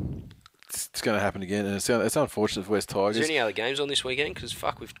 it's going to happen again. And it's unfortunate for West Tigers. Is there any other games on this weekend? Because,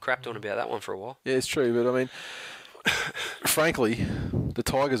 we've crapped on about that one for a while. Yeah, it's true. But, I mean, frankly, the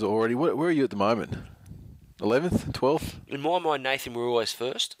Tigers are already... Where are you at the moment? 11th, 12th? In my mind, Nathan, we're always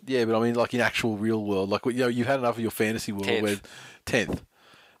first. Yeah, but I mean, like in actual real world, like you've had enough of your fantasy world. 10th. Where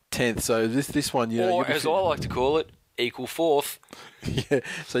 10th. So this one, or as I like to call it, equal 4th. Yeah.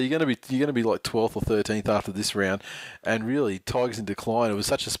 So you're going to be like 12th or 13th after this round, and really Tigers in decline. It was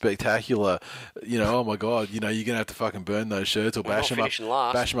such a spectacular, oh my god, you're going to have to fucking burn those shirts or bash them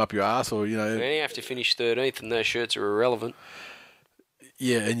up your ass, or You only have to finish 13th, and those shirts are irrelevant.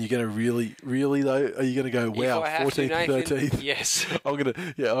 Yeah, and you're going to really though? Are you going to go, wow, 14th, 13th? Yes. I'm going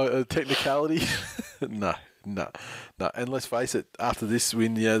to, technicality? No. And let's face it, after this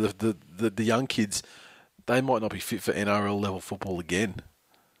win, the young kids, they might not be fit for NRL level football again.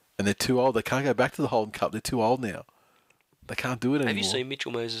 And they're too old. They can't go back to the Holden Cup. They're too old now. They can't do it anymore. Have you seen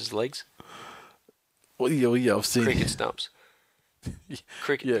Mitchell Moses' legs? Well, yeah, I've seen... Cricket stumps.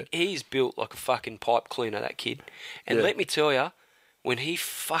 Cricket. Yeah. He's built like a fucking pipe cleaner, that kid. And let me tell you, when he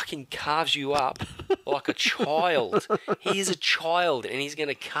fucking carves you up like a child, he is a child, and he's going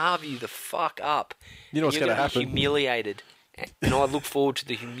to carve you the fuck up. You know what's going to happen? Humiliated. And I look forward to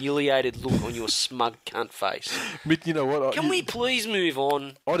the humiliated look on your smug cunt face. You know what? Can we please move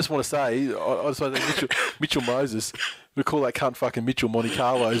on? I just want to say, Mitchell Moses, we call that cunt fucking Mitchell Monte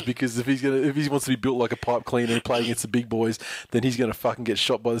Carlos, because if he wants to be built like a pipe cleaner and play against the big boys, then he's going to fucking get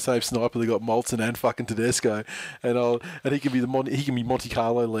shot by the same sniper that got Molson and fucking Tedesco, and he can be Monte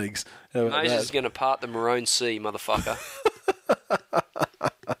Carlo legs. Moses is going to part the Maroon Sea, motherfucker.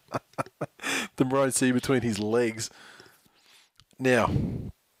 the Maroon Sea between his legs. Now,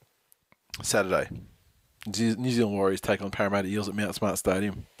 Saturday, New Zealand Warriors take on Parramatta Eels at Mount Smart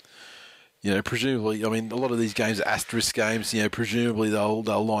Stadium. You know, presumably, I mean, a lot of these games are asterisk games. You know, presumably they'll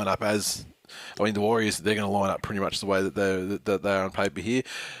line up as, I mean, the Warriors, they're going to line up pretty much the way that they are on paper here.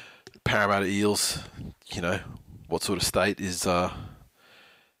 Parramatta Eels, you know, what sort of state is old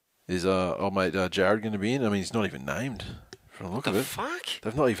mate Jared going to be in? I mean, he's not even named from the look of it. Fuck?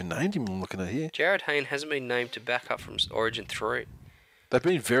 They've not even named him. I'm looking at here. Jared Hayne hasn't been named to back up from Origin 3. They've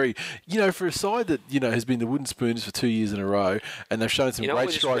been very, you know, for a side that, you know, has been the Wooden Spooners for 2 years in a row, and they've shown some great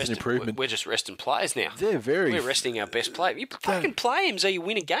strides and improvement. We're just resting players now. We're resting our best player. You fucking play him so you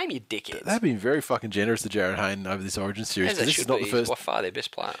win a game, you dickheads. They've been very fucking generous to Jared Hayne over this Origin series. This is not the first. By far their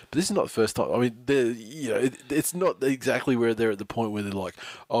best player. But this is not the first time. I mean, it's not exactly where they're at the point where they're like,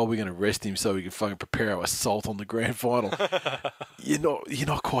 oh, we're going to rest him so we can fucking prepare our assault on the grand final. You're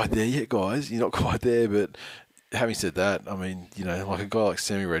not quite there yet, guys. You're not quite there, but. Having said that, I mean, you know, like a guy like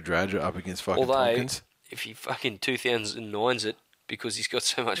Sammy Radradra up against fucking Tompkins. If he fucking 2009s it because he's got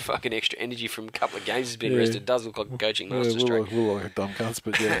so much fucking extra energy from a couple of games he's been rested, it does look like a coaching masterstroke. We're like a dumb cunts,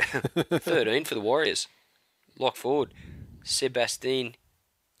 but yeah. 13 for the Warriors. Lock forward. Sebastien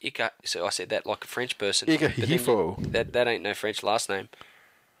Ika. So I said that like a French person. Ika Hifo. That ain't no French last name.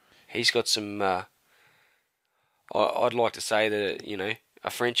 He's got some... I'd like to say that, you know, a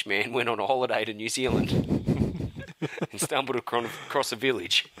French man went on a holiday to New Zealand and stumbled across a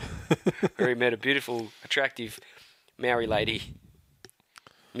village where he met a beautiful, attractive Maori lady,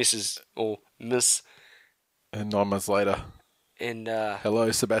 Mrs. or Miss. And 9 months later. And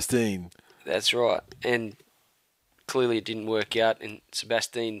hello, Sebastien. That's right. And clearly it didn't work out, and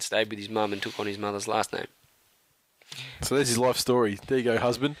Sebastien stayed with his mum and took on his mother's last name. So there's his life story. There you go,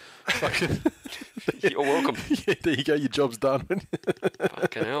 husband. You're welcome. Yeah, there you go. Your job's done.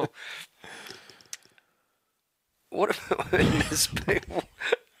 Fucking hell. What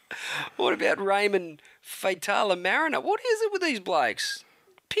about Raymond Fatala Mariner? What is it with these blokes?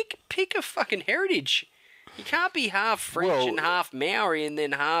 Pick a fucking heritage. You can't be half French and half Maori and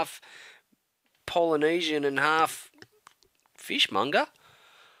then half Polynesian and half fishmonger.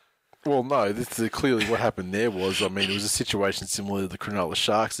 Well, no, this is clearly what happened there was, I mean, it was a situation similar to the Cronulla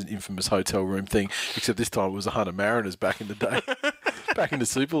Sharks, an infamous hotel room thing, except this time it was the Hunter Mariners back in the day, back in the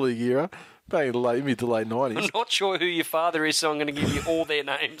Super League era, back in the mid to late 90s. I'm not sure who your father is, so I'm going to give you all their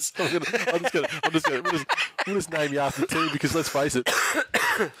names. We'll just name you after the team because let's face it,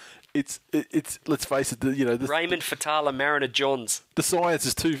 it's let's face it, you know, Raymond Fatala Mariner Johns. The science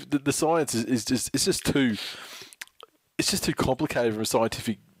is too. The science is just it's just too. It's just too complicated from a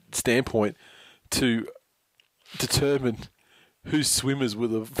scientific standpoint to determine whose swimmers were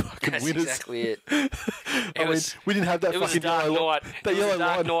the fucking winners. That's exactly it. We didn't have that fucking yellow line. It was a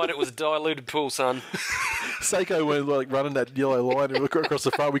dark night. It was a diluted pool, son. Seiko went like running that yellow line across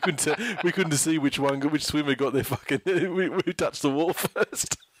the front. We couldn't see which swimmer got their fucking who touched the wall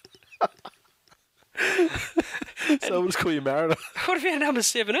first. So we'll just call you Mariner. What about number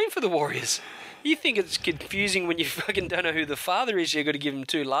 17 for the Warriors? You think it's confusing when you fucking don't know who the father is, you've got to give him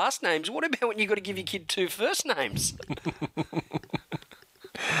 2 last names. What about when you've got to give your kid 2 first names?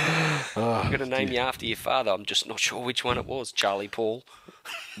 I'm going to name you after your father. I'm just not sure which one it was. Charlie Paul.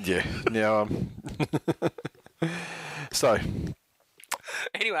 Yeah. Now, so...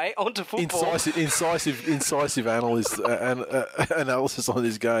 Anyway, on to football. Incisive analysis on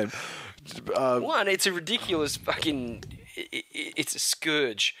this game. One, it's a ridiculous fucking... It's a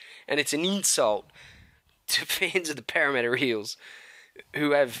scourge, and it's an insult to fans of the Parramatta Eels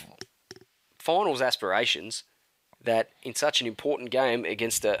who have finals aspirations that in such an important game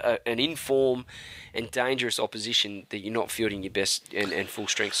against an in-form and dangerous opposition that you're not fielding your best and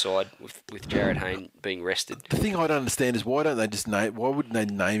full-strength side with Jared Hayne being rested. The thing I don't understand is why wouldn't they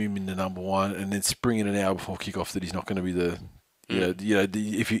name him in the number 1 and then spring in an hour before kickoff that he's not going to be the...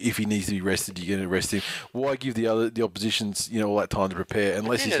 if he needs to be rested, you're going to rest him. Why give the oppositions all that time to prepare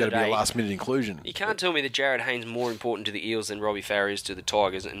unless he's going to be a last minute inclusion? You can't tell me that Jared Hayne's more important to the Eels than Robbie Farah is to the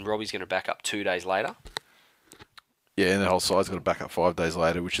Tigers, and Robbie's going to back up 2 days later. Yeah, and the whole side's got to back up 5 days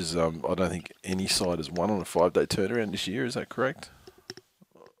later, which is I don't think any side has won on a 5-day turnaround this year. Is that correct?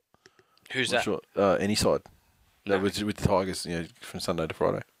 Who's that? Sure. Any side. No, with the Tigers, from Sunday to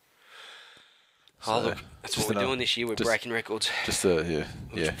Friday. Oh, look, that's what we're doing this year. We're breaking records. Yeah.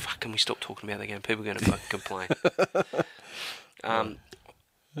 Fuck, can we stop talking about that game? People are going to fucking complain.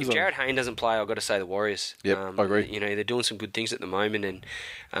 If Jared Hayne doesn't play, I've got to say the Warriors. Yep, I agree. They're doing some good things at the moment,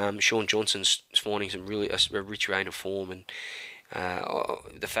 and Sean Johnson's finding some really a rich vein of form, and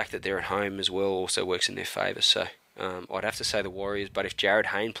the fact that they're at home as well also works in their favour. So I'd have to say the Warriors, but if Jared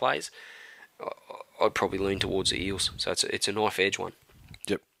Hayne plays, I'd probably lean towards the Eels. So it's a knife edge one.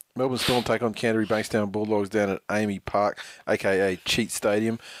 Yep. Melbourne Storm take on Canterbury Bankstown Bulldogs down at Amy Park, a.k.a. Cheat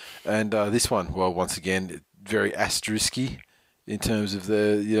Stadium. And this one, well, once again, very asterisky in terms of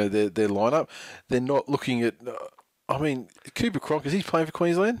their lineup. They're not looking at... Cooper Cronk, is he playing for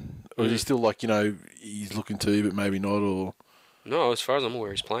Queensland? Or is he still he's looking to, but maybe not? Or No, as far as I'm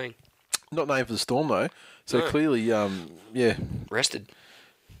aware, he's playing. not named for the Storm, though. So clearly, Rested.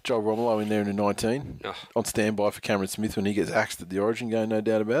 Joel Romolo in there in the 19. Oh. On standby for Cameron Smith when he gets axed at the Origin game, no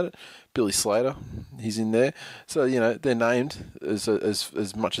doubt about it. Billy Slater, he's in there. So, they're named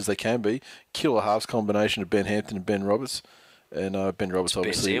as much as they can be. Killer halves combination of Ben Hampton and Ben Roberts. And Ben Roberts,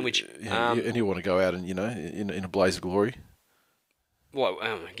 obviously. Sandwich. And he'll want to go out and, in a blaze of glory. Well,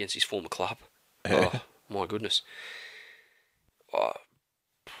 against his former club. Yeah. Oh, my goodness.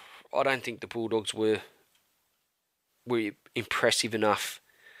 I don't think the Bulldogs were impressive enough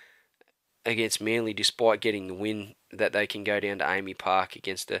against Manly, despite getting the win, that they can go down to Amy Park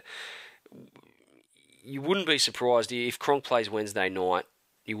against You wouldn't be surprised if Cronk plays Wednesday night.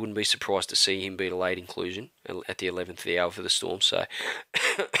 You wouldn't be surprised to see him beat a late inclusion at the 11th of the hour for the Storm. So,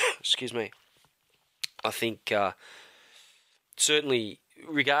 excuse me. I think certainly,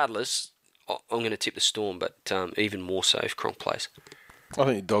 regardless, I'm going to tip the Storm, but even more so if Cronk plays. I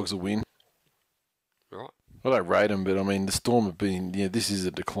think the Dogs will win. Right. I don't rate them, but the Storm have been. This is a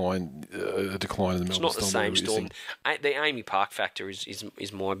decline. A decline in the Melbourne Storm. It's not the same Storm. The Amy Park factor is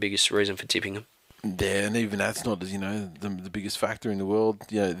my biggest reason for tipping them. Yeah, and even that's not the biggest factor in the world.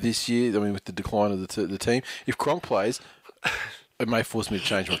 This year, with the decline of the team, if Cronk plays, it may force me to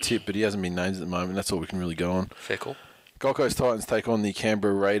change my tip, but he hasn't been named at the moment. That's all we can really go on. Fair call. Gold Coast Titans take on the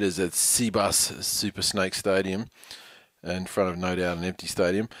Canberra Raiders at Cbus Super Snake Stadium, in front of no doubt an empty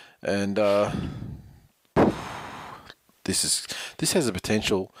stadium, and this has a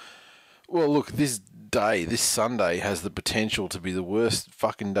potential. Well, look, this Sunday has the potential to be the worst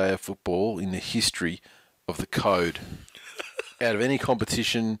fucking day of football in the history of the code. Out of any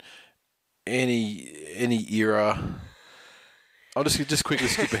competition, any era. I'll just quickly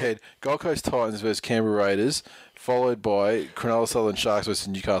skip ahead. Gold Coast Titans versus Canberra Raiders, followed by Cronulla Southern Sharks versus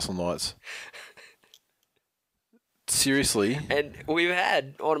Newcastle Knights. Seriously. And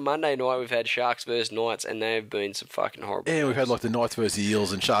on Monday night, we've had Sharks versus Knights, and they've been some fucking horrible. Yeah, we've had the Knights versus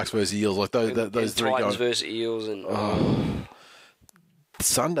Eels and Sharks versus Eels, those three Titans going. versus Eels, and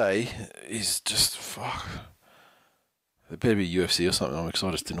Sunday is just fuck. It better be UFC or something, because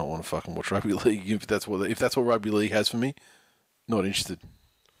I just do not want to fucking watch rugby league. If that's what rugby league has for me, not interested.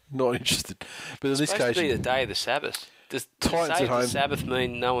 Not interested. But in this case, supposed to be the day of the Sabbath. Does Titans the at home. Sabbath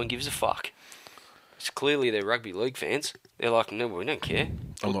mean no one gives a fuck? It's clearly they're rugby league fans. They're like, no, we don't care.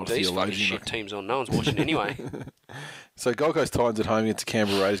 I'm not a These fucking theologian. shit teams on. No one's watching anyway. So Gold Coast Titans at home against the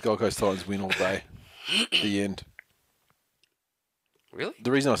Canberra Raiders. Gold Coast Titans win all day. The end. Really?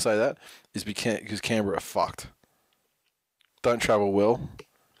 The reason I say that is because Canberra are fucked. Don't travel well,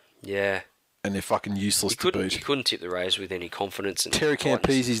 Yeah. and they're fucking useless to You beat. couldn't tip the Rays with any confidence. And Terry Titans.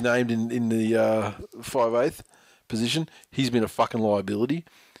 Campese's named in the 5/8 position. He's been a fucking liability.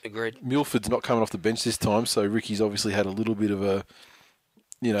 Agreed. Milford's not coming off the bench this time, so Ricky's obviously had a little bit of a,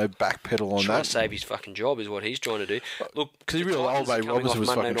 backpedal on Trying that. to save his fucking job is what he's trying to do. Look, 'Cause he the realised Titans are Old Bay coming Robinson off was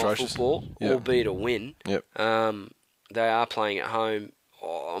Monday fucking Night atrocious. Football, Yep. albeit a win. Yep. They are playing at home.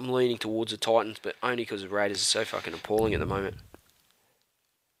 I'm leaning towards the Titans, but only because the Raiders are so fucking appalling at the moment.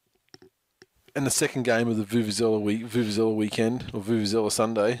 And the second game of the Vuvuzela weekend, or Vuvuzela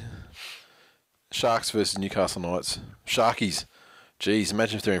Sunday, Sharks versus Newcastle Knights. Sharkies. Jeez,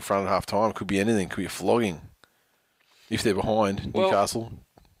 imagine if they're in front at half time. Could be anything. Could be a flogging. If they're behind, Well, Newcastle.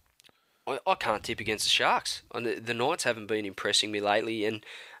 I can't tip against the Sharks. And the Knights haven't been impressing me lately, and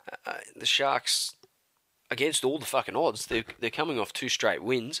the Sharks, against all the fucking odds, they're coming off 2 straight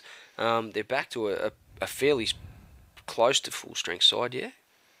wins. They're back to a fairly close to full strength side, yeah.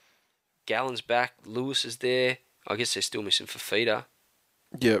 Gallen's back. Lewis is there. I guess they're still missing Fafita.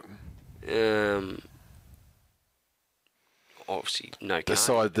 Yep. Obviously, no. The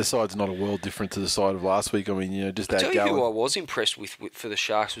side's not a world different to the side of last week. I mean, just I'll that tell you who I Gallen. was impressed with for the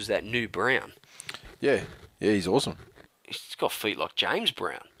Sharks was that new Brown. Yeah, he's awesome. He's got feet like James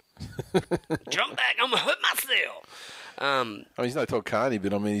Brown. Jump back! I'm gonna hurt myself. I mean, he's no Todd Carney,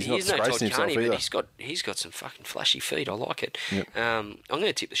 but he's not He's no disgracing Todd himself Carney, either. but he's got some fucking flashy feet. I like it. Yep. I'm going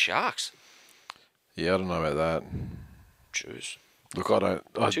to tip the Sharks. Yeah, I don't know about that. Choose. Look, I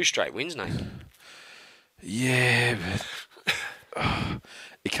don't. 2 straight wins, Nathan. Yeah, but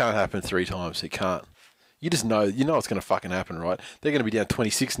it can't happen 3 times. It can't. You just know. You know it's going to fucking happen, right? They're going to be down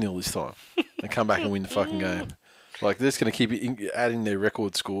 26-0 this time and come back and win the fucking game. Like, they're just going to keep adding their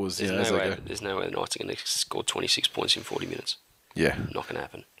record scores. There's no way the Knights are going to score 26 points in 40 minutes. Yeah. Not going to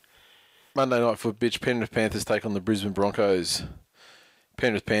happen. Monday night for bitch. Penrith Panthers take on the Brisbane Broncos.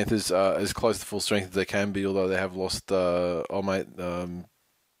 Penrith Panthers are as close to full strength as they can be, although they have lost Wallace.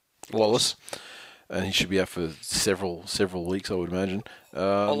 And he should be out for several weeks, I would imagine.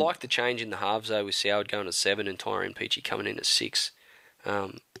 I like the change in the halves, though, with Soward going at 7 and Tyrone Peachy coming in at 6.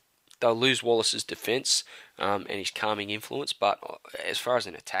 They'll lose Wallace's defence and his calming influence, but as far as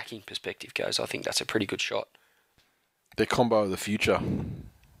an attacking perspective goes, I think that's a pretty good shot. Their combo of the future,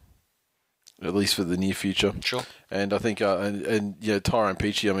 at least for the near future. Sure. And I think, Tyrone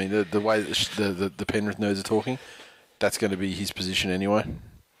Peachy, I mean, the way that the Penrith nerds are talking, that's going to be his position anyway.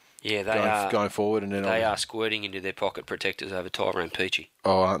 Yeah, they are going forward, and then they are squirting into their pocket protectors over Tyrone Peachy.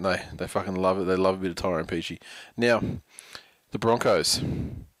 Oh, aren't they? They fucking love it. They love a bit of Tyrone Peachy. Now, the Broncos.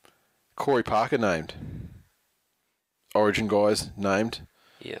 Corey Parker named. Origin guys named.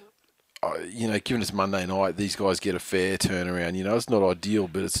 Yeah. Given it's Monday night, these guys get a fair turnaround. It's not ideal,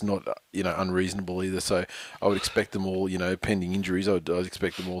 but it's not unreasonable either. So I would expect them all. Pending injuries, I'd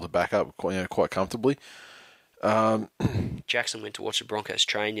expect them all to back up quite comfortably. Jackson went to watch the Broncos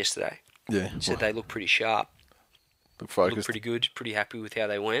train yesterday. Yeah. Said they look pretty sharp. Look focused. Look pretty good. Pretty happy with how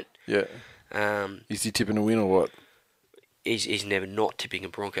they went. Yeah. Is he tipping a win or what? He's never not tipping a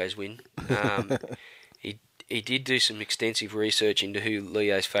Broncos win. He did do some extensive research into who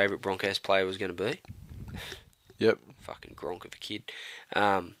Leo's favourite Broncos player was going to be. Yep. Fucking Gronk of a kid.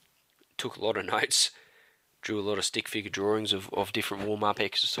 Took a lot of notes. Drew a lot of stick figure drawings of different warm-up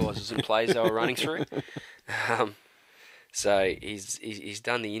exercises and plays they were running through. So he's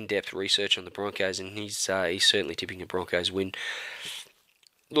done the in-depth research on the Broncos, and he's certainly tipping a Broncos win.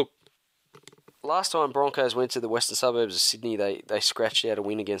 Look, last time Broncos went to the western suburbs of Sydney, they scratched out a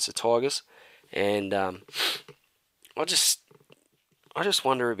win against the Tigers, and I just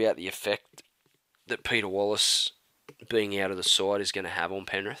wonder about the effect that Peter Wallace being out of the side is going to have on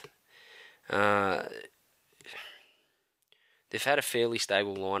Penrith. They've had a fairly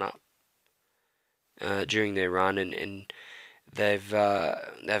stable lineup during their run, and they've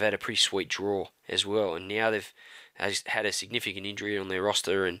had a pretty sweet draw as well. And now they've had a significant injury on their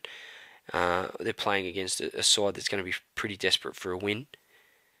roster, and they're playing against a side that's going to be pretty desperate for a win.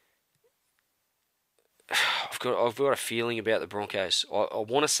 I've got a feeling about the Broncos. I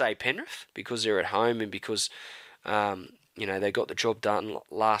want to say Penrith because they're at home and because they got the job done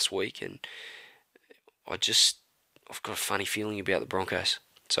last week, and I've got a funny feeling about the Broncos.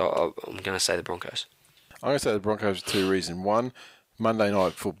 So I'm going to say the Broncos. I'm going to say the Broncos for two reasons. One, Monday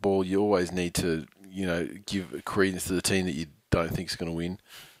night football, you always need to, give credence to the team that you don't think is going to win,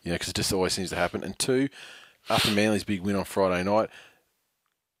 because it just always seems to happen. And two, after Manly's big win on Friday night,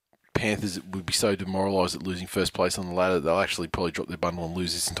 Panthers would be so demoralised at losing first place on the ladder, they'll actually probably drop their bundle and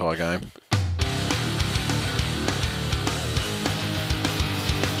lose this entire game.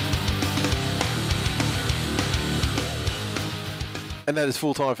 And that is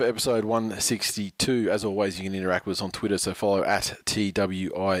full time for episode 162. As always, you can interact with us on Twitter, so follow at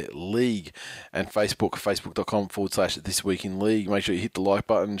TWI League, and Facebook.com/This Week in League. Make sure you hit the like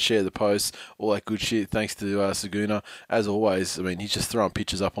button, share the posts, all that good shit. Thanks to Saguna. As always, I mean, he's just throwing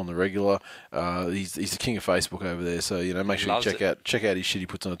pictures up on the regular. He's the king of Facebook over there, so make sure you check out his shit he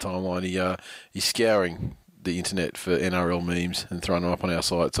puts on the timeline. He's scouring the internet for NRL memes and throwing them up on our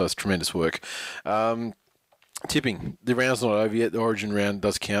site, so it's tremendous work. Tipping. The round's not over yet. The Origin round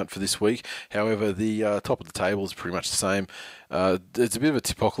does count for this week. However, the top of the table is pretty much the same. There's a bit of a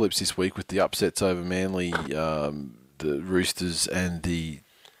tipocalypse this week with the upsets over Manly, the Roosters, and the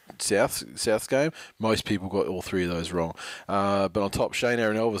South game. Most people got all three of those wrong. But on top, Shane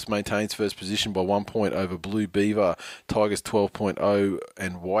Aaron Elvis maintains first position by 1 point over Blue Beaver, Tigers 12.0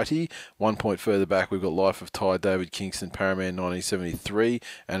 and Whitey. 1 point further back, we've got Life of Ty, David Kingston, Paraman 1973,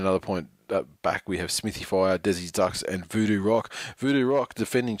 and another point back we have Smithy Fire, Desi's Ducks, and Voodoo Rock. Voodoo Rock,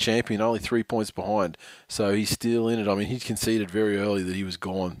 defending champion, only 3 points behind, so he's still in it. I mean, he conceded very early that he was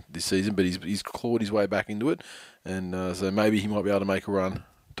gone this season, but he's clawed his way back into it, and so maybe he might be able to make a run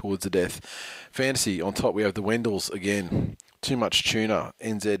towards the death. Fantasy, on top we have the Wendells again. Too Much Tuna,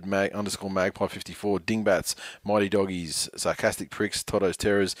 NZ _Magpie 54, Dingbats, Mighty Doggies, Sarcastic Pricks, Toto's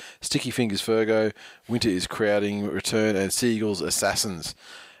Terrors, Sticky Fingers Fergo, Winter is Crowding, Return, and Seagulls Assassins.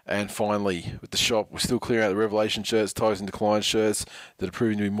 And finally, with the shop, we're still clearing out the Revelation shirts, Tigers in Decline shirts that are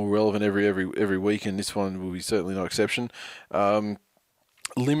proving to be more relevant every week, and this one will be certainly no exception. Very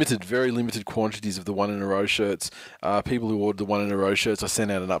limited quantities of the one in a row shirts. People who ordered the one in a row shirts, I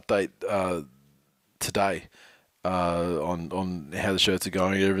sent out an update today. on how the shirts are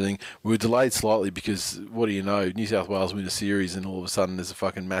going and everything. We were delayed slightly because, what do you know, New South Wales win a series and all of a sudden there's a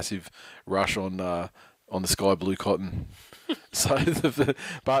fucking massive rush on the sky blue cotton. So, I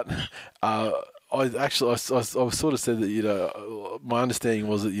sort of said that, my understanding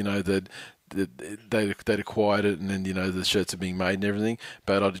was that, that they'd acquired it and then, the shirts are being made and everything.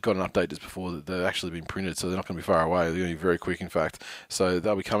 But I'd got an update just before that they've actually been printed, so they're not going to be far away. They're going to be very quick, in fact. So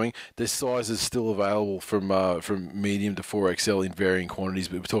they'll be coming. Their size is still available from medium to 4XL in varying quantities,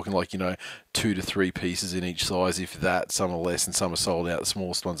 but we're talking 2 to 3 pieces in each size, if that. Some are less and some are sold out. The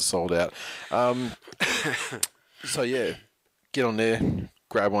smallest ones are sold out. So yeah, get on there,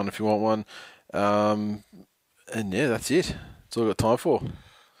 grab one if you want one. And yeah, that's it. That's all I've got time for.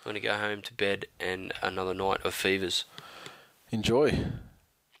 I'm going to go home to bed and another night of fevers. Enjoy. It's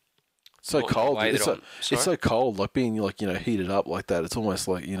so cold. It's so cold, being heated up like that. It's almost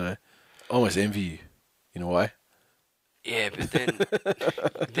almost envy you in a way. Yeah, but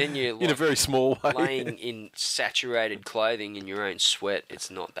then you're in a very small way, laying in saturated clothing in your own sweat. It's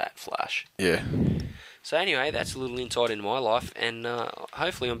not that flash. Yeah. So anyway, that's a little insight into my life, and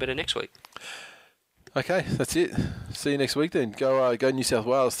hopefully I'm better next week. Okay, that's it. See you next week then. Go New South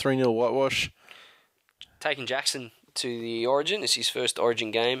Wales, 3-0 whitewash. Taking Jackson to the Origin. It's his first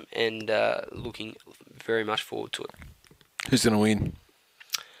Origin game, and looking very much forward to it. Who's going to win?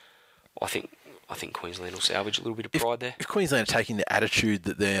 I think Queensland will salvage a little bit of pride there. If Queensland are taking the attitude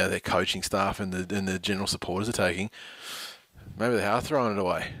that their coaching staff and the general supporters are taking, maybe they are throwing it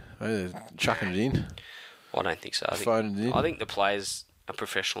away. Maybe they're chucking it in. I don't think so. I think the players are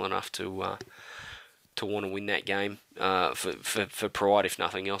professional enough to want to win that game for pride, if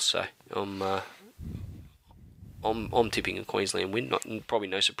nothing else. So I'm tipping a Queensland win. Probably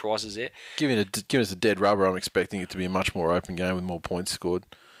no surprises there. Given us a dead rubber, I'm expecting it to be a much more open game with more points scored.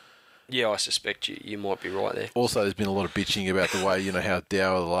 Yeah, I suspect you might be right there. Also, there's been a lot of bitching about the way how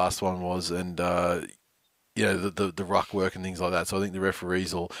dour the last one was, and the ruck work and things like that. So I think the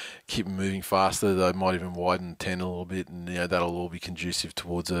referees will keep moving faster. They might even widen 10 a little bit, and that'll all be conducive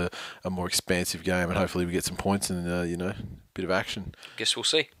towards a more expansive game. And hopefully we get some points and a bit of action. Guess we'll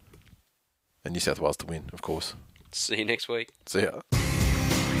see. And New South Wales to win, of course. See you next week. See ya.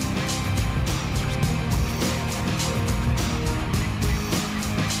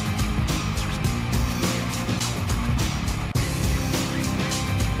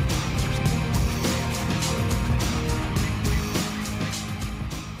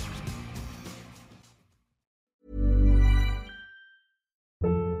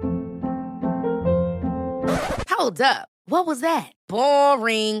 Hold up. What was that?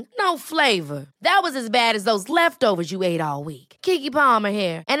 Boring. No flavor. That was as bad as those leftovers you ate all week. Keke Palmer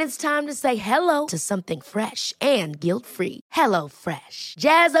here. And it's time to say hello to something fresh and guilt-free. Hello Fresh.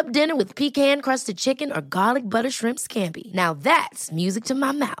 Jazz up dinner with pecan-crusted chicken or garlic butter shrimp scampi. Now that's music to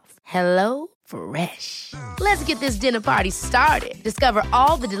my mouth. Hello Fresh. Let's get this dinner party started. Discover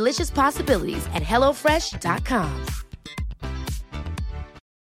all the delicious possibilities at HelloFresh.com.